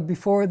gold bug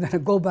before, then a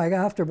gold bug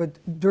after, but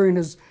during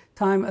his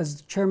time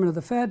as chairman of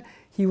the Fed,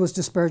 he was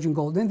disparaging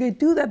gold. And they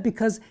do that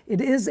because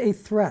it is a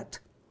threat,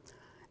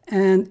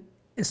 and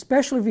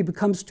especially if it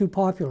becomes too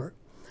popular.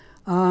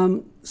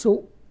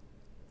 So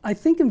I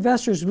think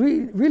investors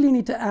really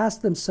need to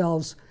ask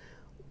themselves,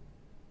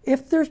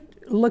 if they're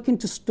looking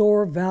to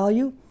store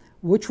value,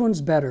 which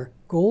one's better,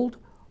 gold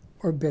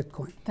or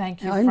Bitcoin?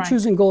 Thank you, I'm Frank.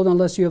 choosing gold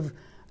unless you have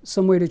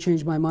some way to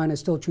change my mind. I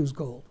still choose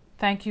gold.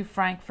 Thank you,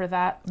 Frank, for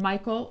that.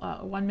 Michael,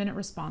 1 minute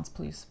response,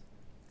 please.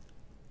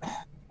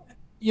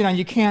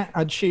 You can't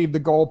achieve the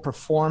gold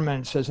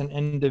performance as an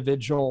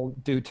individual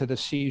due to the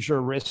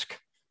seizure risk.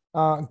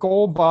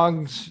 Gold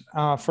bugs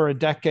for a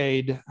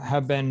decade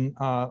have been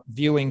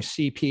viewing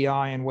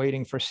CPI and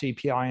waiting for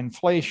CPI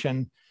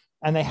inflation,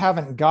 and they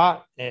haven't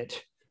got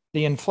it.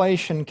 The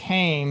inflation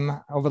came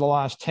over the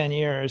last 10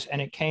 years,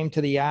 and it came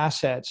to the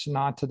assets,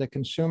 not to the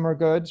consumer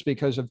goods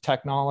because of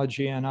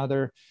technology and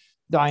other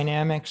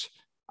dynamics.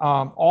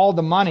 All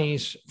the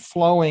money's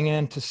flowing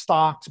into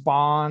stocks,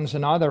 bonds,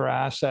 and other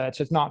assets.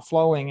 It's not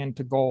flowing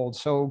into gold.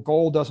 So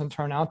gold doesn't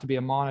turn out to be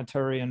a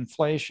monetary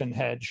inflation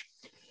hedge.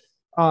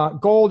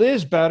 Gold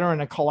is better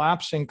in a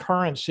collapsing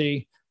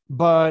currency,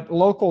 but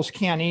locals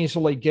can't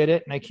easily get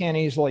it, and they can't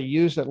easily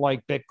use it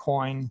like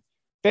Bitcoin.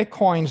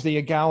 Bitcoin's the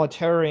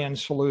egalitarian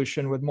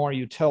solution with more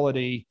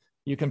utility.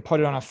 You can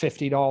put it on a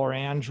 $50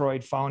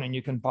 Android phone, and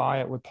you can buy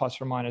it with plus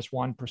or minus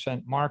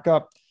 1%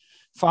 markup.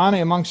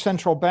 Finally, among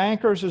central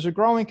bankers, there's a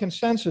growing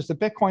consensus that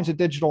Bitcoin's a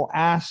digital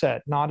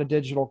asset, not a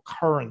digital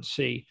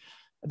currency.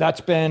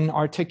 That's been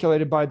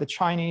articulated by the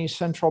Chinese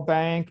central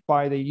bank,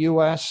 by the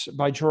US,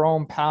 by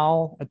Jerome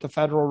Powell at the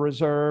Federal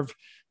Reserve,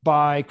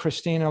 by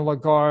Christine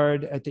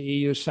Lagarde at the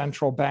EU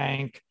Central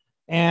Bank.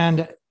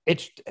 And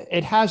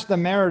it has the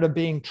merit of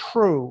being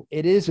true.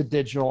 It is a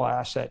digital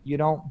asset. You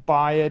don't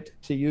buy it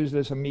to use it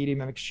as a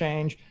medium of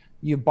exchange.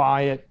 You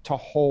buy it to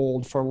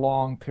hold for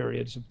long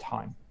periods of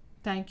time.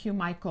 Thank you,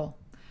 Michael.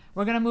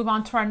 We're going to move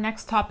on to our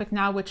next topic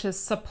now, which is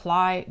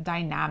supply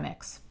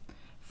dynamics.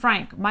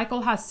 Frank,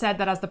 Michael has said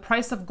that as the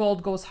price of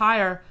gold goes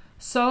higher,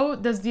 so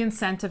does the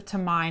incentive to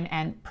mine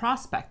and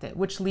prospect it,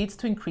 which leads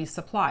to increased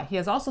supply. He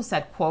has also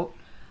said, quote,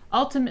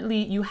 ultimately,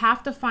 you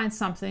have to find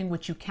something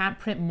which you can't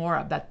print more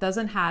of that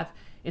doesn't have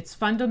its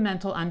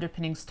fundamental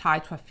underpinnings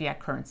tied to a fiat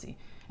currency.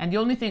 And the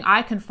only thing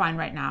I can find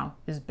right now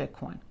is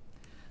Bitcoin.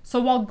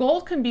 So while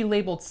gold can be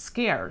labeled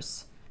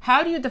scarce,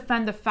 how do you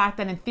defend the fact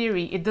that in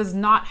theory it does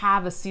not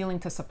have a ceiling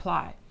to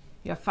supply?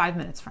 You have 5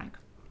 minutes, Frank.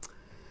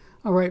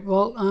 All right.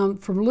 Well,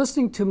 from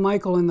listening to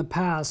Michael in the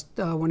past,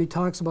 when he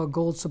talks about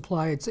gold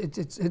supply,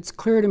 it's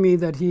clear to me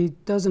that he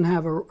doesn't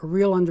have a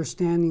real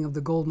understanding of the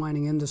gold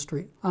mining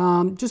industry.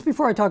 Just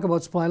before I talk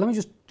about supply, let me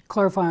just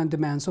clarify on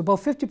demand. So about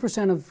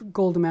 50% of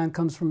gold demand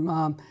comes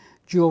from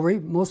jewelry,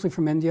 mostly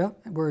from India,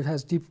 where it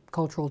has deep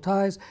cultural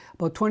ties.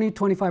 About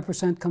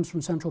 20-25% comes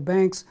from central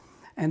banks,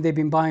 and they've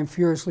been buying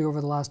furiously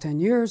over the last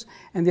 10 years.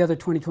 And the other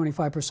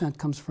 20-25%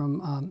 comes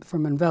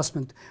from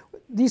investment.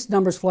 These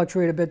numbers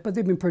fluctuate a bit, but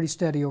they've been pretty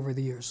steady over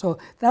the years. So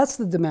that's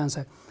the demand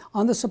side.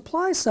 On the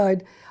supply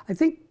side, I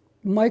think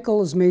Michael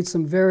has made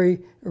some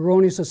very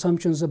erroneous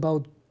assumptions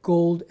about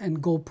gold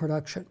and gold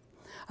production.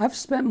 I've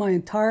spent my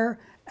entire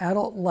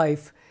adult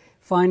life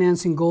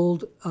financing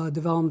gold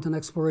development and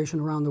exploration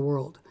around the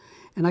world.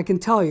 And I can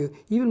tell you,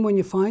 even when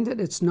you find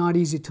it, it's not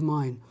easy to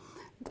mine.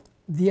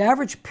 The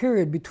average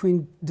period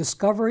between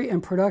discovery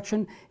and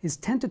production is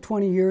 10 to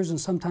 20 years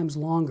and sometimes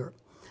longer.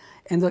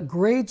 And the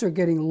grades are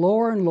getting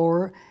lower and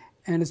lower,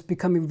 and it's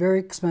becoming very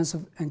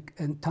expensive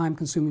and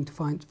time-consuming to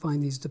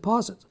find these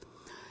deposits.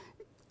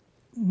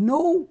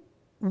 No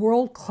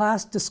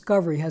world-class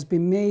discovery has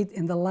been made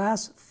in the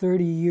last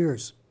 30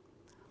 years.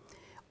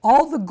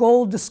 All the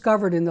gold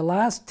discovered in the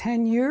last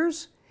 10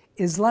 years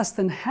is less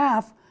than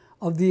half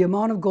of the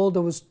amount of gold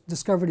that was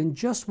discovered in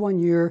just 1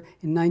 year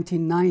in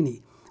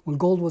 1990, when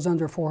gold was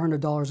under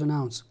 $400 an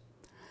ounce.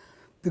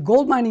 The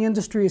gold mining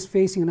industry is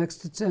facing an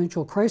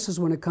existential crisis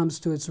when it comes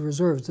to its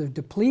reserves. They're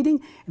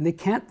depleting and they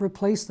can't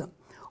replace them.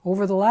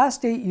 Over the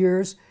last 8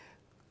 years,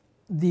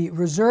 the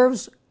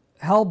reserves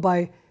held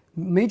by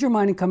major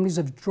mining companies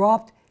have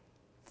dropped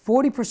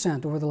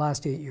 40% over the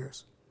last 8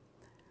 years.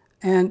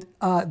 And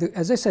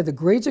as I said, the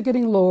grades are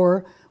getting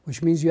lower,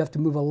 which means you have to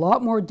move a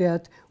lot more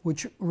debt,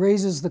 which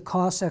raises the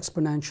costs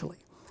exponentially.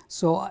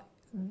 So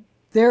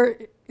there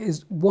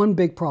is one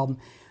big problem.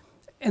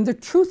 And the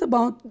truth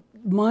about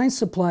mine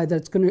supply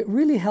that's going to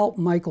really help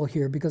Michael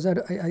here, because I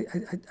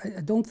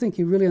don't think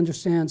he really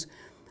understands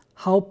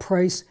how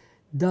price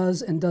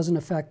does and doesn't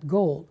affect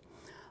gold.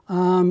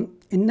 In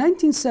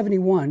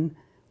 1971,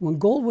 when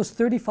gold was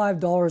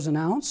 $35 an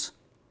ounce,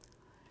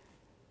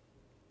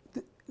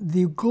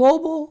 the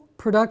global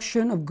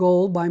production of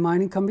gold by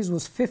mining companies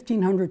was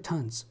 1,500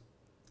 tons.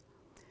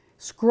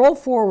 Scroll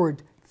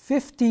forward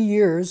 50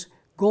 years,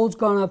 gold's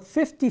gone up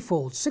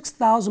 50-fold,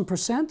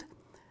 6,000%.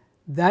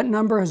 That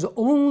number has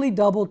only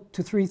doubled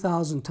to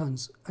 3,000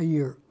 tons a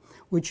year,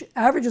 which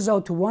averages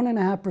out to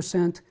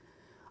 1.5%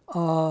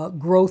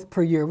 growth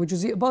per year, which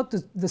is about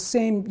the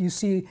same you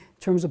see in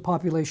terms of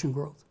population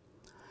growth.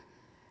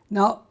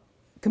 Now,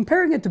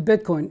 comparing it to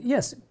Bitcoin,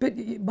 yes,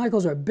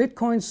 Michael's right,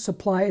 Bitcoin's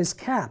supply is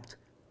capped,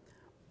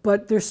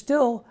 but there's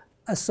still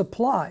a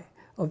supply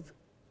of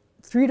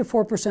 3 to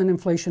 4%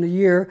 inflation a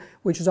year,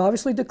 which is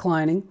obviously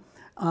declining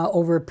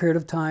over a period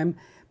of time.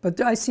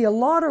 But I see a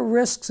lot of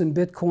risks in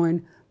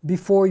Bitcoin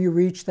before you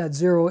reach that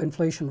zero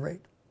inflation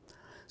rate.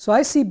 So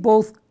I see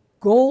both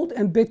gold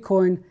and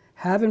Bitcoin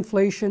have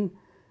inflation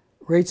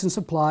rates and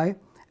supply,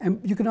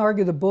 and you can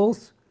argue that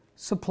both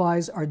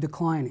supplies are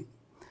declining.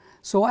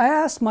 So I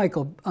asked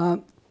Michael,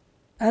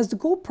 as the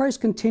gold price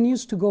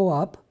continues to go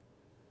up,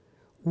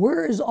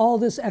 where is all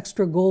this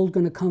extra gold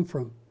going to come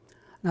from?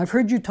 Now, I've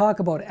heard you talk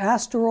about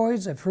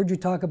asteroids. I've heard you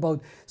talk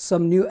about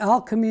some new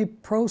alchemy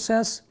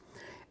process.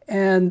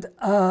 And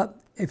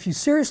if you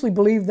seriously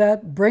believe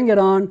that, bring it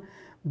on.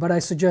 But I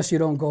suggest you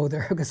don't go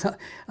there, because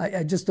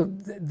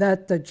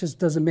that just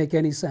doesn't make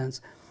any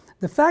sense.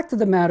 The fact of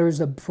the matter is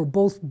that for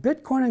both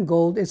Bitcoin and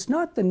gold, it's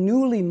not the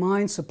newly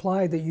mined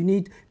supply that you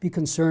need to be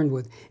concerned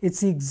with.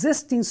 It's the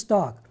existing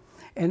stock.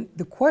 And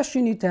the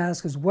question you need to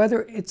ask is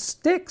whether it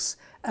sticks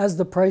as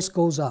the price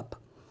goes up.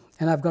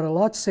 And I've got a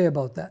lot to say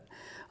about that.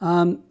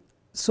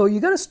 So you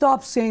got to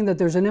stop saying that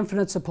there's an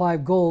infinite supply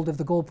of gold if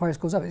the gold price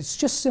goes up. It's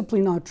just simply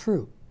not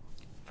true.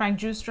 Frank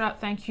Giustra,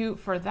 thank you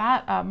for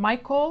that.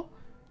 Michael,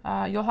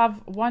 you'll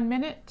have 1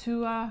 minute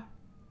to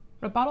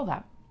rebuttal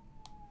that.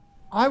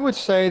 I would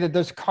say that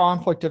there's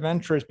conflict of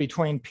interest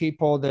between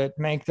people that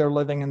make their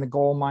living in the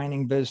gold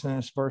mining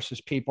business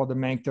versus people that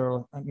make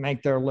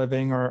their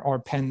living or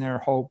pin their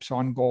hopes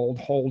on gold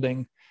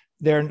holding.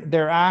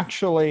 They're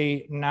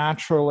actually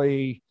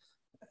naturally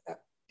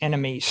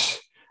enemies.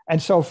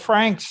 And so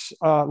Frank's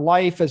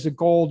life as a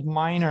gold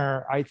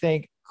miner, I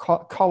think,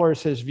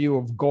 colors his view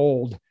of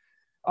gold.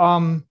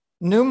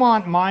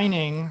 Newmont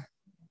Mining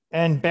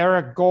and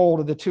Barrick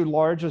Gold are the two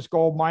largest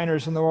gold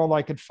miners in the world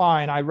I could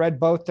find. I read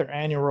both their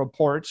annual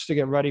reports to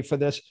get ready for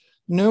this.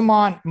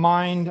 Newmont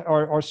mined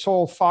or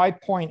sold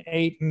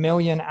 5.8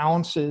 million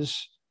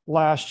ounces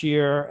last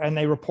year, and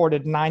they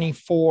reported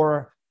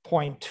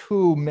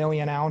 94.2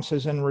 million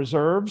ounces in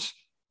reserves,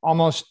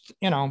 almost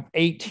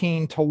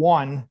 18 to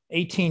 1,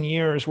 18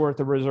 years worth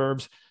of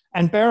reserves.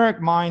 And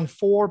Barrick mined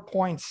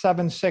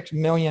 4.76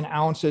 million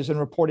ounces and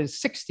reported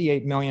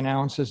 68 million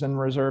ounces in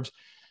reserves.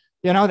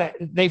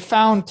 They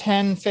found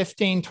 10,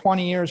 15,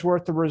 20 years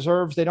worth of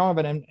reserves. They don't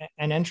have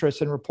an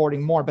interest in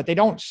reporting more, but they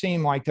don't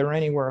seem like they're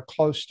anywhere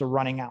close to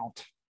running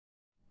out.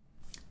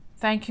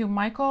 Thank you,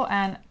 Michael.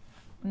 And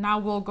now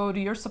we'll go to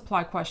your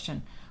supply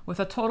question. With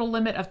a total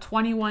limit of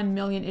 21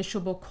 million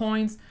issuable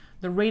coins,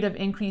 the rate of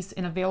increase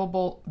in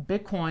available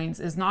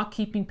Bitcoins is not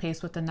keeping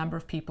pace with the number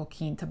of people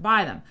keen to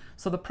buy them.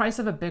 So the price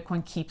of a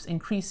Bitcoin keeps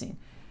increasing.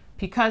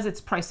 Because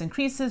its price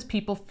increases,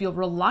 people feel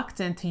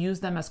reluctant to use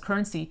them as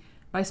currency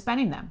by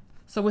spending them.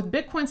 So with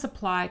Bitcoin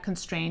supply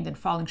constrained and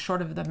falling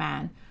short of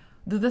demand,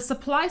 do the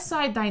supply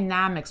side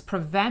dynamics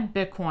prevent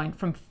Bitcoin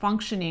from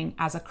functioning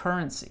as a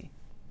currency?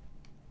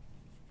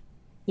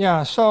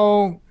 Yeah,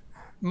 so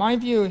my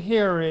view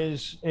here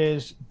is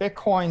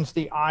Bitcoin's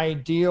the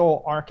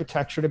ideal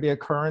architecture to be a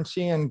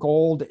currency and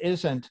gold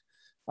isn't.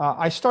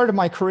 I started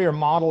my career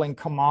modeling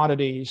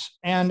commodities,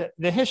 and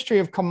the history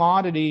of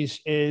commodities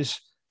is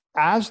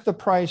as the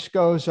price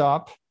goes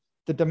up,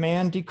 the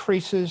demand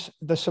decreases,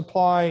 the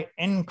supply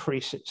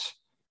increases.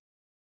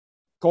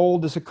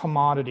 Gold is a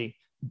commodity.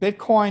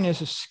 Bitcoin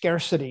is a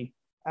scarcity.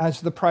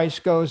 As the price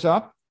goes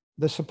up,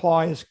 the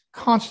supply is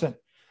constant.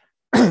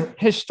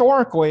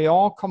 Historically,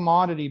 all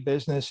commodity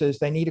businesses,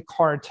 they need a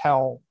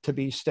cartel to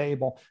be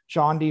stable.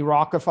 John D.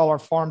 Rockefeller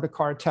formed a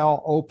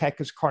cartel. OPEC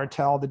is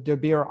cartel. The De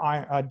Beer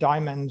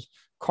Diamonds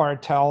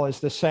cartel is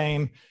the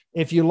same.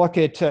 If you look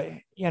at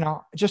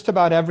just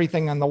about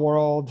everything in the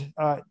world,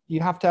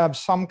 you have to have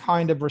some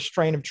kind of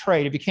restraint of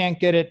trade. If you can't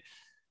get it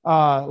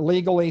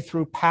legally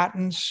through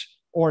patents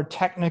or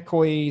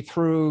technically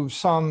through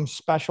some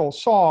special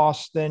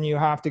sauce, then you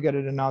have to get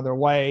it another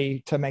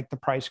way to make the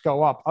price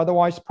go up.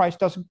 Otherwise, the price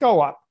doesn't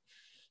go up.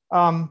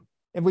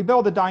 If we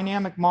build a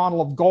dynamic model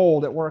of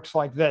gold, it works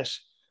like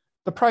this.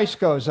 The price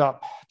goes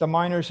up. The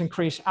miners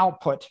increase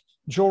output.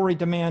 Jewelry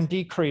demand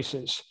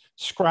decreases.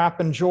 Scrap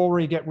and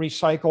jewelry get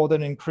recycled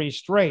at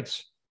increased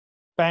rates.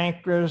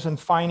 Bankers and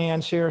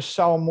financiers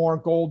sell more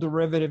gold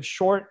derivatives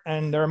short,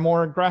 and they're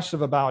more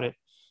aggressive about it.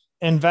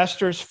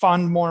 Investors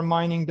fund more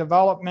mining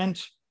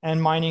development and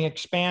mining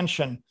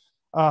expansion.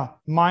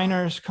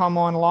 Miners come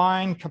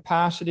online,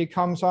 capacity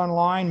comes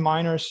online,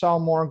 miners sell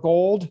more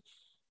gold.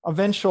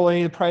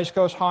 Eventually, the price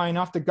goes high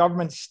enough, the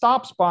government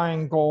stops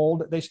buying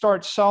gold, they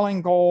start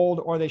selling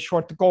gold or they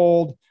short the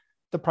gold,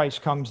 the price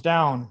comes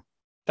down.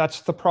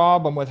 That's the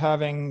problem with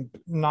having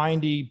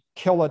 90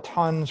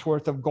 kilotons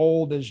worth of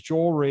gold as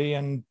jewelry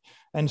and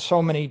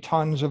so many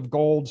tons of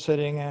gold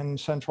sitting in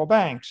central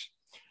banks.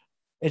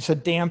 It's a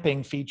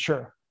damping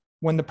feature.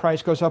 When the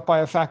price goes up by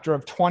a factor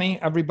of 20,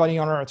 everybody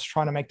on earth is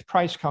trying to make the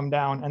price come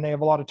down, and they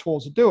have a lot of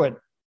tools to do it,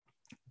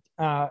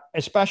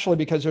 especially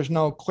because there's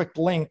no quick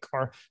link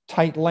or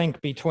tight link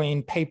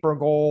between paper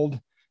gold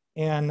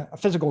and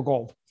physical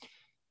gold.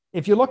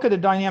 If you look at a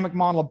dynamic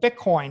model of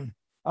Bitcoin,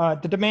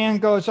 the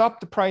demand goes up,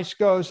 the price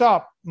goes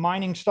up,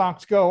 mining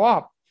stocks go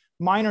up,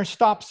 miners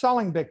stop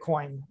selling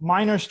Bitcoin,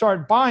 miners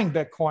start buying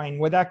Bitcoin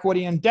with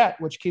equity and debt,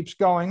 which keeps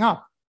going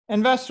up.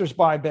 Investors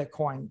buy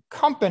Bitcoin.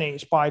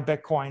 Companies buy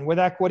Bitcoin with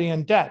equity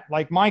and debt,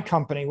 like my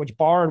company, which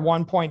borrowed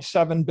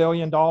 $1.7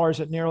 billion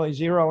at nearly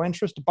zero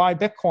interest to buy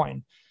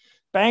Bitcoin.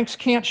 Banks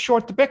can't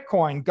short the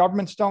Bitcoin.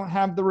 Governments don't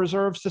have the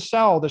reserves to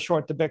sell to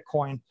short the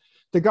Bitcoin.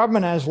 The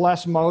government has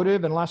less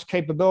motive and less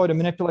capability to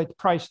manipulate the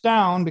price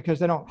down because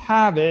they don't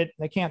have it.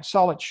 They can't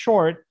sell it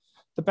short.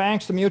 The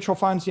banks, the mutual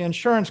funds, the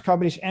insurance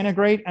companies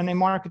integrate and they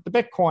market the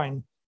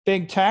Bitcoin.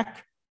 Big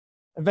tech,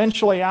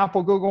 eventually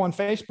Apple, Google, and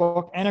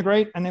Facebook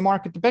integrate and they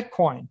market the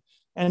Bitcoin.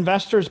 And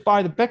investors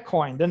buy the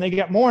Bitcoin. Then they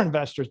get more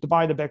investors to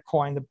buy the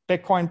Bitcoin. The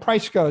Bitcoin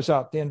price goes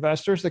up. The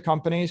investors, the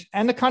companies,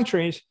 and the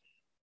countries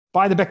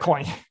buy the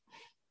Bitcoin.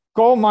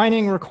 Gold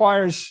mining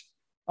requires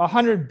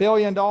 $100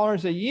 billion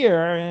a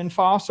year in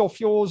fossil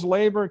fuels,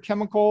 labor,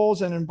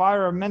 chemicals, and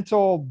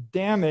environmental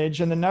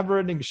damage, and the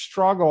never-ending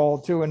struggle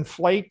to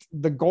inflate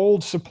the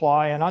gold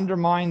supply and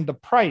undermine the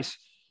price.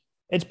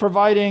 It's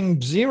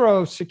providing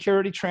zero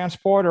security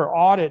transport or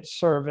audit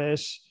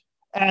service,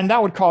 and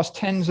that would cost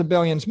tens of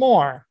billions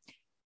more.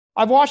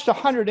 I've watched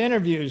 100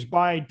 interviews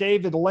by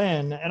David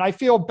Lynn, and I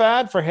feel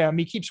bad for him.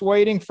 He keeps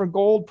waiting for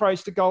gold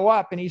price to go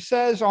up, and he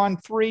says on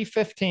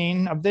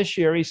 3/15 of this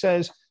year, he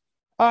says,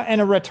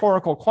 in a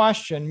rhetorical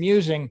question,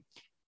 musing,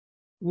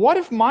 what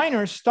if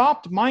miners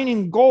stopped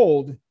mining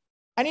gold?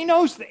 And he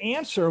knows the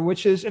answer,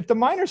 which is if the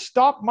miners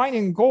stopped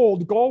mining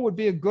gold, gold would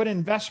be a good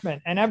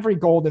investment. And every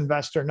gold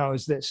investor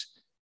knows this.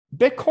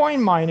 Bitcoin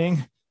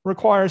mining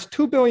requires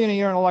 $2 billion a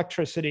year in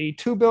electricity,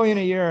 $2 billion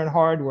a year in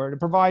hardware to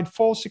provide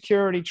full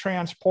security,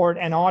 transport,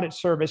 and audit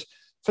service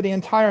for the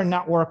entire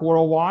network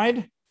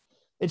worldwide.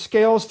 It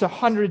scales to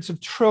hundreds of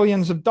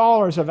trillions of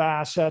dollars of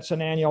assets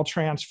and annual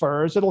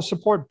transfers. It'll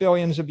support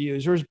billions of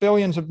users,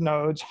 billions of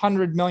nodes,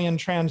 100 million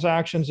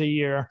transactions a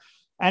year.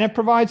 And it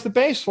provides the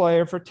base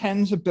layer for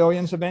tens of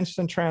billions of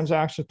instant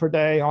transactions per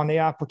day on the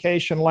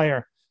application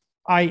layer,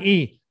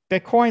 i.e.,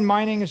 Bitcoin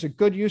mining is a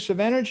good use of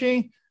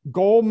energy.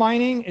 Gold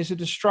mining is a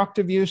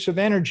destructive use of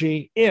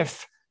energy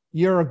if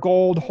you're a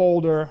gold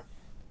holder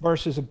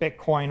versus a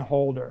Bitcoin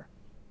holder.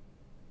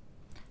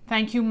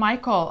 Thank you,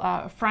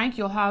 Michael. Frank,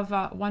 you'll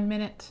have 1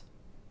 minute.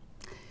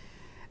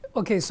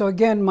 Okay, so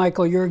again,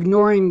 Michael, you're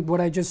ignoring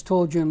what I just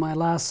told you in my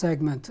last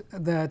segment,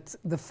 that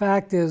the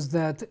fact is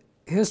that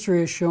history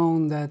has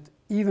shown that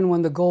even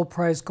when the gold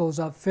price goes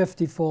up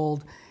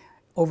 50-fold,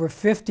 over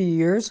 50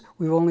 years,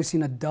 we've only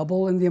seen a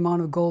double in the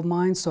amount of gold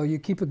mined. So you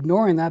keep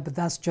ignoring that, but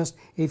that's just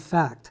a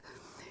fact.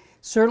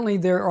 Certainly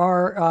there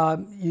are,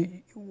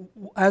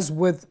 as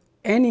with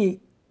any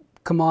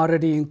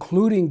commodity,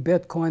 including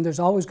Bitcoin, there's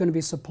always going to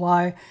be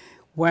supply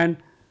when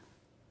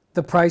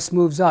the price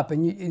moves up.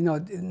 And you know,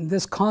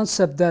 this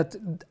concept that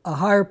a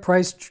higher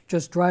price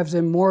just drives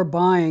in more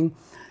buying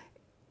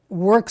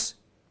works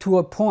to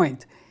a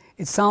point.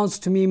 It sounds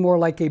to me more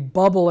like a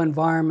bubble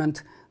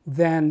environment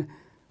than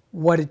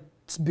what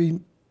it's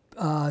been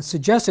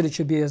suggested it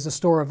should be as a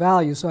store of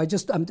value. So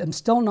I'm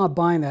still not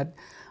buying that.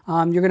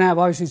 You're going to have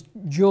obviously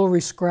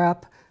jewelry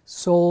scrap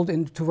sold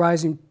into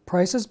rising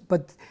prices,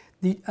 but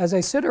as I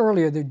said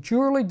earlier, the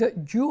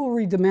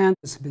jewelry demand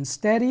has been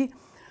steady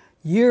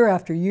year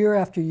after year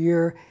after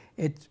year.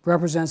 It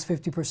represents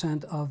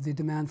 50% of the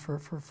demand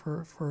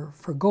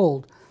for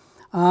gold.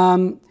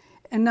 And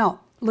now,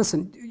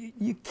 listen,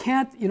 you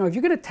can't, you know, if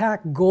you're going to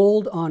attack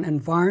gold on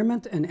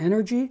environment and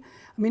energy,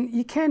 I mean,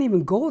 you can't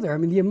even go there. I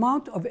mean, the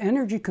amount of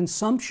energy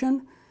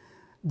consumption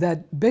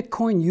that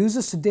Bitcoin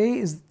uses today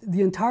is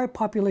the entire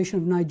population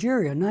of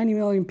Nigeria, 90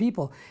 million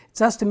people.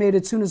 It's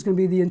estimated soon is going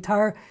to be the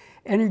entire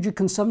energy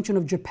consumption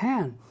of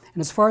Japan.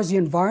 And as far as the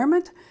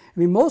environment, I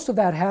mean, most of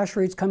that hash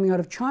rate's coming out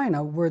of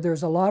China, where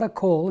there's a lot of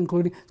coal,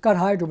 including, it's got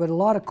hydro, but a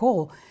lot of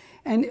coal.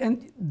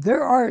 And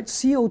there are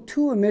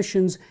CO2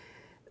 emissions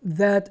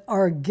that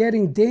are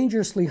getting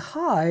dangerously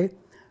high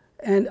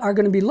and are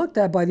going to be looked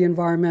at by the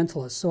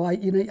environmentalists. So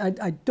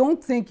I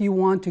don't think you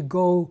want to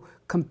go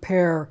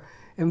compare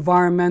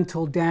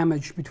environmental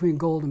damage between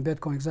gold and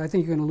Bitcoin, because I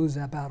think you're going to lose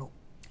that battle.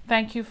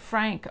 Thank you,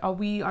 Frank.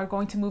 We are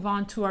going to move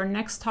on to our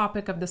next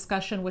topic of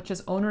discussion, which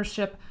is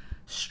ownership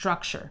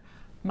structure.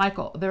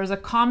 Michael, there is a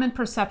common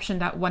perception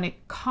that when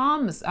it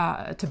comes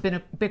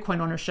to Bitcoin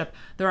ownership,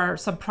 there are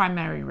some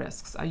primary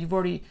risks. We've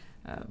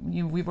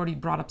already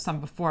brought up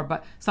some before,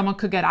 but someone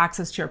could get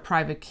access to your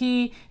private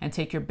key and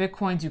take your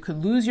Bitcoins. You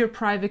could lose your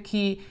private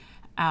key,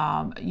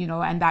 you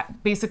know, and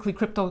that basically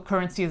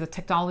cryptocurrency is a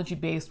technology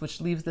based,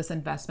 which leaves this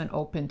investment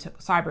open to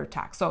cyber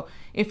attacks. So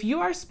if you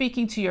are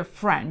speaking to your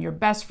friend, your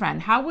best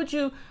friend, how would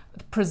you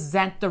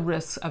present the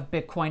risks of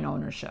Bitcoin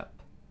ownership?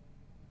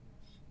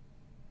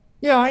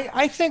 Yeah,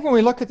 I think when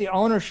we look at the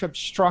ownership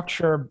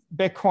structure,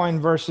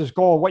 Bitcoin versus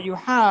gold, what you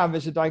have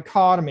is a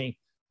dichotomy.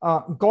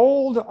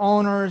 Gold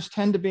owners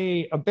tend to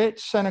be a bit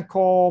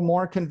cynical,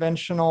 more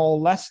conventional,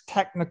 less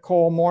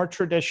technical, more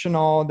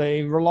traditional.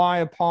 They rely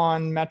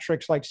upon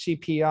metrics like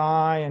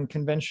CPI and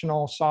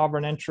conventional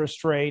sovereign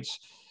interest rates.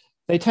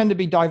 They tend to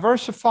be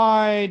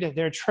diversified.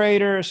 They're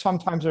traders.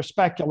 Sometimes they're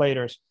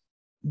speculators.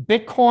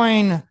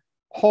 Bitcoin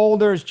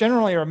holders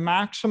generally are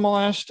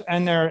maximalist,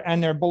 and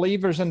they're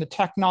believers in the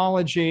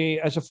technology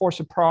as a force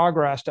of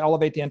progress to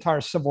elevate the entire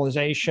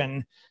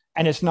civilization.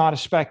 And it's not a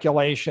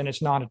speculation.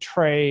 It's not a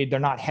trade. They're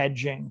not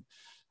hedging.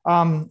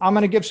 I'm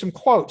going to give some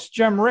quotes.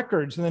 Jim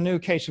Rickards in the new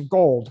case of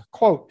gold.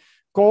 Quote,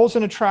 gold's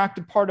an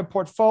attractive part of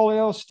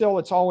portfolio. Still,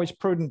 it's always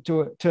prudent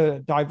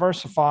to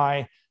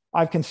diversify.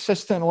 I've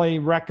consistently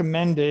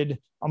recommended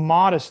a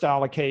modest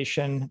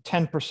allocation,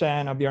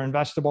 10% of your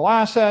investable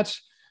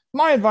assets.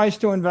 My advice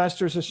to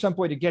investors is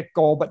simply to get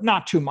gold, but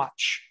not too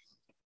much.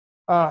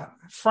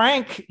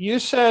 Frank, you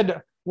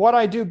said, what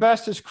I do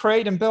best is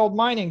create and build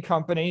mining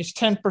companies.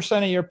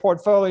 10% of your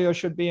portfolio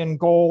should be in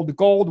gold.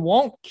 Gold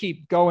won't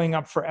keep going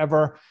up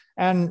forever,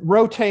 and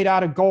rotate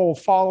out of gold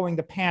following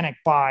the panic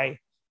buy.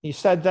 He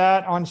said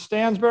that on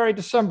Stansberry,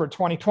 December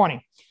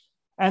 2020.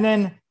 And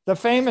then the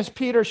famous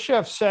Peter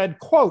Schiff said,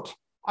 quote,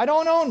 I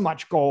don't own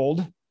much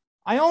gold.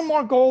 I own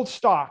more gold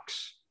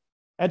stocks.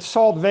 At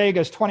Salt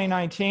Vegas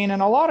 2019.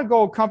 And a lot of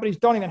gold companies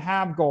don't even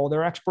have gold.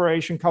 They're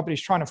exploration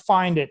companies trying to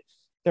find it.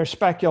 They're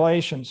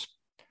speculations.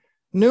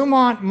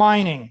 Newmont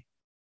Mining,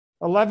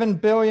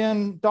 $11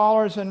 billion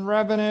in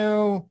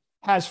revenue,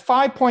 has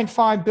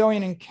 $5.5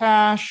 billion in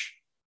cash,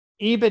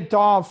 EBITDA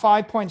of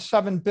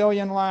 $5.7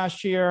 billion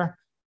last year,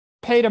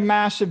 paid a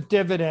massive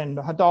dividend,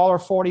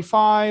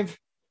 $1.45.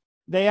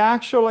 They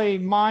actually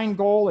mine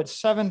gold at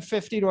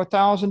 $750 to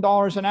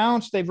 $1,000 an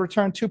ounce. They've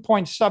returned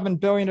 $2.7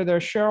 billion to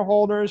their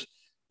shareholders.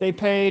 They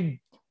paid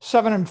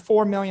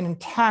 $704 million in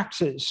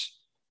taxes.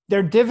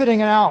 They're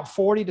dividending out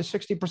 40 to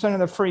 60% of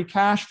the free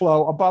cash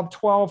flow above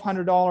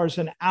 $1,200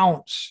 an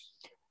ounce.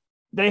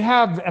 They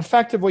have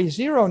effectively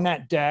zero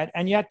net debt,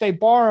 and yet they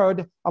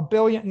borrowed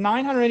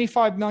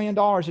 $985 million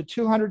at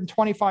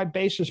 225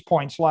 basis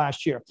points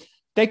last year.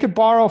 They could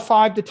borrow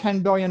 5 to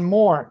 10 billion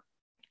more.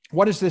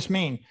 What does this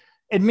mean?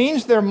 It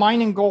means they're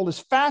mining gold as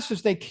fast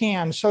as they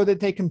can so that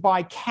they can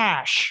buy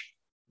cash.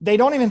 They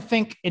don't even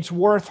think it's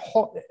worth,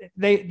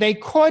 they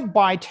could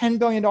buy $10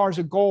 billion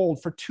of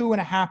gold for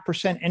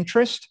 2.5%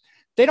 interest.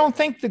 They don't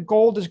think the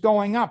gold is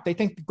going up. They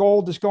think the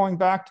gold is going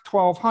back to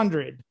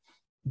 1,200.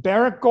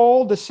 Barrick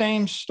Gold, the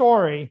same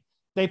story.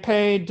 They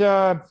paid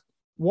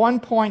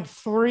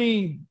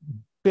 $1.3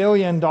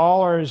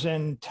 billion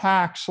in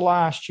tax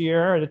last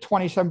year at a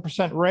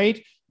 27%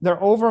 rate. They're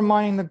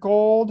overmining the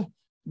gold.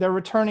 They're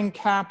returning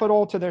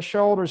capital to their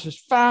shareholders as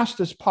fast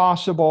as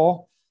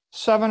possible.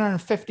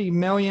 $750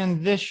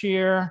 million this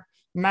year,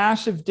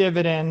 massive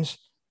dividends.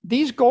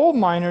 These gold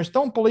miners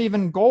don't believe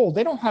in gold.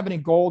 They don't have any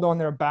gold on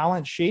their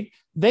balance sheet.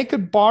 They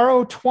could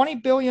borrow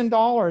 $20 billion at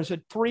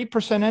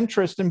 3%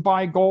 interest and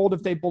buy gold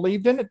if they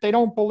believed in it. They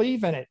don't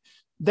believe in it.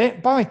 By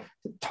the way,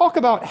 talk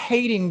about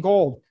hating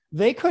gold.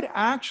 They could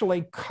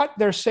actually cut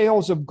their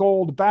sales of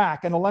gold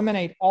back and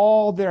eliminate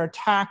all their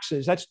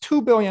taxes. That's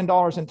 $2 billion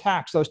in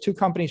tax those two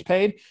companies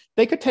paid.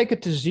 They could take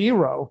it to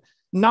zero.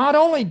 Not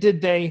only did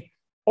they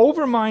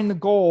overmine the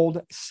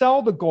gold,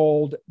 sell the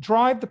gold,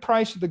 drive the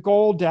price of the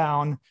gold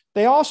down,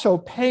 they also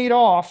paid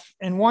off,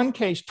 in one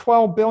case,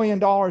 $12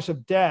 billion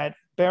of debt.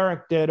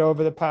 Barrick did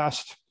over the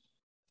past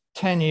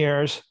 10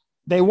 years.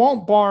 They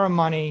won't borrow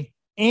money,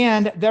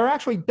 and they're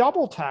actually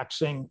double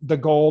taxing the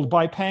gold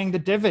by paying the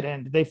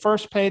dividend. They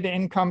first pay the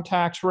income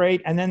tax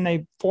rate, and then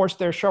they force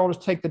their shareholders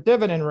to take the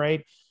dividend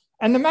rate.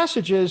 And the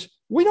message is,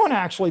 we don't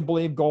actually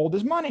believe gold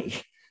is money.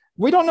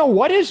 We don't know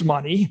what is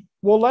money.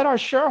 We'll let our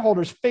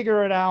shareholders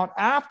figure it out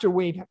after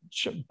we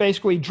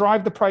basically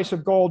drive the price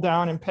of gold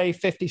down and pay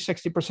 50,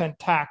 60%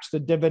 tax to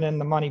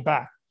dividend the money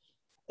back.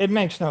 It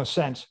makes no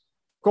sense.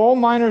 Gold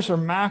miners are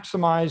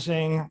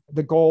maximizing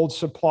the gold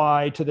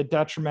supply to the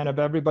detriment of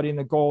everybody in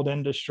the gold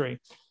industry.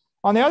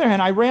 On the other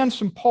hand, I ran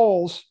some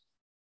polls.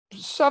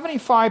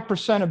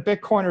 75% of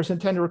Bitcoiners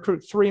intend to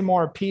recruit 3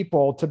 more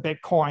people to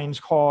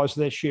Bitcoin's cause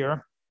this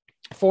year.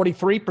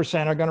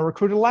 43% are going to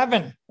recruit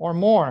 11 or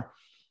more.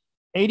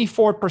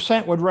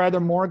 84% would rather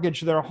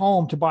mortgage their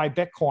home to buy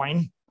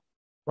Bitcoin,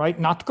 right?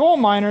 Not the gold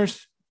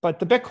miners, but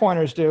the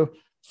Bitcoiners do.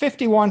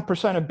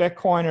 51% of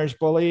Bitcoiners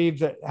believe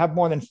that have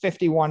more than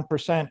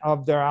 51%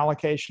 of their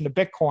allocation to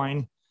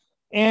Bitcoin.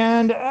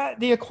 And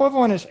the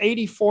equivalent is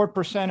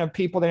 84% of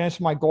people that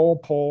answer my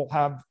gold poll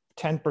have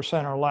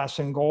 10% or less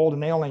in gold,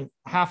 and they only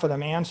half of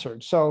them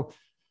answered. So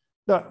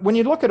when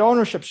you look at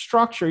ownership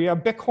structure, you have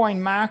Bitcoin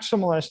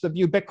maximalists that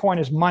view Bitcoin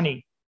as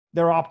money.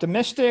 They're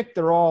optimistic.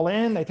 They're all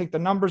in. They think the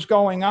number's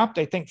going up.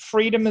 They think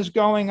freedom is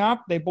going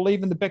up. They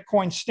believe in the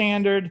Bitcoin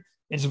standard.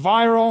 It's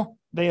viral.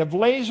 They have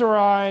laser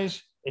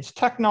eyes. It's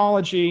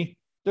technology.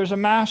 There's a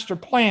master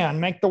plan.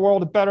 Make the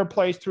world a better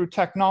place through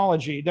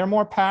technology. They're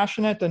more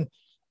passionate than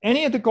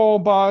any of the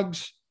gold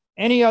bugs,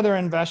 any other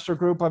investor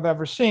group I've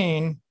ever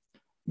seen.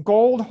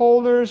 Gold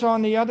holders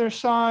on the other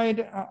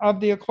side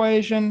of the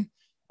equation,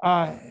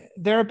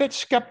 they're a bit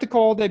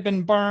skeptical. They've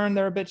been burned.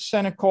 They're a bit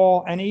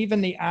cynical. And even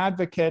the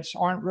advocates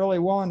aren't really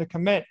willing to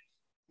commit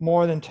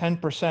more than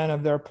 10%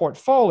 of their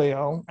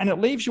portfolio. And it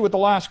leaves you with the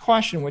last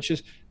question, which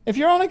is, if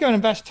you're only going to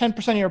invest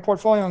 10% of your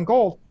portfolio in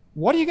gold,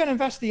 what are you going to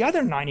invest the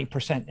other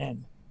 90%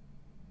 in?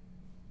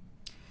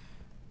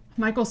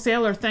 Michael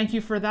Saylor, thank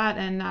you for that.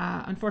 And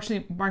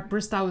unfortunately, Mark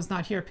Bristow is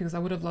not here because I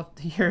would have loved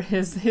to hear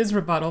his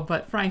rebuttal.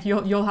 But Frank,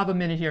 you'll have a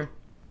minute here.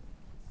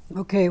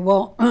 Okay,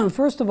 well,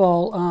 first of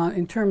all,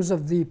 in terms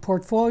of the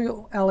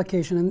portfolio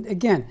allocation, and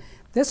again,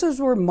 this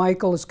is where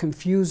Michael is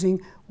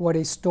confusing what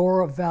a store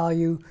of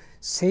value,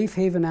 safe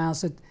haven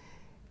asset,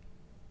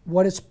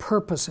 what its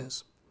purpose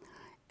is.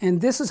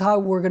 And this is how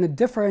we're going to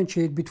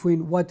differentiate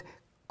between what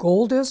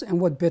gold is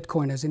and what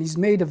Bitcoin is. And he's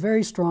made a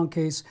very strong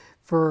case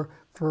for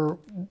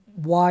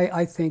why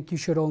I think you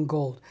should own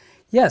gold.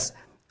 Yes,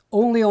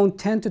 only own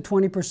 10 to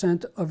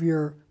 20% of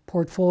your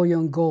portfolio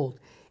in gold.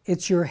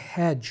 It's your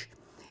hedge.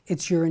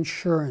 It's your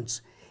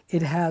insurance.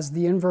 It has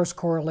the inverse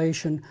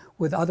correlation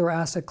with other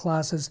asset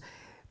classes,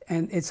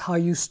 and it's how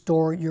you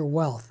store your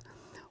wealth.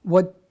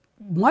 What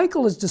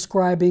Michael is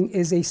describing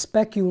is a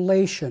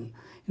speculation.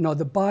 You know,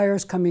 the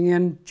buyers coming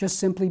in just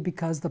simply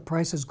because the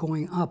price is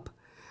going up,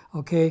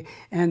 okay?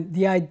 And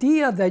the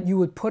idea that you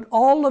would put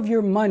all of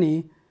your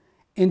money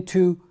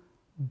into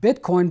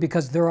Bitcoin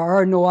because there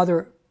are no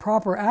other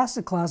proper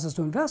asset classes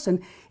to invest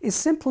in is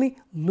simply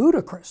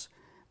ludicrous.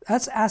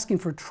 That's asking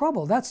for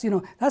trouble. That's,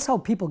 that's how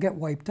people get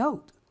wiped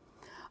out.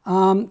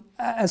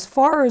 As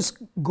far as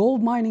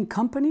gold mining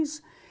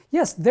companies,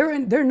 yes,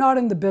 they're not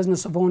in the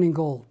business of owning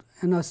gold.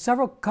 And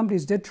several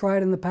companies did try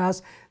it in the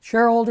past.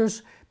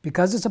 Shareholders,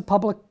 because it's a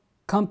public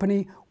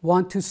company,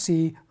 want to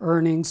see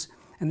earnings.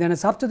 And then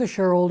it's up to the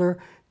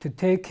shareholder to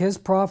take his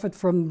profit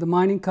from the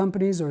mining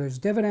companies or his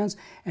dividends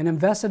and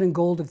invest it in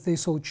gold if they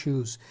so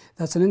choose.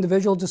 That's an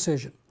individual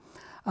decision.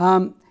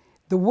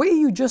 The way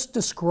you just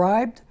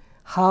described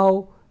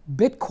how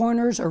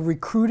Bitcoiners are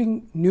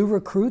recruiting new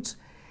recruits,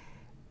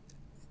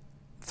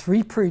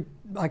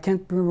 I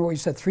can't remember what you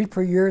said, 3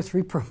 per year,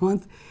 3 per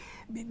month.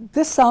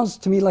 This sounds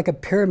to me like a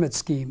pyramid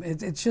scheme.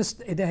 It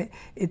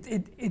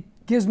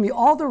gives me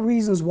all the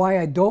reasons why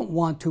I don't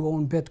want to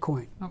own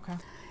Bitcoin. Okay.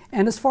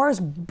 And as far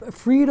as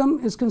freedom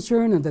is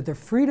concerned and that their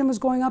freedom is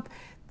going up,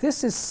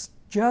 this is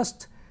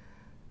just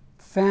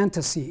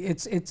fantasy.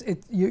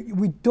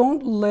 We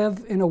don't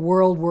live in a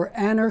world where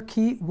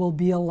anarchy will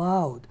be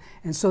allowed.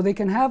 And so they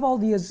can have all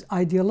these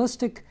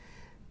idealistic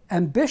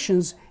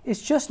ambitions.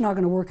 It's just not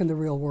going to work in the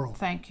real world.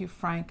 Thank you,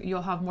 Frank.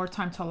 You'll have more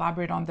time to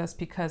elaborate on this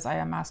because I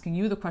am asking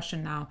you the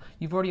question now.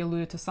 You've already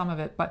alluded to some of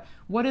it, but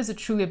what is it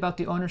truly about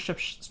the ownership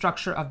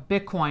structure of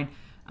Bitcoin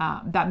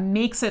that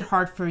makes it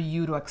hard for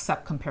you to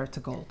accept compared to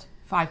gold?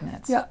 5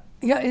 minutes. Yeah,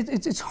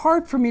 it's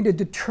hard for me to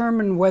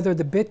determine whether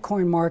the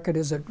Bitcoin market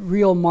is a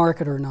real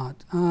market or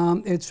not,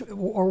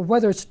 or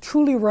whether it's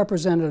truly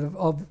representative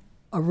of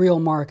a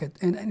real market.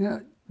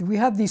 And we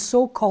have these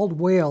so-called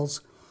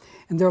whales,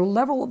 and their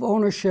level of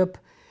ownership,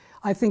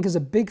 I think, is a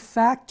big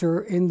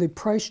factor in the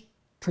price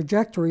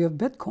trajectory of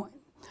Bitcoin.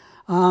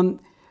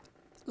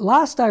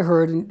 Last I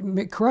heard,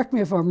 and correct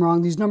me if I'm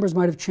wrong, these numbers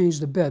might have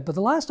changed a bit, but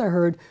the last I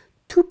heard,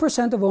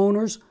 2% of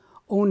owners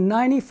own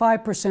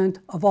 95%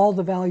 of all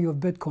the value of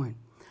Bitcoin.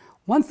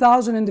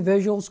 1,000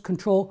 individuals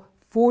control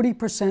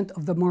 40%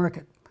 of the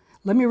market.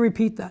 Let me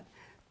repeat that.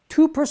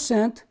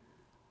 2%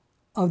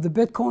 of the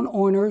Bitcoin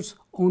owners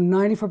own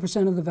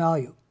 95% of the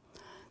value.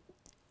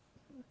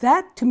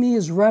 That, to me,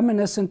 is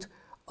reminiscent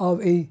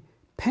of a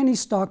penny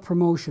stock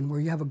promotion where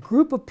you have a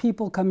group of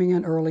people coming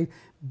in early,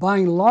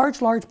 buying large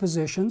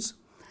positions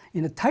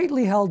in a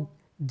tightly held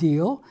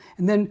deal,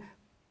 and then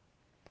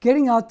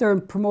getting out there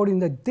and promoting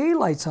the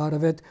daylights out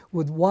of it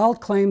with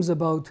wild claims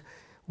about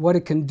what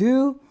it can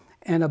do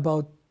and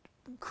about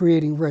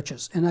creating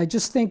riches. And I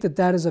just think that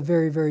that is a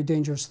very, very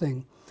dangerous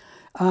thing.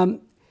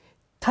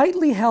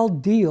 Tightly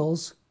held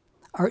deals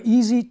are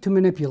easy to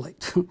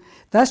manipulate.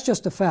 That's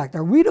just a fact.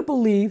 Are we to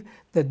believe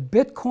that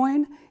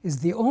Bitcoin is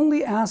the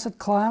only asset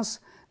class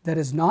that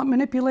is not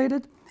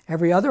manipulated?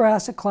 Every other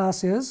asset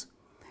class is,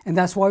 and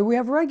that's why we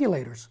have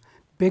regulators.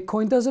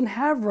 Bitcoin doesn't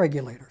have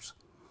regulators.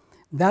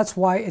 That's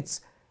why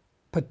it's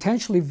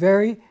potentially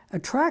very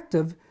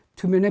attractive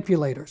to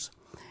manipulators.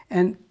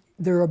 And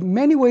there are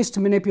many ways to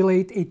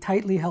manipulate a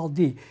tightly held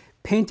D.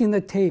 Painting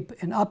the tape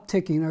and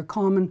upticking are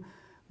common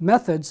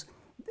methods,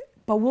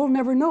 but we'll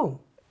never know.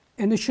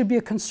 And it should be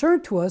a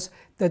concern to us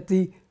that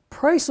the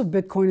price of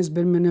Bitcoin has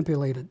been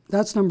manipulated.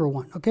 That's number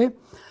one, okay?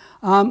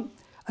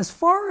 As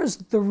far as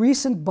the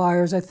recent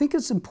buyers, I think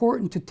it's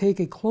important to take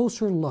a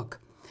closer look.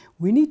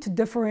 We need to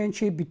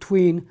differentiate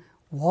between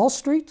Wall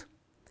Street,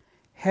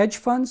 hedge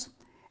funds,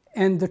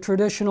 and the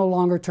traditional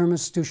longer-term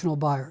institutional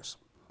buyers,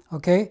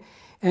 okay?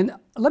 And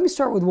let me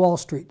start with Wall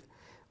Street,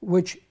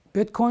 which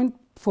Bitcoin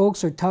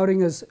folks are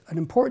touting as an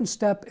important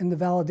step in the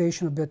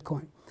validation of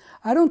Bitcoin.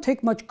 I don't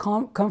take much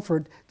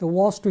comfort that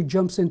Wall Street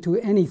jumps into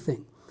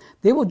anything.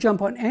 They will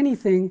jump on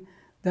anything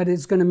that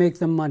is going to make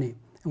them money.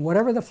 And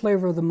whatever the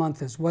flavor of the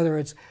month is, whether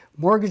it's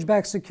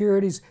mortgage-backed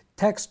securities,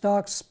 tech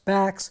stocks,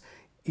 SPACs,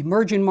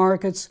 emerging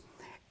markets.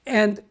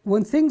 And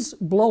when things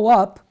blow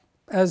up,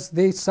 as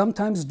they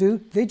sometimes do,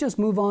 they just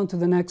move on to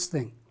the next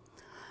thing.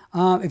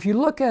 If you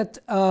look at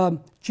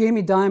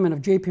Jamie Dimon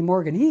of JP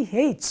Morgan, he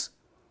hates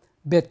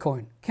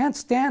Bitcoin, can't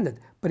stand it,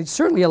 but he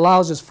certainly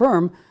allows his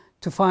firm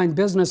to find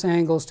business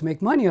angles to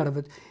make money out of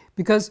it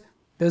because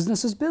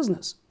business is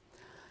business.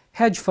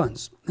 Hedge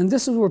funds, and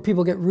this is where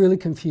people get really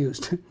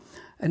confused.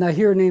 And I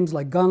hear names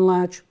like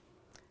Gunlatch,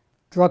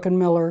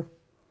 Druckenmiller,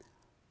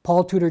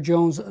 Paul Tudor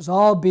Jones as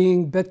all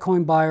being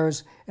Bitcoin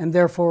buyers and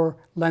therefore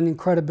lending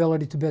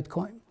credibility to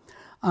Bitcoin.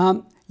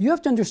 You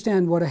have to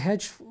understand what a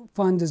hedge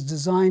fund is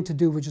designed to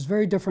do, which is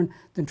very different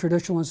than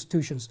traditional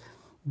institutions.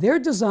 They're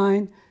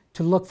designed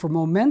to look for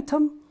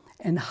momentum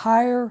and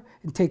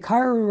take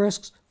higher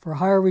risks for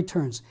higher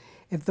returns.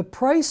 If the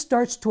price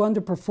starts to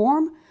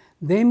underperform,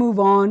 they move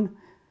on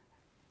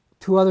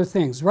to other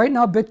things. Right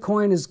now,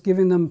 Bitcoin is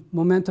giving them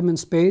momentum in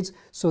spades,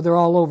 so they're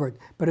all over it.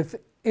 But if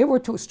it were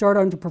to start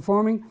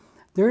underperforming,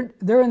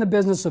 they're in the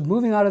business of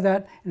moving out of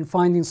that and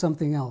finding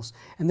something else.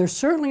 And they're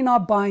certainly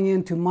not buying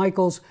into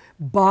Michael's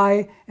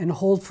buy and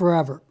hold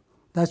forever.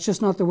 That's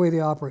just not the way they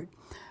operate.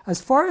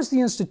 As far as the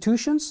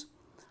institutions,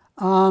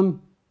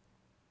 and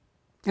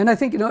I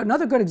think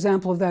another good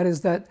example of that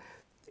is that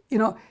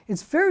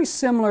it's very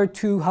similar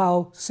to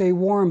how, say,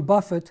 Warren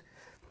Buffett,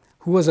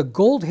 who was a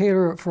gold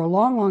hater for a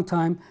long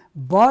time,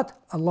 bought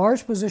a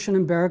large position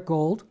in Barrick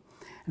Gold,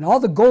 and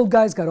all the gold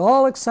guys got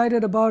all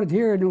excited about it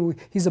here, and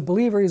he's a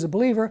believer, he's a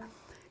believer.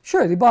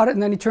 Sure, they bought it,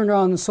 and then he turned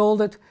around and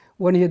sold it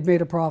when he had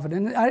made a profit.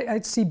 And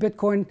I'd see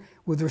Bitcoin,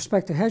 with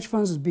respect to hedge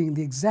funds, as being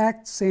the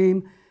exact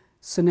same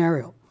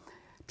scenario.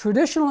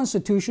 Traditional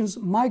institutions,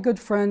 my good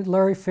friend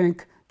Larry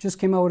Fink just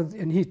came out with,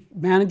 and he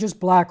manages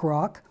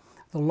BlackRock,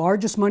 the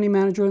largest money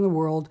manager in the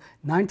world,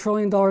 $9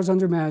 trillion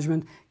under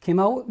management, came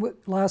out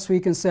last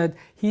week and said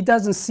he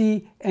doesn't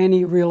see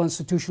any real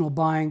institutional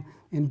buying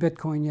in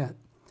Bitcoin yet.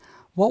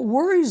 What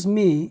worries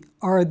me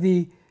are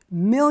the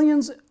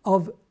millions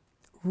of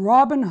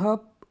Robinhood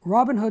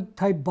Robinhood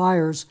type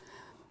buyers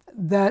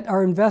that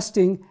are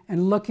investing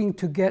and looking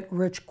to get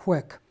rich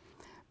quick.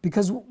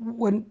 Because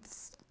when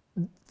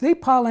they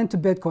pile into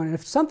Bitcoin, and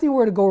if something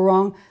were to go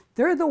wrong,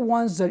 they're the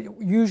ones that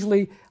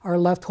usually are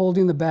left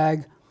holding the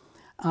bag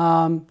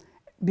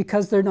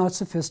because they're not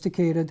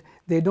sophisticated.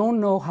 They don't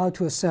know how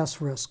to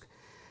assess risk.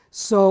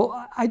 So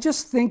I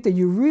just think that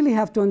you really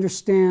have to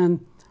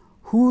understand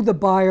who the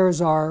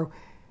buyers are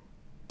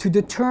to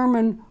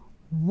determine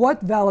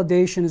what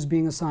validation is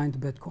being assigned to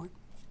Bitcoin.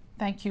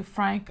 Thank you,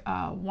 Frank.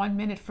 1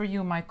 minute for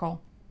you,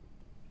 Michael.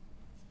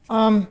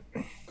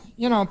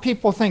 You know,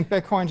 people think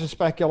Bitcoin's a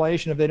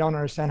speculation if they don't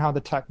understand how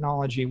the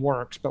technology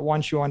works. But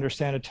once you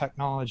understand a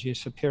technology is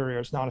superior,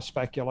 it's not a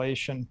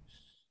speculation.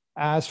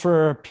 As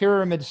for a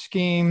pyramid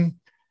scheme,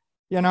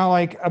 you know,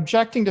 like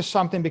objecting to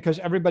something because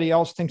everybody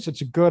else thinks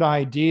it's a good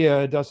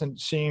idea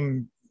doesn't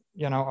seem,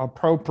 you know,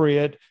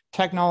 appropriate.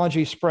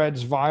 Technology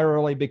spreads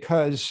virally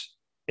because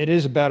it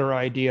is a better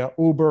idea.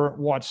 Uber,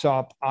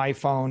 WhatsApp,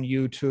 iPhone,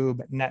 YouTube,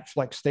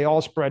 Netflix, they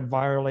all spread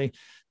virally.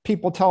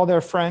 People tell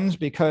their friends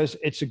because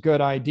it's a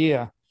good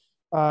idea.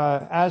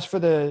 As for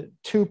the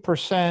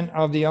 2%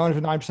 of the owners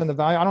with 9% of the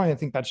value, I don't even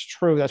think that's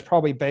true. That's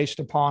probably based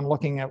upon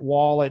looking at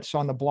wallets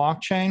on the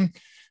blockchain.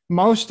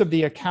 Most of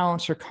the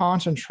accounts are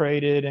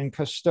concentrated in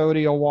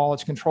custodial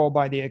wallets controlled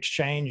by the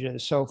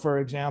exchanges. So for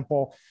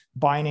example,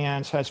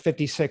 Binance has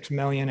 56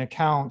 million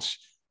accounts.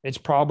 It's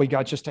probably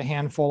got just a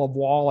handful of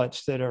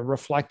wallets that are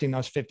reflecting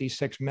those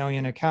 56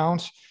 million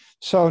accounts.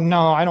 So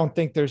no, I don't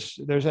think there's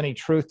any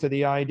truth to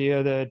the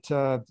idea that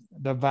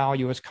the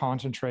value is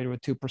concentrated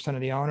with 2%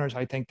 of the owners.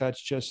 I think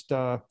that's just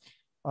a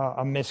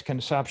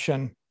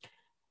misconception.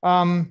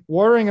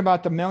 Worrying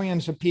about the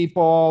millions of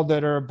people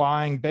that are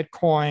buying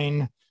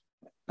Bitcoin,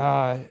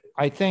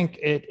 I think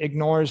it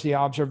ignores the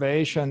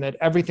observation that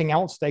everything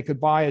else they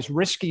could buy is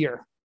riskier.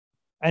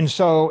 And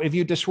so if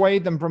you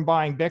dissuade them from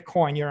buying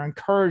Bitcoin, you're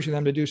encouraging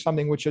them to do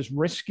something which is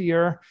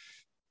riskier.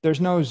 There's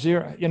no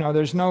zero, you know,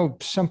 there's no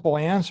simple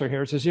answer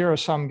here. It's a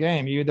zero-sum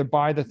game. You either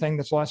buy the thing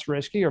that's less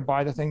risky or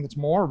buy the thing that's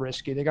more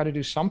risky. They got to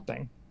do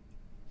something.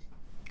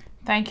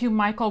 Thank you,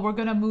 Michael. We're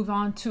going to move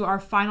on to our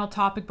final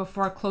topic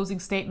before our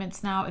closing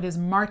statements now. It is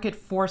market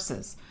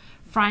forces.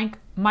 Frank,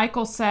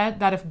 Michael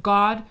said that if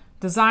God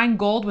designed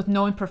gold with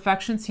no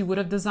imperfections, he would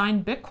have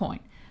designed Bitcoin,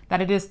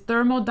 that it is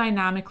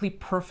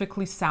thermodynamically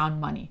perfectly sound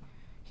money.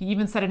 He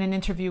even said in an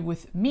interview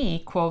with me,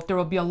 quote, there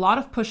will be a lot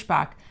of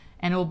pushback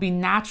and it will be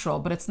natural,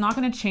 but it's not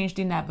going to change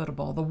the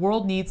inevitable. The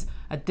world needs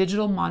a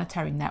digital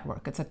monetary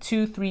network. It's a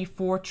 $2, $3,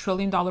 $4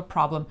 trillion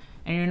problem,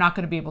 and you're not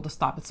going to be able to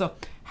stop it. So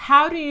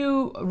how do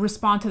you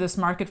respond to this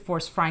market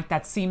force, Frank,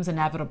 that seems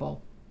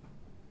inevitable?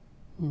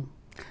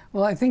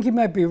 Well, I think you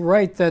might be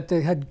right that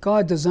had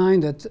God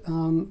designed it,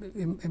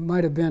 it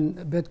might have been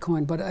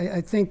Bitcoin, but I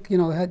think, you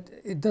know,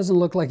 it doesn't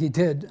look like he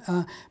did.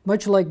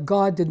 Much like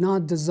God did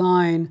not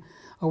design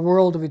a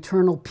world of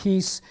eternal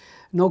peace,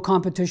 no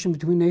competition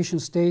between nation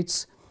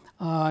states,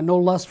 no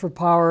lust for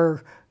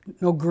power,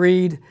 no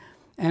greed,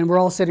 and we're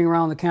all sitting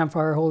around the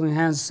campfire holding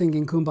hands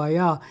singing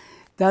Kumbaya.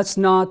 That's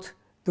not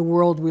the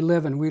world we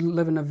live in. We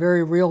live in a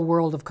very real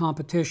world of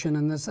competition,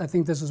 and I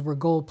think this is where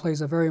gold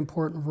plays a very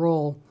important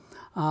role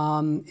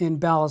in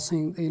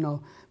balancing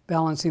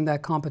that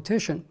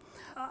competition.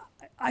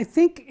 I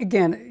think,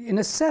 again, in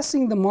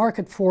assessing the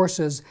market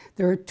forces,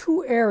 there are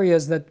two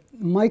areas that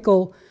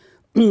Michael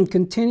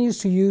continues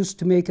to use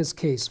to make his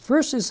case.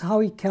 First is how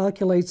he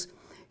calculates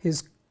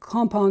his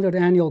compounded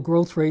annual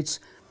growth rates,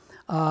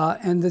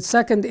 and the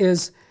second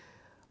is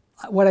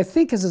what I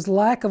think is his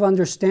lack of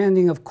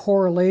understanding of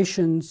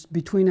correlations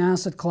between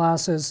asset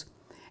classes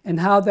and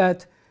how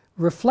that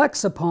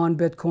reflects upon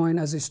Bitcoin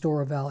as a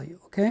store of value.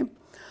 Okay,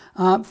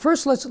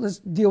 first let's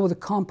deal with the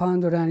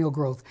compounded annual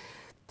growth.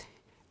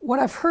 What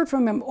I've heard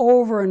from him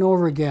over and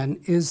over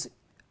again is,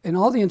 in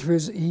all the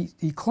interviews,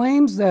 he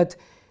claims that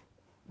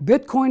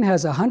Bitcoin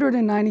has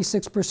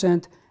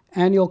 196%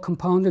 annual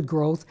compounded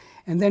growth,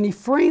 and then he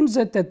frames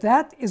it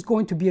that is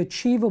going to be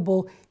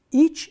achievable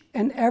each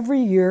and every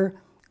year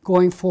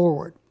going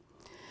forward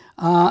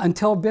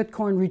until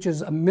Bitcoin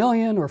reaches 1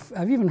 million, or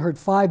I've even heard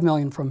 5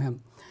 million from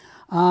him,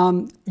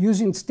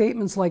 using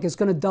statements like it's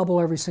going to double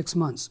every 6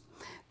 months.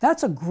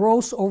 That's a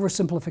gross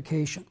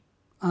oversimplification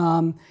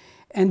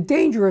and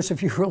dangerous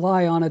if you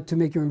rely on it to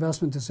make your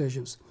investment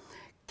decisions.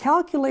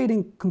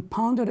 Calculating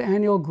compounded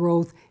annual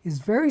growth is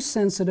very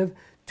sensitive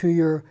to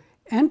your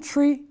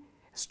entry,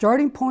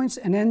 starting points,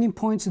 and ending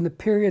points in the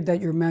period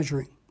that you're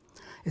measuring.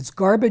 It's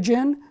garbage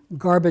in,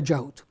 garbage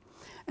out.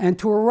 And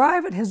to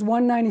arrive at his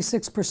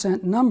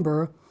 196%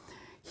 number,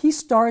 he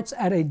starts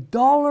at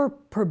 $1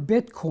 per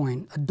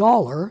Bitcoin,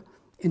 $1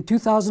 in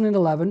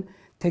 2011,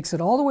 takes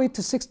it all the way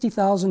to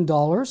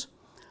 $60,000,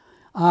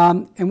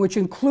 and which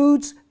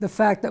includes the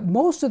fact that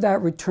most of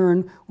that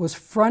return was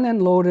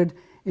front-end loaded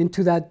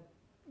into the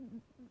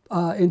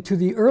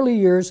early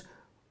years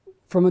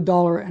from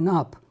 $1 and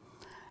up.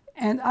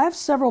 And I have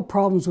several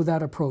problems with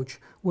that approach.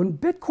 When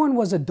Bitcoin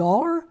was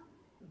 $1,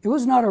 it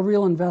was not a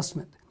real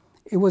investment.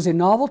 It was a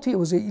novelty, it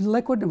was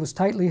illiquid, it was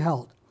tightly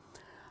held.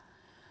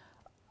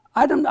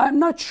 I'm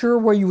not sure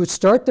where you would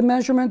start the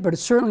measurement, but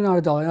it's certainly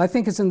not $1. I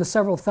think it's in the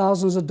several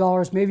thousands of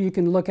dollars. Maybe you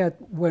can look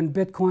at when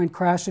Bitcoin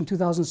crashed in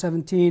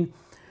 2017,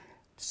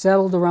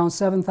 settled around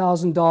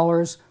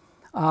 $7,000.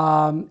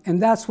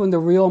 And that's when the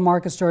real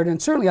market started.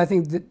 And certainly I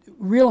think that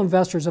real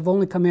investors have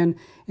only come in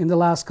the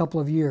last couple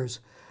of years.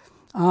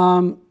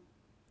 But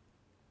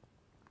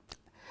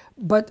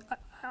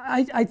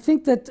I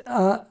think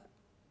that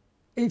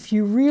if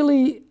you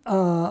really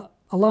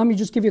allow me to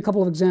just give you a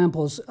couple of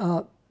examples,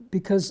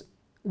 because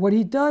what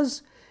he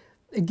does,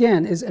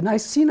 again, is, and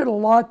I've seen it a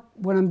lot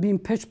when I'm being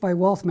pitched by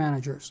wealth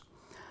managers.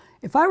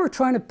 If I were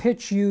trying to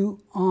pitch you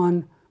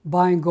on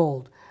buying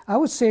gold, I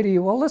would say to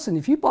you, well, listen,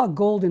 if you bought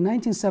gold in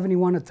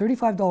 1971 at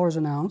 $35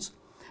 an ounce,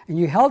 and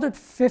you held it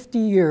 50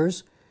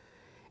 years,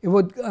 it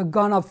would have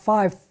gone up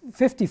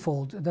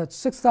 50-fold. That's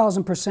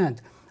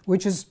 6,000%,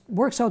 which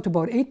works out to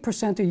about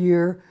 8% a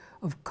year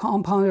of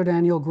compounded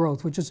annual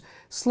growth, which is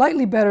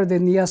slightly better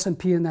than the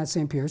S&P in that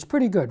same period. It's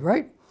pretty good,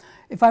 right?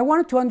 If I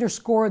wanted to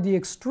underscore the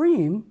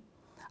extreme,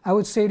 I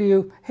would say to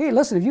you, hey,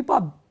 listen, if you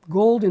bought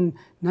gold in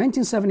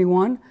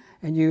 1971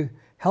 and you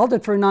held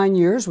it for 9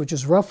 years, which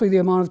is roughly the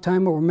amount of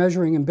time that we're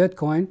measuring in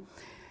Bitcoin,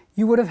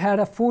 you would have had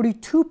a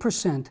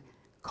 42%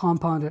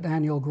 compounded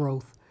annual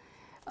growth.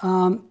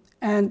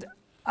 And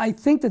I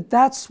think that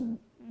that's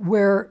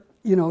where,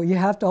 you know, you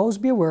have to always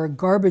be aware,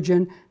 garbage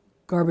in,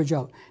 garbage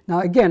out.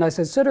 Now, again, as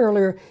I said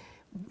earlier,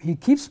 he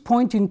keeps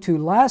pointing to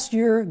last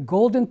year,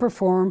 gold didn't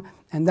perform,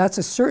 and that's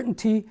a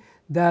certainty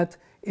that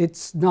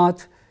it's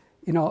not,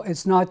 you know,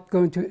 it's not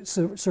going to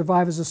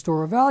survive as a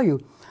store of value.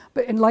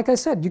 But, and like I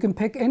said, you can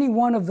pick any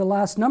one of the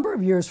last number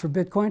of years for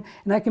Bitcoin,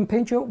 and I can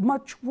paint you a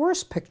much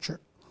worse picture.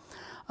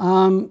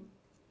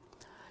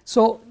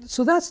 So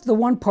that's the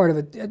one part of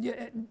it.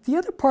 The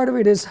other part of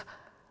it is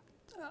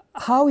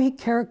how he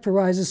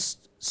characterizes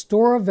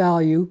store of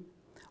value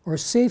or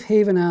safe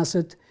haven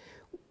asset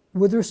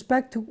with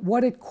respect to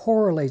what it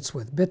correlates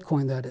with,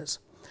 Bitcoin that is,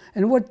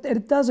 and what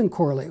it doesn't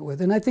correlate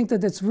with. And I think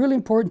that it's really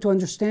important to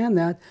understand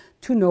that,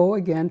 to know,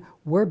 again,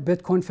 where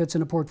Bitcoin fits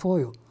in a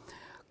portfolio.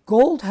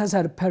 Gold has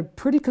had a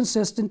pretty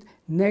consistent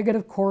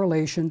negative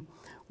correlation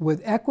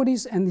with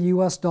equities and the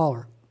US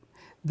dollar.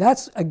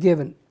 That's a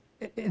given,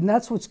 and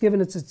that's what's given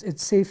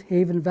its safe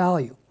haven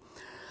value.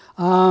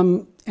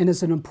 And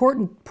it's an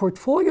important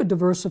portfolio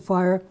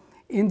diversifier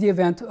in the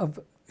event of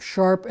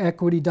sharp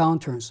equity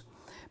downturns.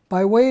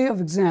 By way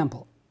of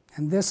example,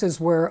 and this is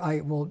where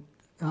I will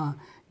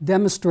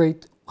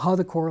demonstrate how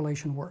the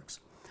correlation works.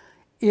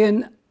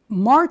 In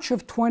March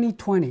of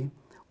 2020,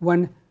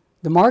 when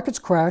the markets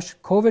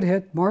crashed, COVID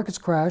hit, markets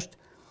crashed,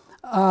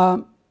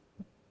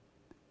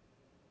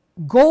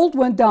 gold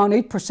went down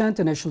 8%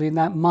 initially in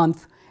that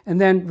month and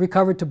then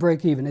recovered to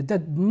break even. It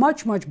did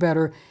much, much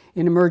better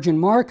in emerging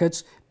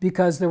markets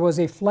because there was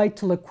a flight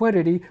to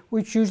liquidity,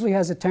 which usually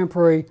has a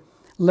temporary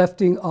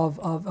lifting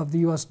of the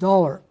US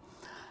dollar.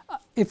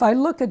 If I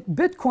look at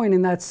Bitcoin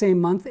in that same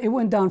month, it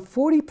went down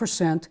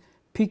 40%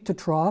 peak to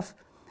trough,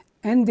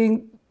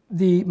 ending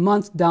the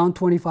month down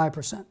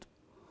 25%.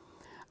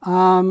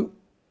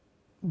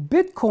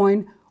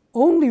 Bitcoin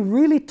only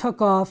really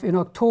took off in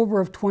October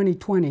of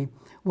 2020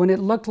 when it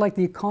looked like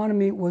the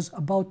economy was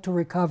about to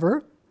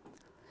recover,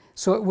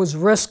 so it was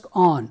risk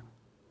on.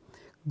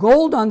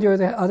 Gold, on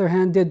the other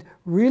hand, did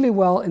really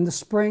well in the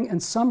spring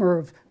and summer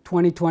of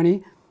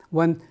 2020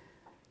 when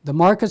the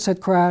markets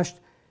had crashed,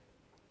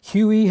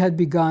 QE had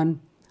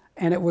begun,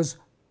 and it was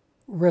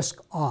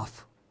risk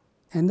off.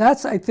 And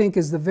that's, I think,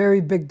 is the very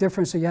big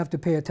difference that you have to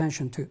pay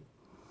attention to.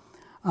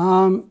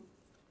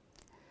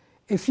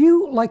 If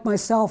you, like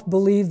myself,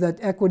 believe that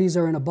equities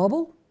are in a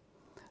bubble,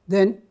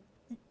 then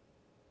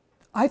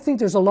I think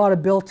there's a lot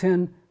of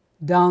built-in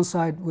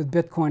downside with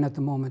Bitcoin at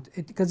the moment,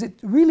 because it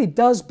really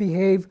does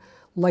behave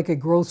like a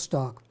growth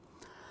stock.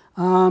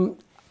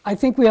 I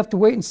think we have to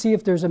wait and see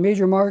if there's a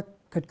major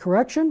market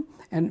correction,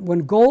 and when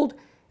gold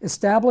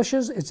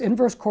establishes its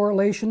inverse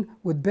correlation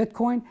with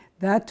Bitcoin,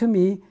 that to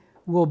me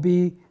will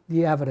be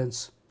the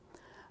evidence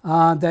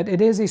that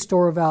it is a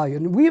store of value.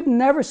 And we have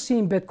never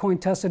seen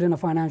Bitcoin tested in a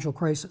financial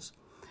crisis.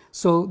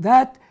 So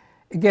that,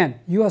 again,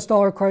 US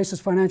dollar crisis,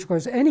 financial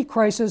crisis, any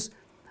crisis,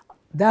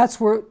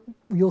 that's where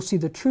you'll see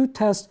the true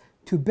test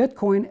to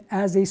Bitcoin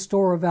as a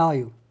store of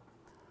value.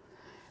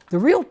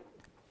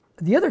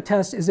 The other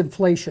test is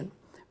inflation.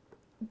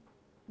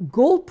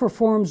 Gold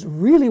performs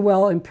really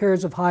well in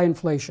periods of high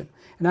inflation.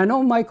 And I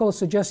know Michael is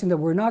suggesting that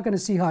we're not going to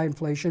see high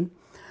inflation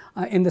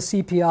in the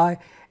CPI,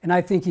 and I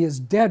think he is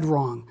dead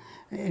wrong.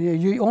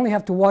 You only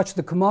have to watch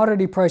the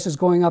commodity prices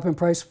going up in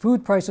price,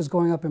 food prices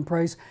going up in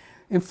price.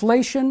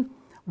 Inflation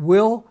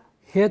will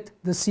hit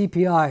the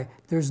CPI.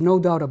 There's no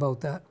doubt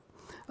about that.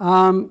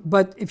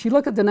 But if you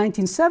look at the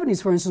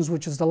 1970s, for instance,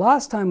 which is the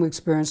last time we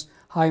experienced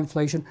high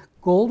inflation,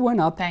 gold went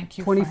up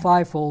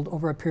 25-fold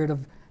over a period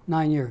of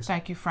 9 years.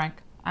 Thank you,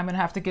 Frank. I'm going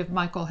to have to give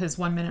Michael his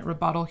 1-minute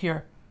rebuttal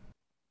here.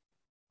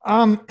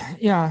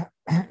 Yeah,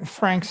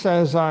 Frank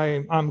says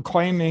I'm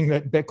claiming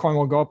that Bitcoin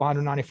will go up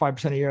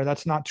 195% a year.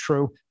 That's not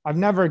true. I've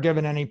never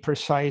given any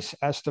precise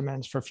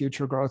estimates for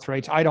future growth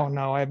rates. I don't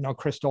know. I have no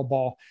crystal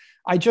ball.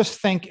 I just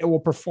think it will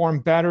perform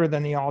better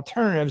than the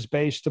alternatives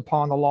based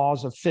upon the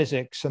laws of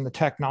physics and the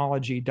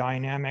technology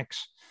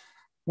dynamics.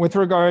 With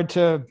regard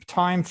to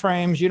time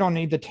frames, you don't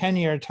need the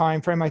 10-year time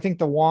frame. I think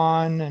the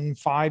 1 and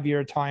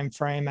 5-year time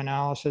frame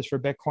analysis for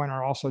Bitcoin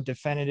are also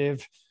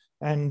definitive.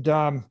 And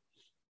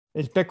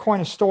is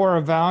Bitcoin a store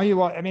of value?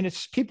 Well, I mean,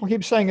 it's people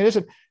keep saying it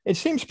isn't. It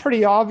seems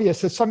pretty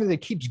obvious that something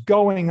that keeps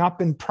going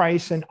up in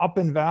price and up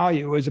in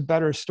value is a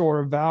better store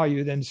of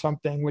value than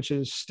something which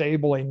is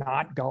stably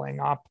not going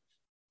up.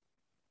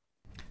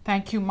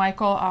 Thank you,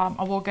 Michael.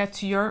 We'll get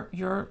to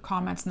your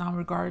comments now in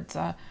regards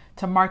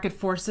to market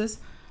forces.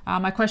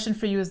 My question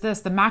for you is this: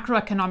 the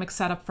macroeconomic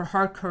setup for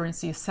hard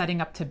currency is setting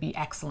up to be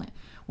excellent.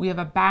 We have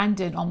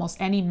abandoned almost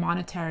any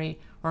monetary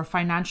or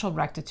financial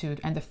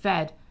rectitude, and the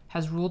Fed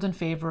has ruled in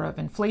favor of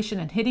inflation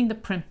and hitting the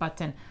print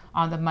button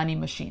on the money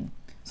machine.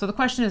 So the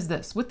question is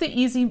this: with the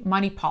easy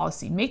money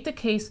policy, make the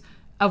case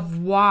of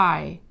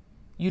why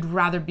you'd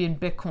rather be in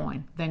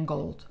Bitcoin than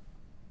gold.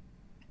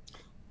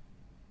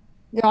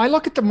 Yeah, I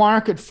look at the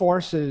market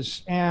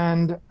forces,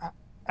 and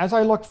as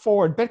I look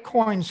forward,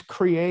 Bitcoin's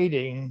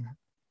creating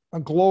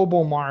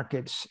global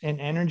markets in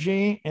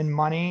energy, in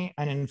money,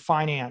 and in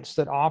finance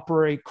that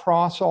operate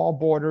across all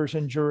borders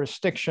and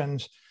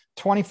jurisdictions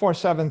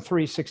 24/7,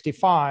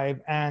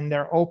 365, and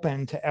they're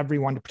open to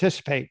everyone to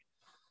participate.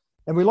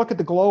 And we look at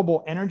the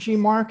global energy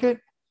market.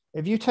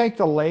 If you take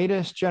the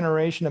latest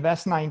generation of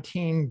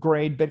S19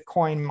 grade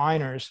Bitcoin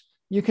miners,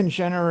 you can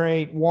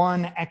generate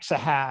 1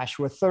 exahash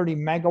with 30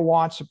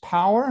 megawatts of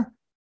power.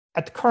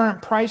 At the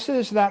current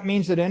prices, that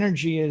means that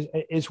energy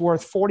is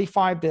worth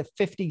 45 to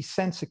 50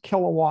 cents a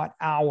kilowatt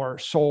hour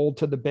sold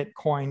to the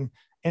Bitcoin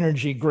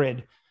energy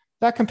grid.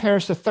 That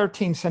compares to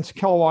 13 cents a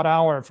kilowatt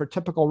hour for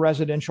typical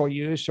residential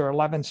use or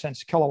 11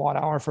 cents a kilowatt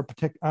hour for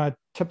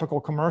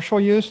typical commercial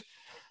use.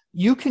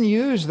 You can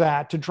use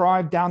that to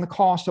drive down the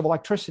cost of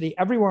electricity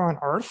everywhere on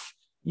Earth.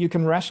 You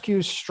can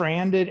rescue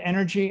stranded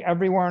energy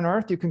everywhere on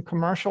Earth. You can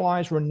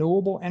commercialize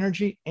renewable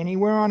energy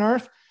anywhere on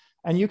Earth.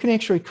 And you can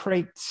actually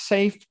create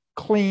safe,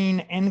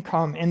 clean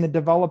income in the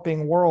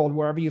developing world,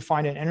 wherever you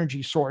find an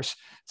energy source,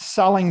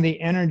 selling the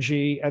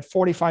energy at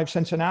 45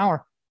 cents an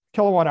hour,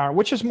 kilowatt hour,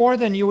 which is more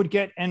than you would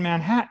get in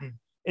Manhattan.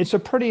 It's a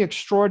pretty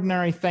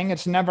extraordinary thing.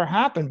 It's never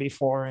happened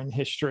before in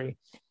history.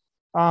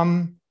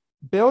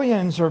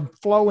 Billions are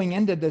flowing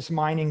into this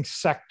mining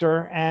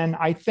sector. And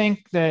I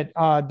think that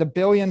the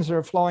billions that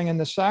are flowing in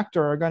the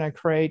sector are going to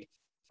create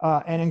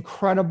an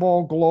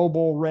incredible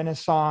global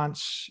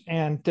renaissance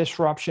and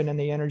disruption in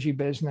the energy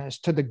business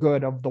to the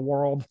good of the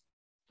world.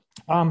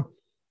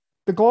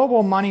 The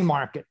global money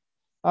market.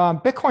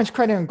 Bitcoin's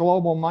creating a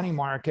global money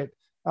market.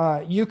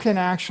 You can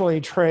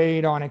actually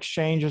trade on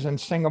exchanges in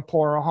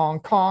Singapore or Hong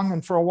Kong.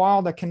 And for a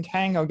while, the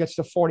contango gets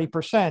to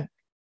 40%.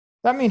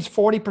 That means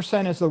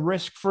 40% is the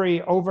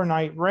risk-free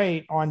overnight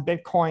rate on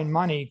Bitcoin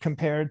money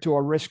compared to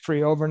a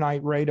risk-free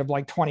overnight rate of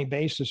like 20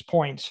 basis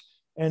points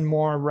in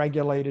more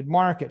regulated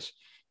markets.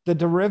 The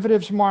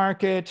derivatives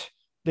market,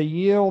 the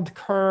yield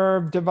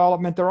curve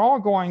development, they're all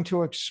going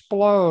to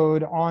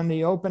explode on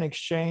the open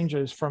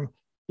exchanges from,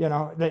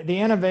 the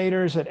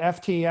innovators at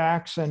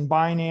FTX and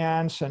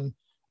Binance and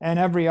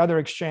every other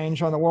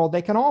exchange on the world.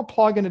 They can all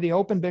plug into the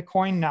open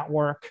Bitcoin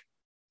network.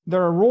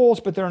 There are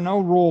rules, but there are no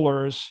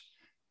rulers.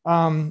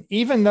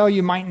 Even though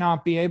you might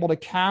not be able to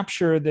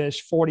capture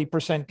this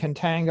 40%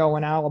 contango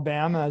in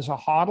Alabama as a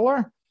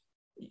hodler,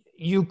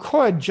 you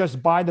could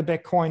just buy the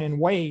Bitcoin and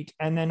wait,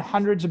 and then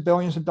hundreds of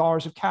billions of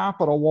dollars of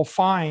capital will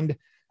find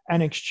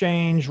an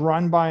exchange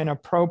run by an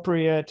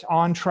appropriate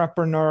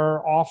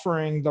entrepreneur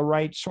offering the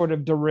right sort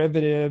of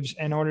derivatives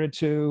in order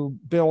to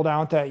build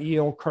out that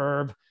yield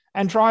curve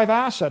and drive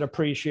asset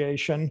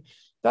appreciation.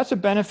 That's a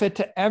benefit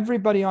to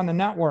everybody on the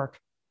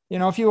network.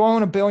 If you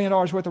own $1 billion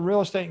worth of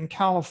real estate in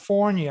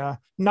California,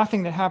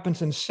 nothing that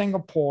happens in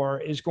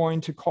Singapore is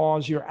going to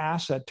cause your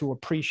asset to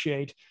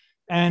appreciate.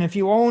 And if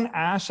you own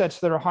assets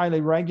that are highly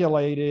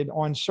regulated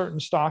on certain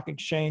stock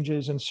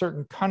exchanges in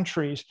certain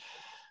countries,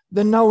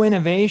 then no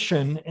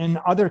innovation in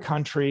other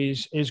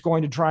countries is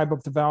going to drive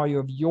up the value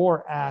of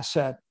your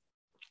asset.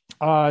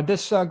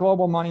 This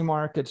global money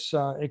market's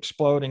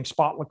exploding.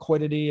 Spot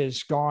liquidity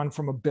has gone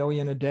from $1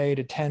 billion a day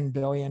to 10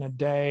 billion a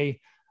day.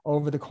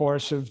 Over the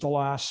course of the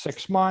last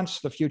 6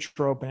 months, the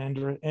future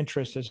open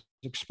interest is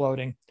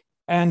exploding,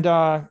 and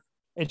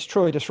it's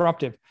truly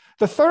disruptive.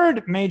 The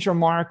third major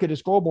market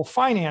is global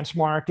finance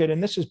market,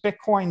 and this is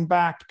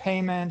Bitcoin-backed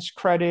payments,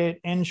 credit,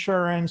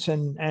 insurance,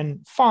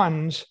 and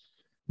funds.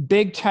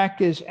 Big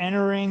tech is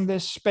entering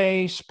this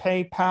space: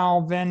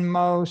 PayPal,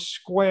 Venmo,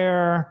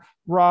 Square,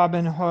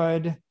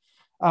 Robinhood.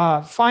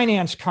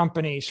 Finance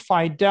companies,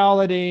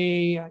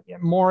 Fidelity,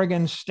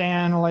 Morgan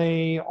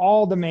Stanley,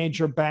 all the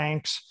major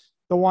banks.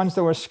 The ones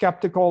that were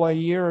skeptical a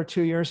year or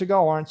 2 years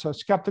ago aren't so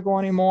skeptical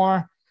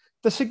anymore.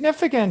 The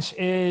significance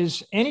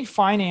is any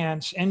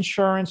finance,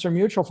 insurance, or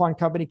mutual fund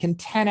company can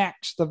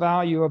 10x the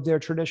value of their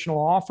traditional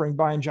offering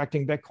by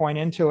injecting Bitcoin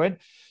into it.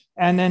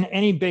 And then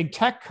any big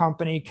tech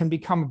company can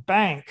become a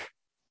bank.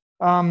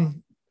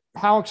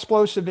 How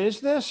explosive is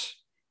this?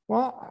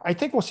 Well, I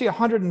think we'll see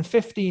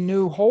 150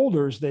 new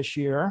holders this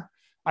year.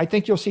 I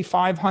think you'll see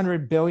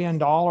 $500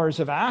 billion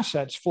of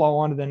assets flow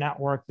onto the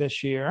network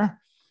this year.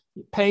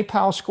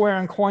 PayPal, Square,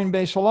 and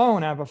Coinbase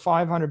alone have a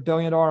 $500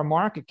 billion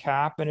market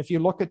cap. And if you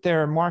look at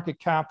their market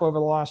cap over the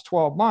last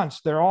 12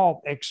 months, they're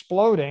all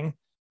exploding.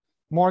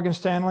 Morgan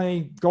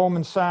Stanley,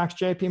 Goldman Sachs,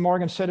 JP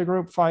Morgan,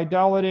 Citigroup,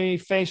 Fidelity,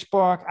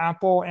 Facebook,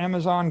 Apple,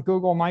 Amazon,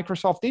 Google,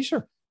 Microsoft. These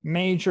are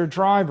major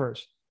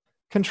drivers.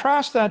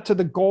 Contrast that to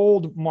the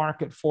gold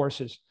market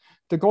forces.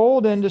 The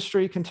gold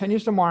industry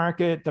continues to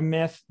market the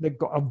myth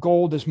of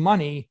gold as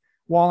money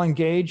while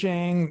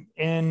engaging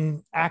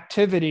in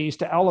activities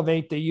to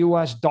elevate the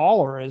US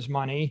dollar as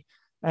money.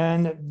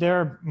 And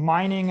they're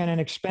mining in an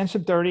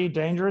expensive, dirty,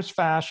 dangerous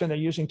fashion. They're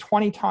using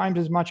 20 times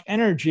as much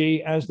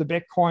energy as the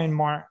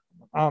Bitcoin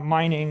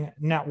mining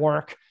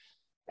network.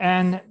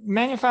 And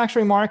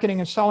manufacturing, marketing,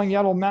 and selling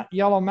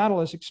yellow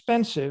metal is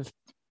expensive.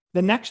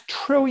 The next $1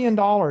 trillion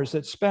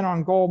that's spent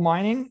on gold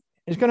mining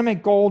is going to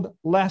make gold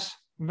less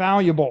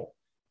valuable.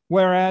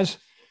 Whereas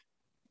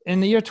in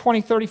the year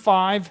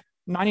 2035,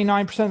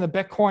 99% of the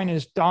Bitcoin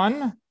is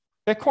done.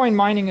 Bitcoin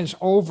mining is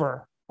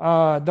over.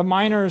 The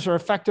miners are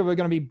effectively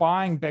going to be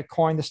buying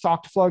Bitcoin. The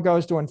stock to flow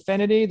goes to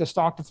infinity. The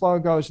stock to flow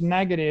goes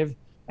negative.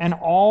 And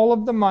all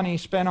of the money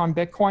spent on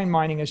Bitcoin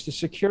mining is to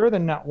secure the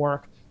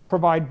network,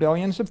 provide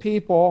billions of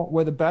people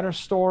with a better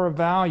store of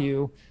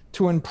value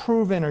to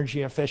improve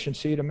energy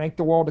efficiency, to make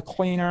the world a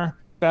cleaner,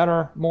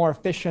 better, more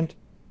efficient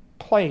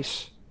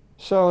place.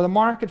 So the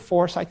market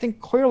force, I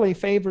think, clearly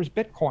favors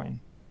Bitcoin.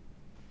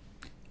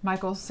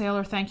 Michael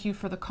Saylor, thank you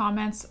for the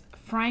comments.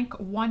 Frank,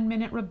 1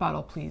 minute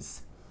rebuttal,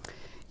 please.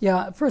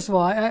 Yeah, first of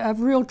all, I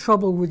have real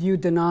trouble with you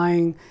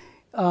denying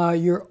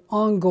your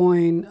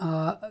ongoing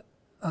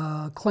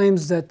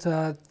claims that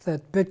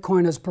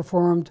Bitcoin has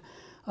performed,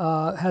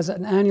 has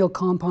an annual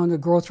compounded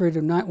growth rate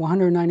of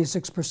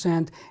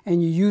 196%,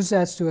 and you use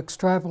that to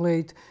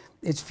extrapolate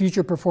its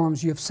future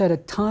performance. You have said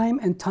it time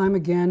and time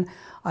again.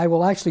 I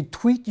will actually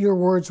tweet your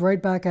words right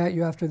back at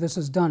you after this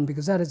is done,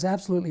 because that is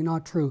absolutely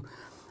not true.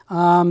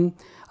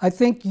 I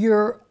think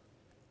your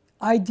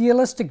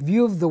idealistic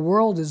view of the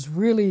world is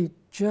really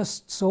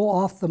just so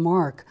off the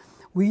mark.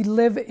 We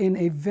live in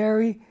a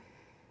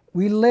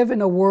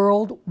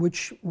world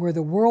where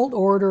the world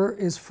order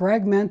is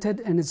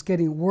fragmented and it's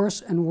getting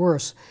worse and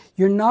worse.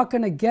 You're not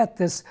going to get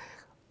this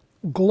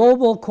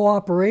global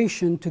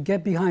cooperation to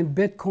get behind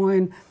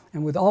Bitcoin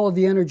and with all of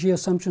the energy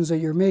assumptions that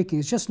you're making.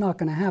 It's just not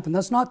going to happen.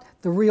 That's not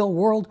the real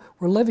world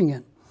we're living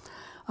in.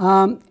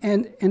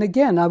 And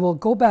again, I will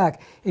go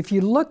back. If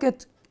you look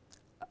at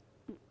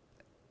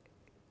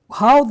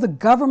how the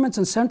governments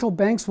and central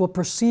banks will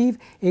perceive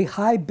a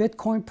high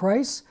Bitcoin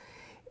price,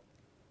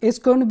 it's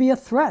going to be a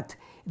threat.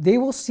 They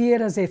will see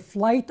it as a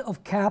flight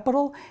of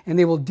capital, and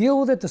they will deal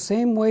with it the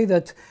same way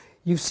that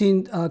you've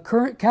seen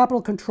current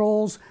capital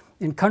controls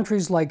in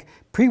countries like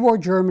pre-war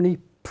Germany,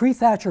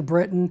 pre-Thatcher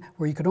Britain,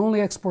 where you could only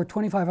export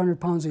 2,500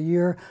 pounds a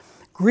year,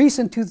 Greece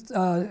in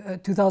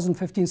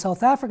 2015,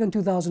 South Africa in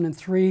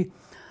 2003.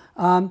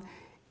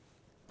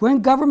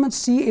 When governments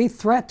see a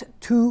threat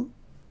to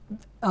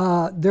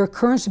their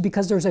currency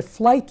because there's a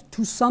flight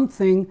to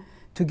something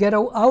to get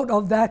out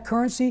of that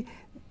currency,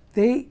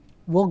 they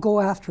will go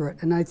after it.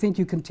 And I think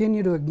you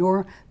continue to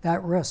ignore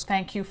that risk.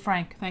 Thank you,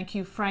 Frank. Thank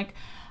you, Frank.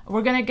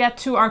 We're going to get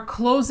to our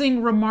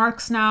closing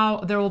remarks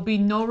now. There will be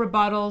no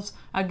rebuttals.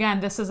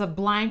 Again, this is a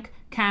blank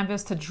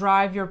canvas to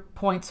drive your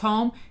points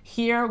home.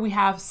 Here we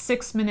have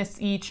 6 minutes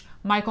each.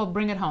 Michael,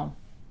 bring it home.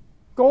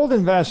 Gold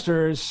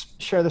investors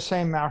share the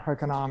same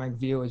macroeconomic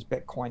view as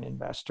Bitcoin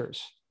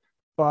investors,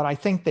 but I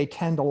think they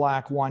tend to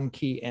lack one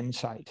key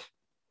insight.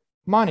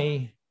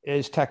 Money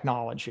is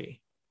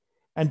technology,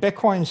 and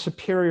Bitcoin's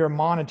superior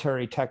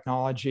monetary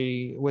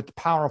technology with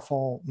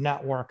powerful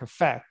network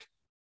effect.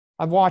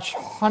 I've watched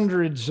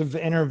hundreds of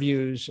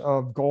interviews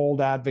of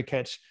gold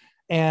advocates,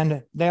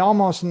 and they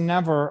almost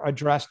never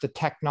address the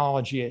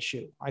technology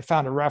issue. I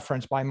found a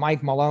reference by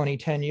Mike Maloney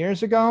 10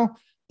 years ago,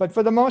 but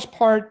for the most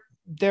part,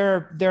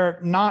 they're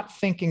not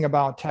thinking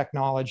about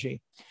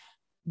technology.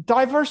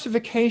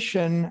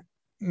 Diversification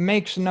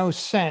makes no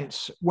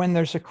sense when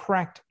there's a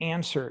correct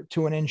answer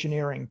to an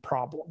engineering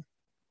problem.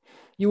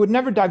 You would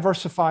never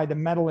diversify the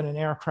metal in an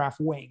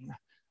aircraft wing,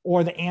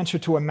 or the answer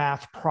to a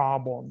math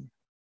problem,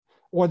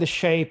 or the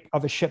shape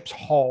of a ship's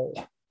hull,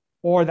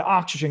 or the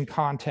oxygen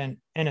content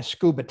in a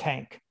scuba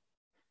tank.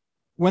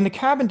 When the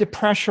cabin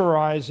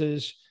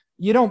depressurizes,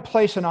 you don't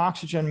place an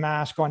oxygen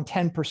mask on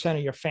 10%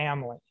 of your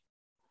family.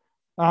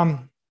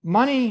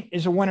 Money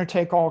is a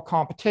winner-take-all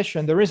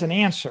competition. There is an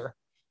answer.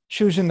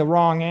 Choosing the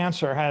wrong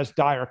answer has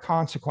dire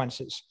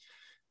consequences.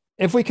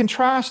 If we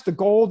contrast the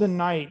golden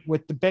knight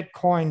with the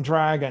Bitcoin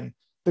dragon,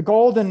 the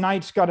golden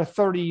knight's got a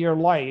 30-year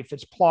life.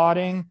 It's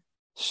plodding,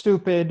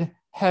 stupid,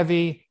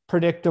 heavy,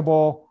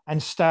 predictable,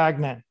 and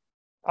stagnant.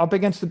 up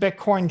against the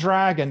Bitcoin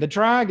dragon. The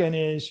dragon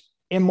is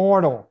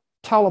immortal,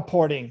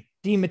 teleporting,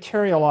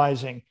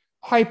 dematerializing,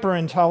 hyper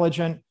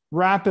intelligent,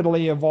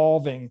 rapidly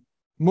evolving,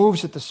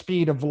 moves at the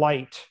speed of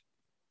light.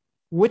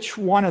 Which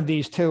one of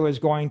these two is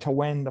going to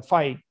win the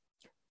fight?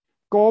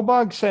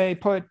 Goldbug say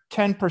put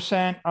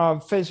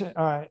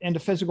 10% into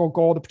physical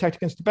gold to protect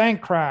against the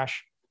bank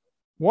crash.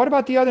 What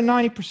about the other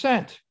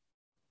 90%?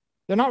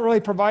 They're not really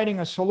providing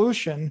a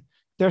solution.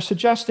 They're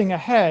suggesting a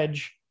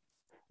hedge.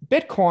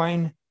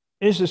 Bitcoin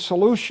is a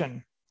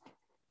solution.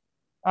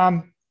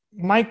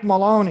 Mike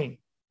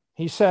Maloney,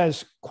 he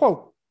says,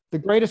 quote, "The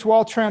greatest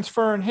wealth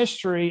transfer in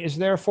history is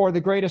therefore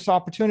the greatest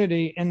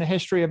opportunity in the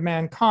history of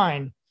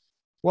mankind."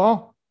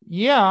 Well,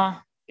 yeah,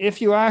 if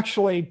you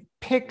actually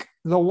pick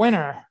the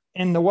winner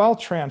in the wealth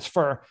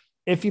transfer.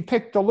 If you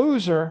pick the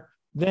loser,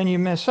 then you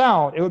miss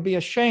out. It would be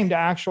a shame to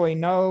actually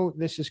know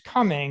this is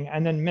coming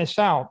and then miss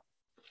out.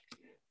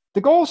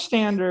 The gold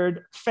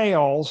standard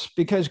fails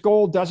because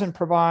gold doesn't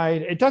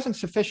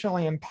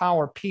sufficiently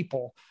empower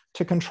people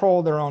to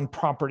control their own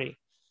property.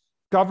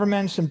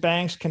 Governments and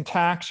banks can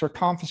tax or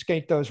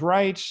confiscate those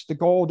rights. The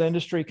gold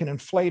industry can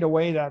inflate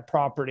away that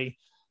property.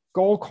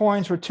 Gold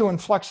coins were too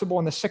inflexible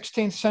in the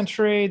 16th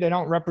century. They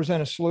don't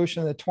represent a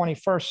solution in the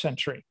 21st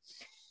century.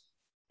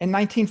 In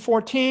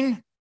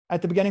 1914,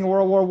 at the beginning of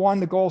World War I,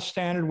 the gold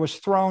standard was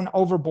thrown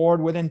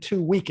overboard within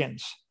 2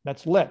 weekends.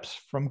 That's lips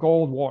from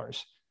gold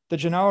wars. The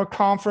Genoa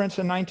Conference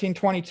in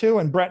 1922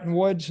 and Bretton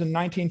Woods in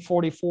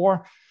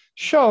 1944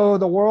 show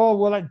the world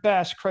will at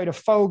best create a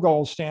faux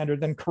gold standard,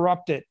 then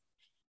corrupt it.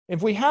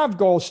 If we have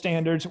gold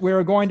standards, we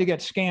are going to get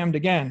scammed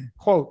again.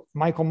 Quote,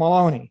 Michael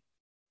Maloney.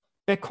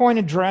 Bitcoin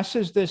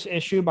addresses this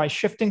issue by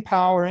shifting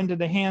power into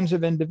the hands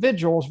of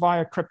individuals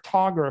via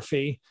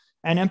cryptography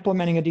and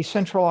implementing a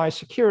decentralized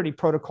security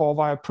protocol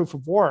via proof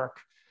of work.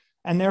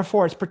 And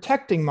therefore, it's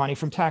protecting money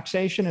from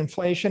taxation,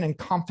 inflation, and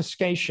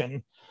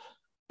confiscation.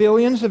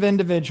 Billions of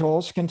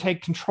individuals can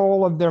take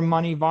control of their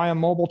money via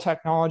mobile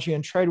technology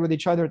and trade with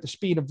each other at the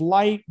speed of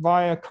light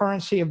via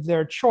currency of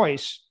their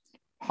choice.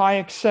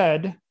 Hayek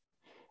said,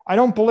 "I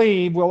don't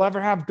believe we'll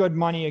ever have good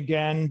money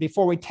again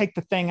before we take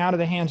the thing out of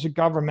the hands of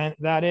government.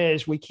 That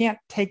is, we can't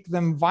take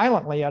them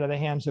violently out of the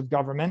hands of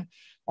government.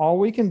 All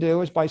we can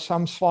do is by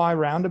some sly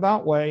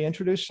roundabout way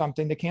introduce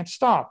something that can't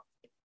stop.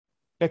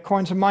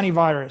 Bitcoin's a money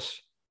virus.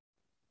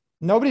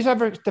 Nobody's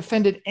ever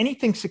defended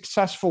anything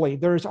successfully.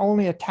 There is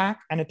only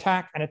attack and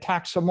attack and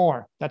attack some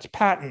more. That's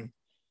patent.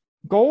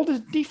 Gold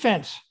is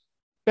defense.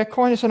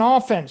 Bitcoin is an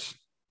offense.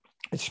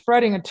 It's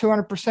spreading at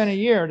 200% a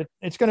year.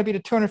 It's going to be to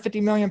 250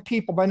 million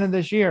people by the end of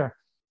this year.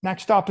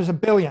 Next stop is 1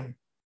 billion.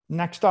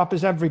 Next stop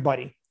is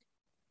everybody.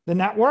 The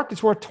network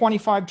is worth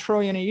 25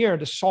 trillion a year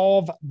to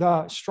solve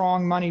the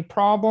strong money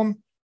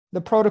problem.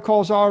 The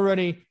protocol is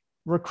already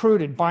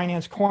recruited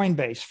Binance,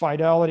 Coinbase,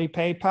 Fidelity,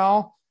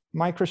 PayPal,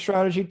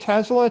 MicroStrategy,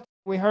 Tesla.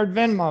 We heard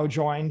Venmo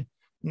joined.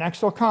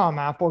 Next will come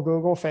Apple,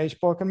 Google,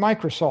 Facebook, and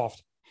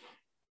Microsoft.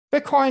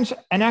 Bitcoin's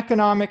an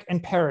economic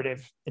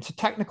imperative. It's a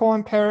technical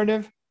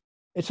imperative.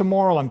 It's a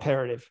moral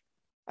imperative.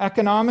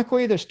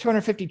 Economically, there's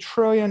 $250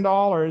 trillion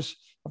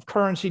of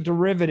currency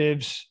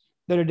derivatives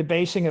that are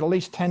debasing at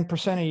least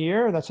 10% a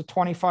year. That's a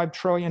 $25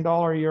 trillion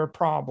a year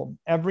problem.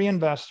 Every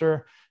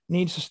investor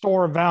needs to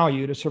store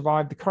value to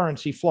survive the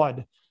currency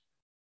flood.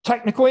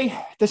 Technically,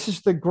 this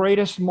is the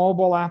greatest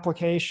mobile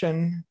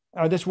application.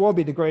 This will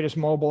be the greatest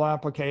mobile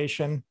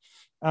application.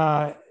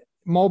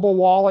 Mobile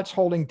wallets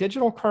holding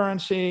digital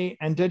currency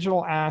and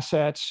digital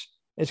assets.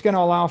 It's going to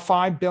allow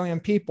 5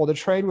 billion people to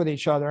trade with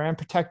each other and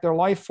protect their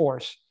life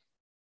force.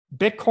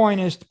 Bitcoin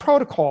is the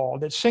protocol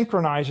that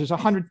synchronizes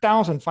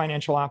 100,000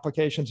 financial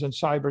applications in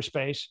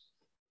cyberspace.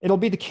 It'll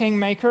be the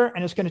kingmaker,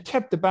 and it's going to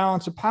tip the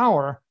balance of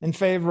power in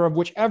favor of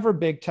whichever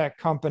big tech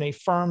company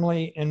firm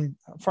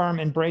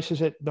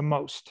embraces it the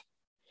most.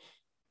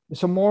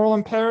 It's a moral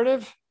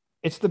imperative.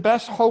 It's the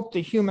best hope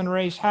the human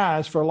race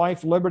has for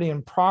life, liberty,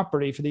 and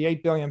property for the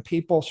 8 billion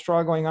people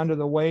struggling under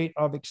the weight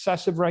of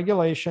excessive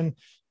regulation,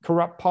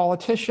 corrupt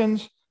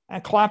politicians,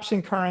 and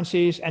collapsing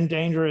currencies and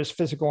dangerous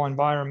physical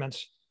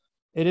environments.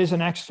 It is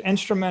an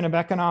instrument of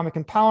economic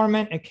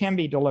empowerment. It can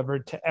be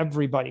delivered to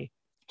everybody.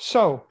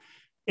 So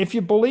if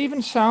you believe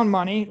in sound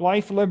money,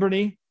 life,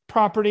 liberty,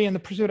 property, and the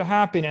pursuit of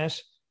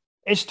happiness,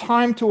 it's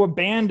time to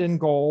abandon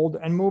gold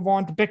and move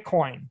on to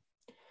Bitcoin.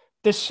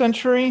 This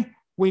century,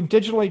 we've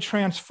digitally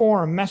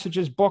transformed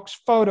messages,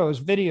 books, photos,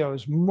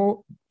 videos,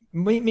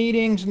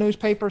 meetings,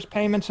 newspapers,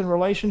 payments, and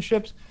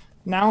relationships.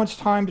 Now it's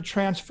time to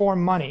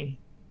transform money.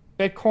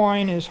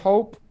 Bitcoin is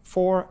hope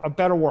for a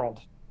better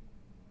world.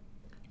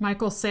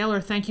 Michael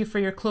Saylor, thank you for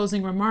your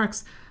closing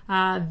remarks.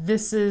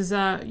 This is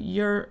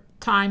your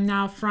time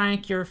now,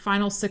 Frank, your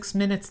final 6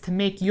 minutes to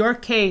make your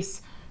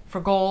case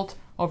for gold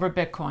over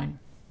Bitcoin.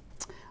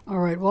 All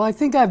right. Well, I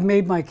think I've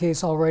made my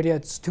case already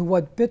as to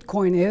what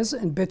Bitcoin is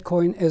and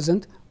Bitcoin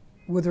isn't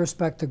with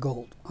respect to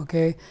gold.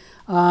 Okay.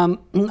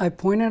 I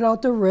pointed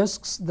out the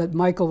risks that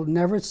Michael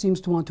never seems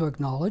to want to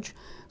acknowledge.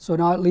 So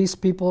now at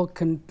least people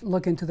can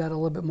look into that a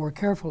little bit more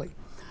carefully.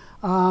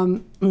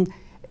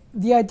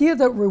 the idea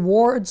that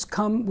rewards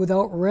come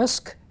without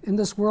risk in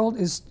this world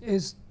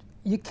is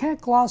you can't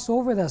gloss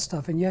over that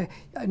stuff.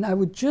 And I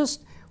would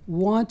just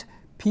want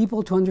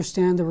people to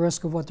understand the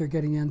risk of what they're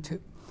getting into.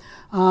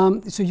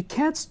 So you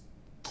can't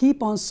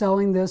keep on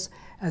selling this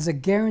as a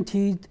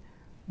guaranteed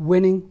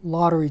winning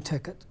lottery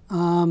ticket.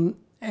 And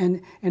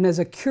as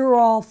a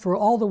cure-all for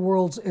all the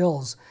world's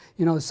ills,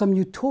 you know, some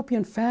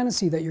utopian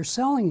fantasy that you're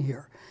selling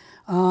here.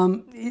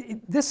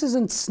 This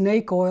isn't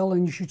snake oil,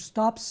 and you should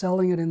stop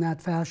selling it in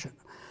that fashion.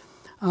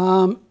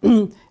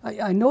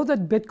 I know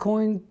that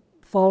Bitcoin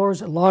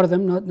followers, a lot of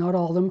them, not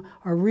all of them,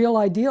 are real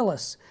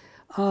idealists.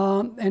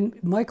 And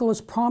Michael is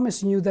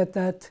promising you that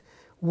that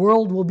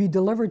world will be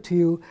delivered to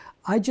you.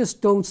 I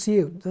just don't see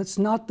it. That's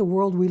not the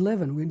world we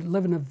live in. We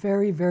live in a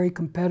very, very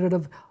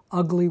competitive,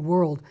 ugly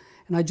world.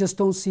 And I just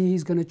don't see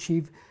he's going to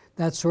achieve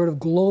that sort of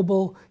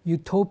global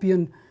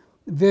utopian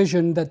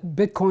vision that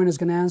Bitcoin is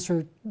going to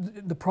answer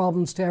the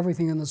problems to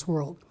everything in this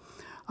world.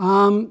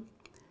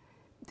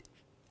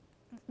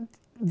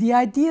 The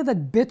idea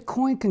that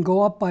Bitcoin can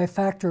go up by a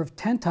factor of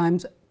 10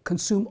 times,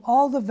 consume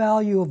all the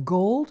value of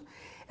gold,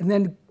 and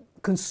then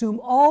consume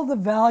all the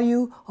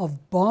value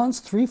of bonds,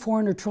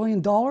 $300–400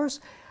 trillion,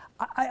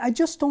 I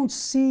just don't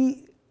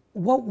see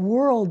what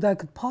world that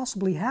could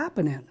possibly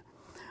happen in.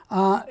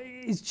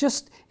 It's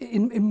just,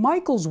 in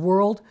Michael's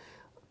world,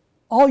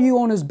 all you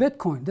own is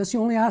Bitcoin. That's the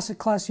only asset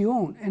class you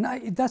own. And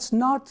that's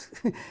not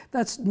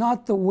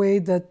the way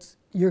that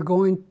you're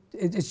going.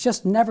 It's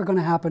just never going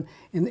to happen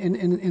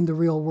in the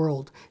real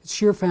world. It's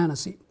sheer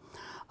fantasy.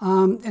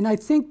 And I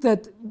think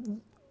that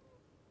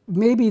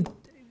maybe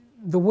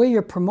the way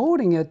you're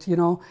promoting it, you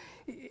know,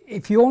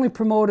 if you only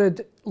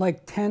promoted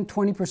like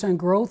 10–20%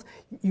 growth,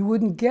 you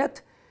wouldn't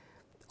get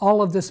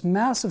all of this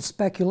massive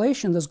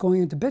speculation that's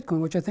going into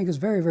Bitcoin, which I think is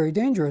very, very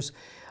dangerous.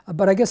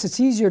 But I guess it's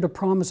easier to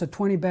promise a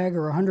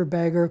 20-bagger or a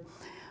 100-bagger.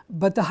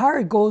 But the higher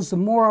it goes, the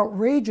more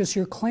outrageous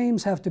your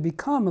claims have to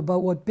become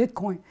about what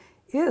Bitcoin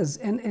is.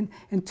 And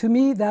to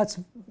me, that's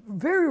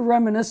very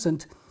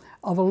reminiscent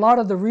of a lot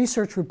of the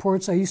research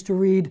reports I used to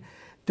read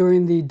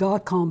during the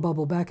dot-com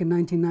bubble back in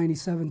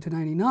 1997 to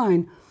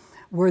 99,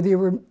 where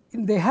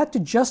they had to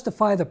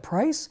justify the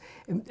price,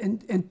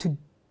 and to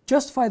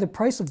justify the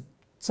price of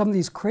some of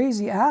these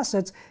crazy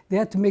assets, they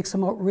had to make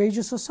some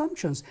outrageous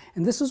assumptions.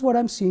 And this is what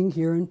I'm seeing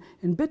here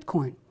in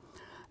Bitcoin.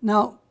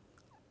 Now,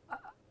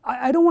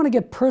 I don't want to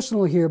get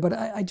personal here, but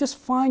I just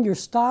find your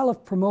style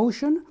of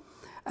promotion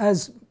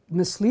as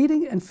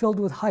misleading and filled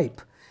with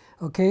hype,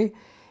 okay?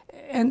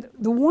 And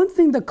the one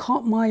thing that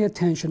caught my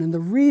attention, and the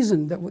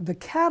reason, that the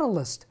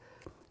catalyst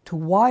to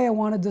why I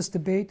wanted this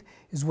debate,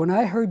 is when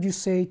I heard you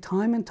say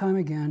time and time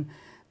again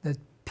that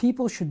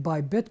people should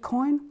buy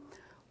Bitcoin,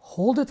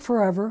 hold it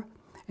forever,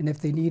 and if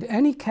they need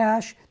any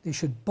cash, they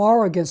should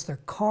borrow against their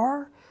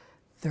car,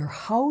 their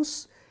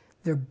house,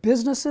 their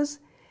businesses.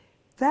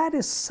 That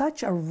is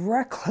such a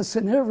reckless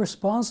and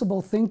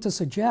irresponsible thing to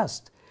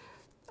suggest.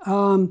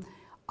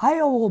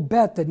 I will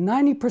bet that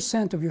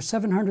 90% of your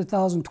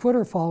 700,000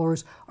 Twitter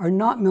followers are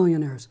not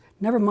millionaires,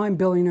 never mind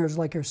billionaires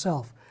like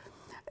yourself.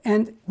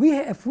 And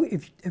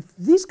if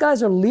these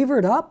guys are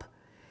levered up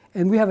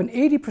and we have an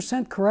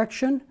 80%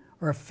 correction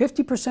or a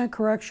 50%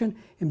 correction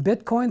in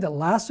Bitcoin that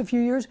lasts a few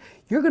years,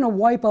 you're going to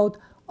wipe out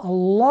a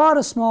lot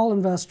of small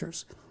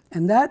investors.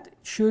 And that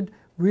should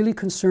really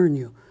concern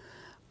you.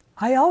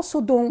 I also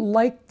don't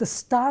like the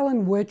style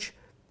in which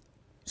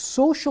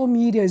social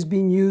media is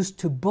being used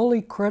to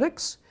bully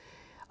critics,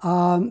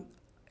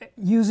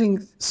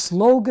 using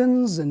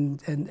slogans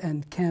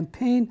and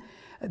campaign,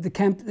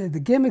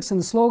 the gimmicks and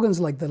the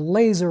slogans like the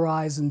laser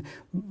eyes and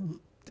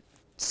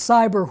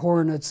cyber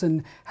hornets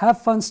and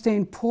have fun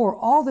staying poor,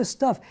 all this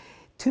stuff.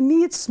 To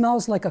me, it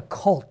smells like a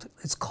cult.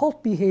 It's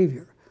cult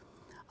behavior.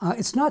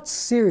 It's not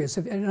serious.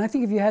 And I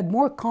think if you had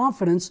more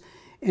confidence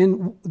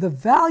in the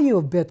value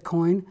of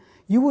Bitcoin,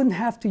 you wouldn't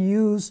have to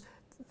use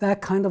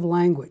that kind of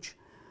language.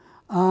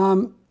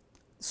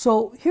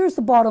 So here's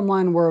the bottom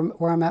line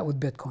where I'm at with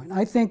Bitcoin.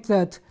 I think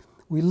that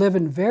we live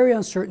in very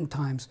uncertain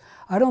times.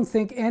 I don't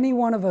think any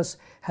one of us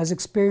has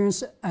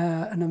experienced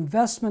an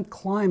investment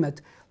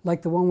climate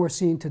like the one we're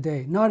seeing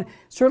today.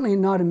 Certainly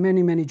not in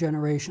many, many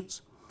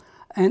generations.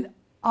 And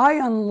I,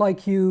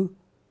 unlike you,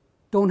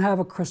 don't have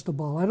a crystal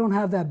ball. I don't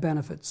have that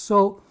benefit.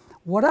 So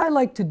what I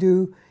like to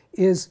do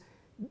is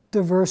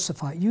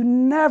diversify. You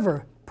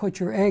never put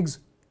your eggs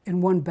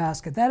in one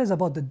basket. That is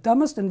about the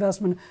dumbest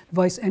investment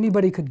advice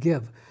anybody could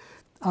give.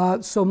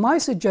 So my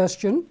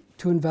suggestion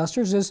to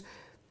investors is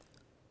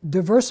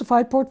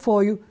diversified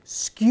portfolio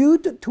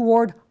skewed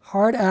toward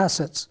hard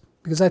assets,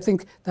 because I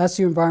think that's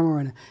the environment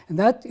we're in. And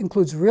that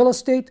includes real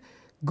estate,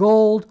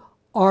 gold,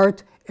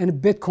 art, and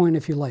Bitcoin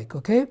if you like,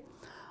 okay?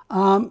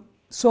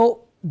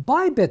 So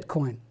buy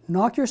Bitcoin.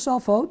 Knock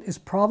yourself out. It's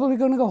probably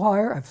going to go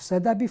higher. I've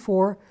said that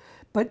before.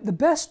 But the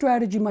best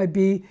strategy might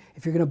be,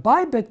 if you're going to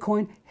buy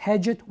Bitcoin,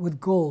 hedge it with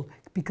gold,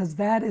 because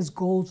that is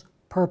gold's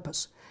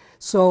purpose.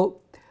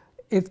 So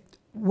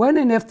when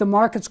and if the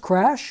markets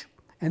crash,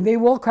 and they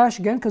will crash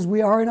again because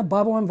we are in a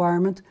bubble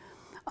environment,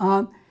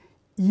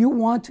 you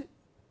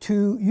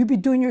be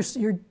doing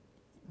your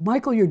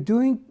Michael, you're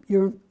doing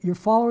your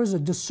followers a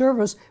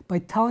disservice by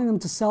telling them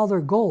to sell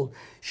their gold.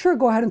 Sure,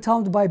 go ahead and tell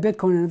them to buy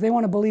Bitcoin, and if they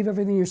want to believe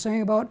everything you're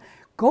saying about,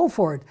 go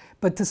for it.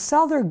 But to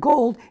sell their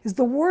gold is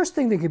the worst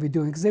thing they could be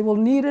doing, because they will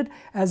need it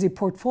as a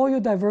portfolio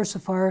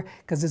diversifier,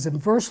 because it's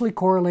inversely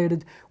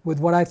correlated with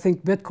what I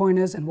think Bitcoin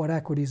is and what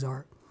equities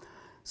are.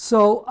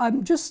 So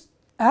I'm just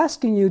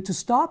asking you to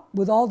stop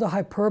with all the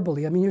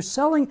hyperbole. I mean, you're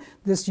selling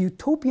this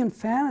utopian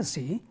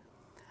fantasy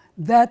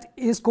that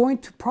is going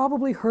to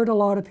probably hurt a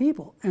lot of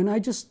people. And I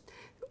just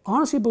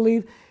honestly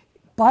believe,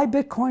 buy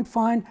Bitcoin,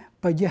 fine,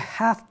 but you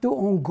have to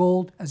own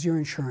gold as your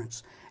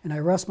insurance. And I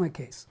rest my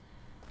case.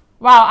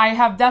 Wow, I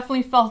have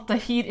definitely felt the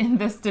heat in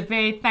this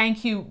debate.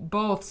 Thank you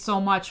both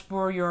so much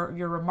for your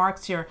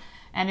remarks here.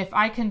 And if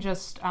I can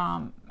just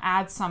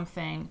add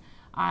something,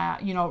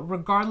 you know,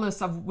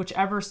 regardless of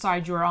whichever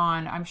side you're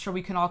on, I'm sure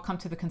we can all come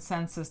to the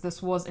consensus.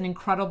 This was an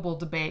incredible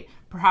debate,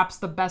 perhaps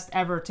the best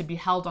ever to be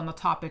held on the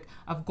topic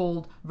of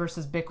gold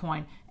versus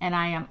Bitcoin. And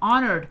I am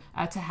honored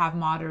to have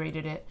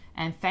moderated it.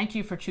 And thank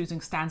you for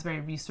choosing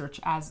Stansberry Research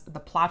as the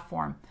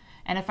platform.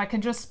 And if I can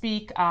just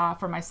speak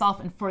for myself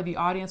and for the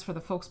audience, for the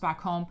folks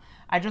back home,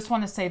 I just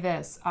want to say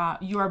this.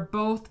 You are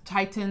both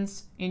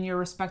titans in your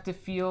respective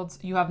fields.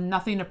 You have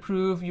nothing to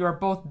prove. You are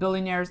both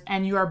billionaires,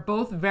 and you are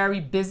both very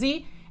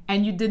busy,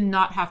 and you did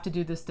not have to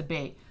do this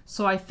debate.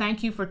 So I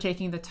thank you for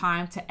taking the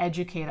time to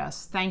educate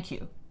us. Thank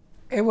you.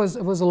 It was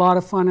a lot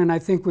of fun, and I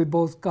think we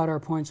both got our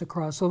points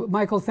across. So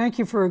Michael, thank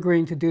you for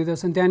agreeing to do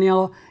this. And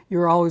Daniela,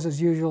 you're always, as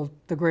usual,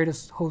 the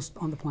greatest host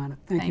on the planet.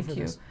 Thank you for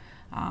this.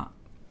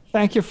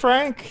 Thank you,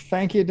 Frank.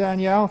 Thank you,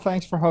 Danielle.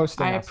 Thanks for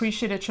hosting us. I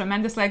appreciate it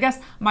tremendously. I guess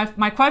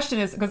my question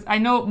is, because I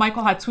know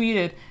Michael had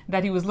tweeted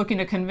that he was looking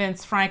to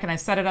convince Frank, and I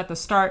said it at the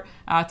start,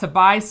 to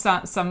buy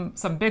some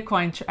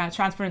Bitcoin,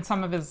 transferring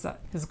some of his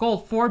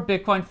gold for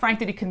Bitcoin. Frank,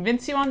 did he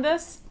convince you on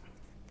this?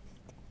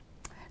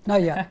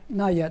 Not yet.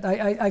 Not yet.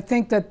 I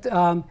think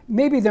that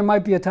maybe there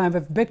might be a time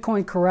if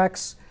Bitcoin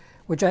corrects,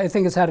 which I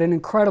think has had an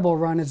incredible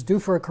run. It's due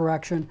for a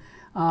correction,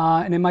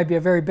 and it might be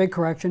a very big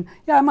correction.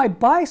 Yeah, I might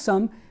buy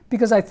some,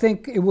 because I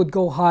think it would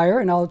go higher,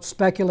 and I'll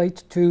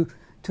speculate to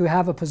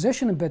have a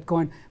position in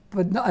Bitcoin.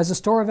 But as a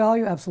store of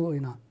value, absolutely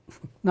not.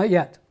 Not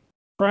yet.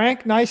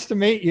 Frank, nice to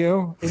meet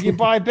you. If you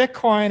buy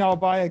Bitcoin, I'll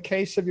buy a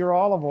case of your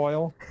olive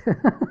oil.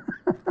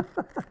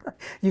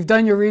 You've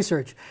done your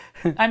research.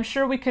 I'm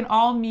sure we can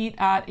all meet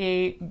at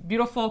a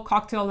beautiful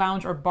cocktail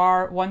lounge or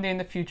bar one day in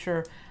the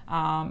future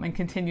and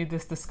continue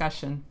this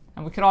discussion.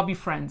 And we could all be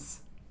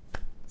friends.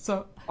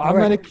 So I'm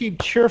going to keep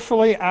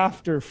cheerfully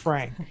after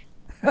Frank.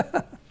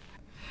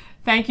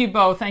 Thank you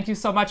both. Thank you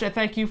so much. And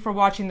thank you for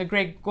watching the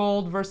great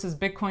gold versus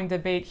Bitcoin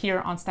debate here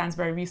on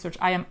Stansberry Research.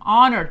 I am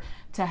honored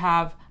to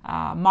have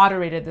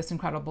moderated this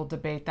incredible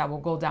debate that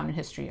will go down in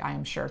history, I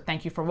am sure.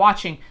 Thank you for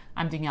watching.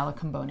 I'm Daniela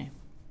Cambone.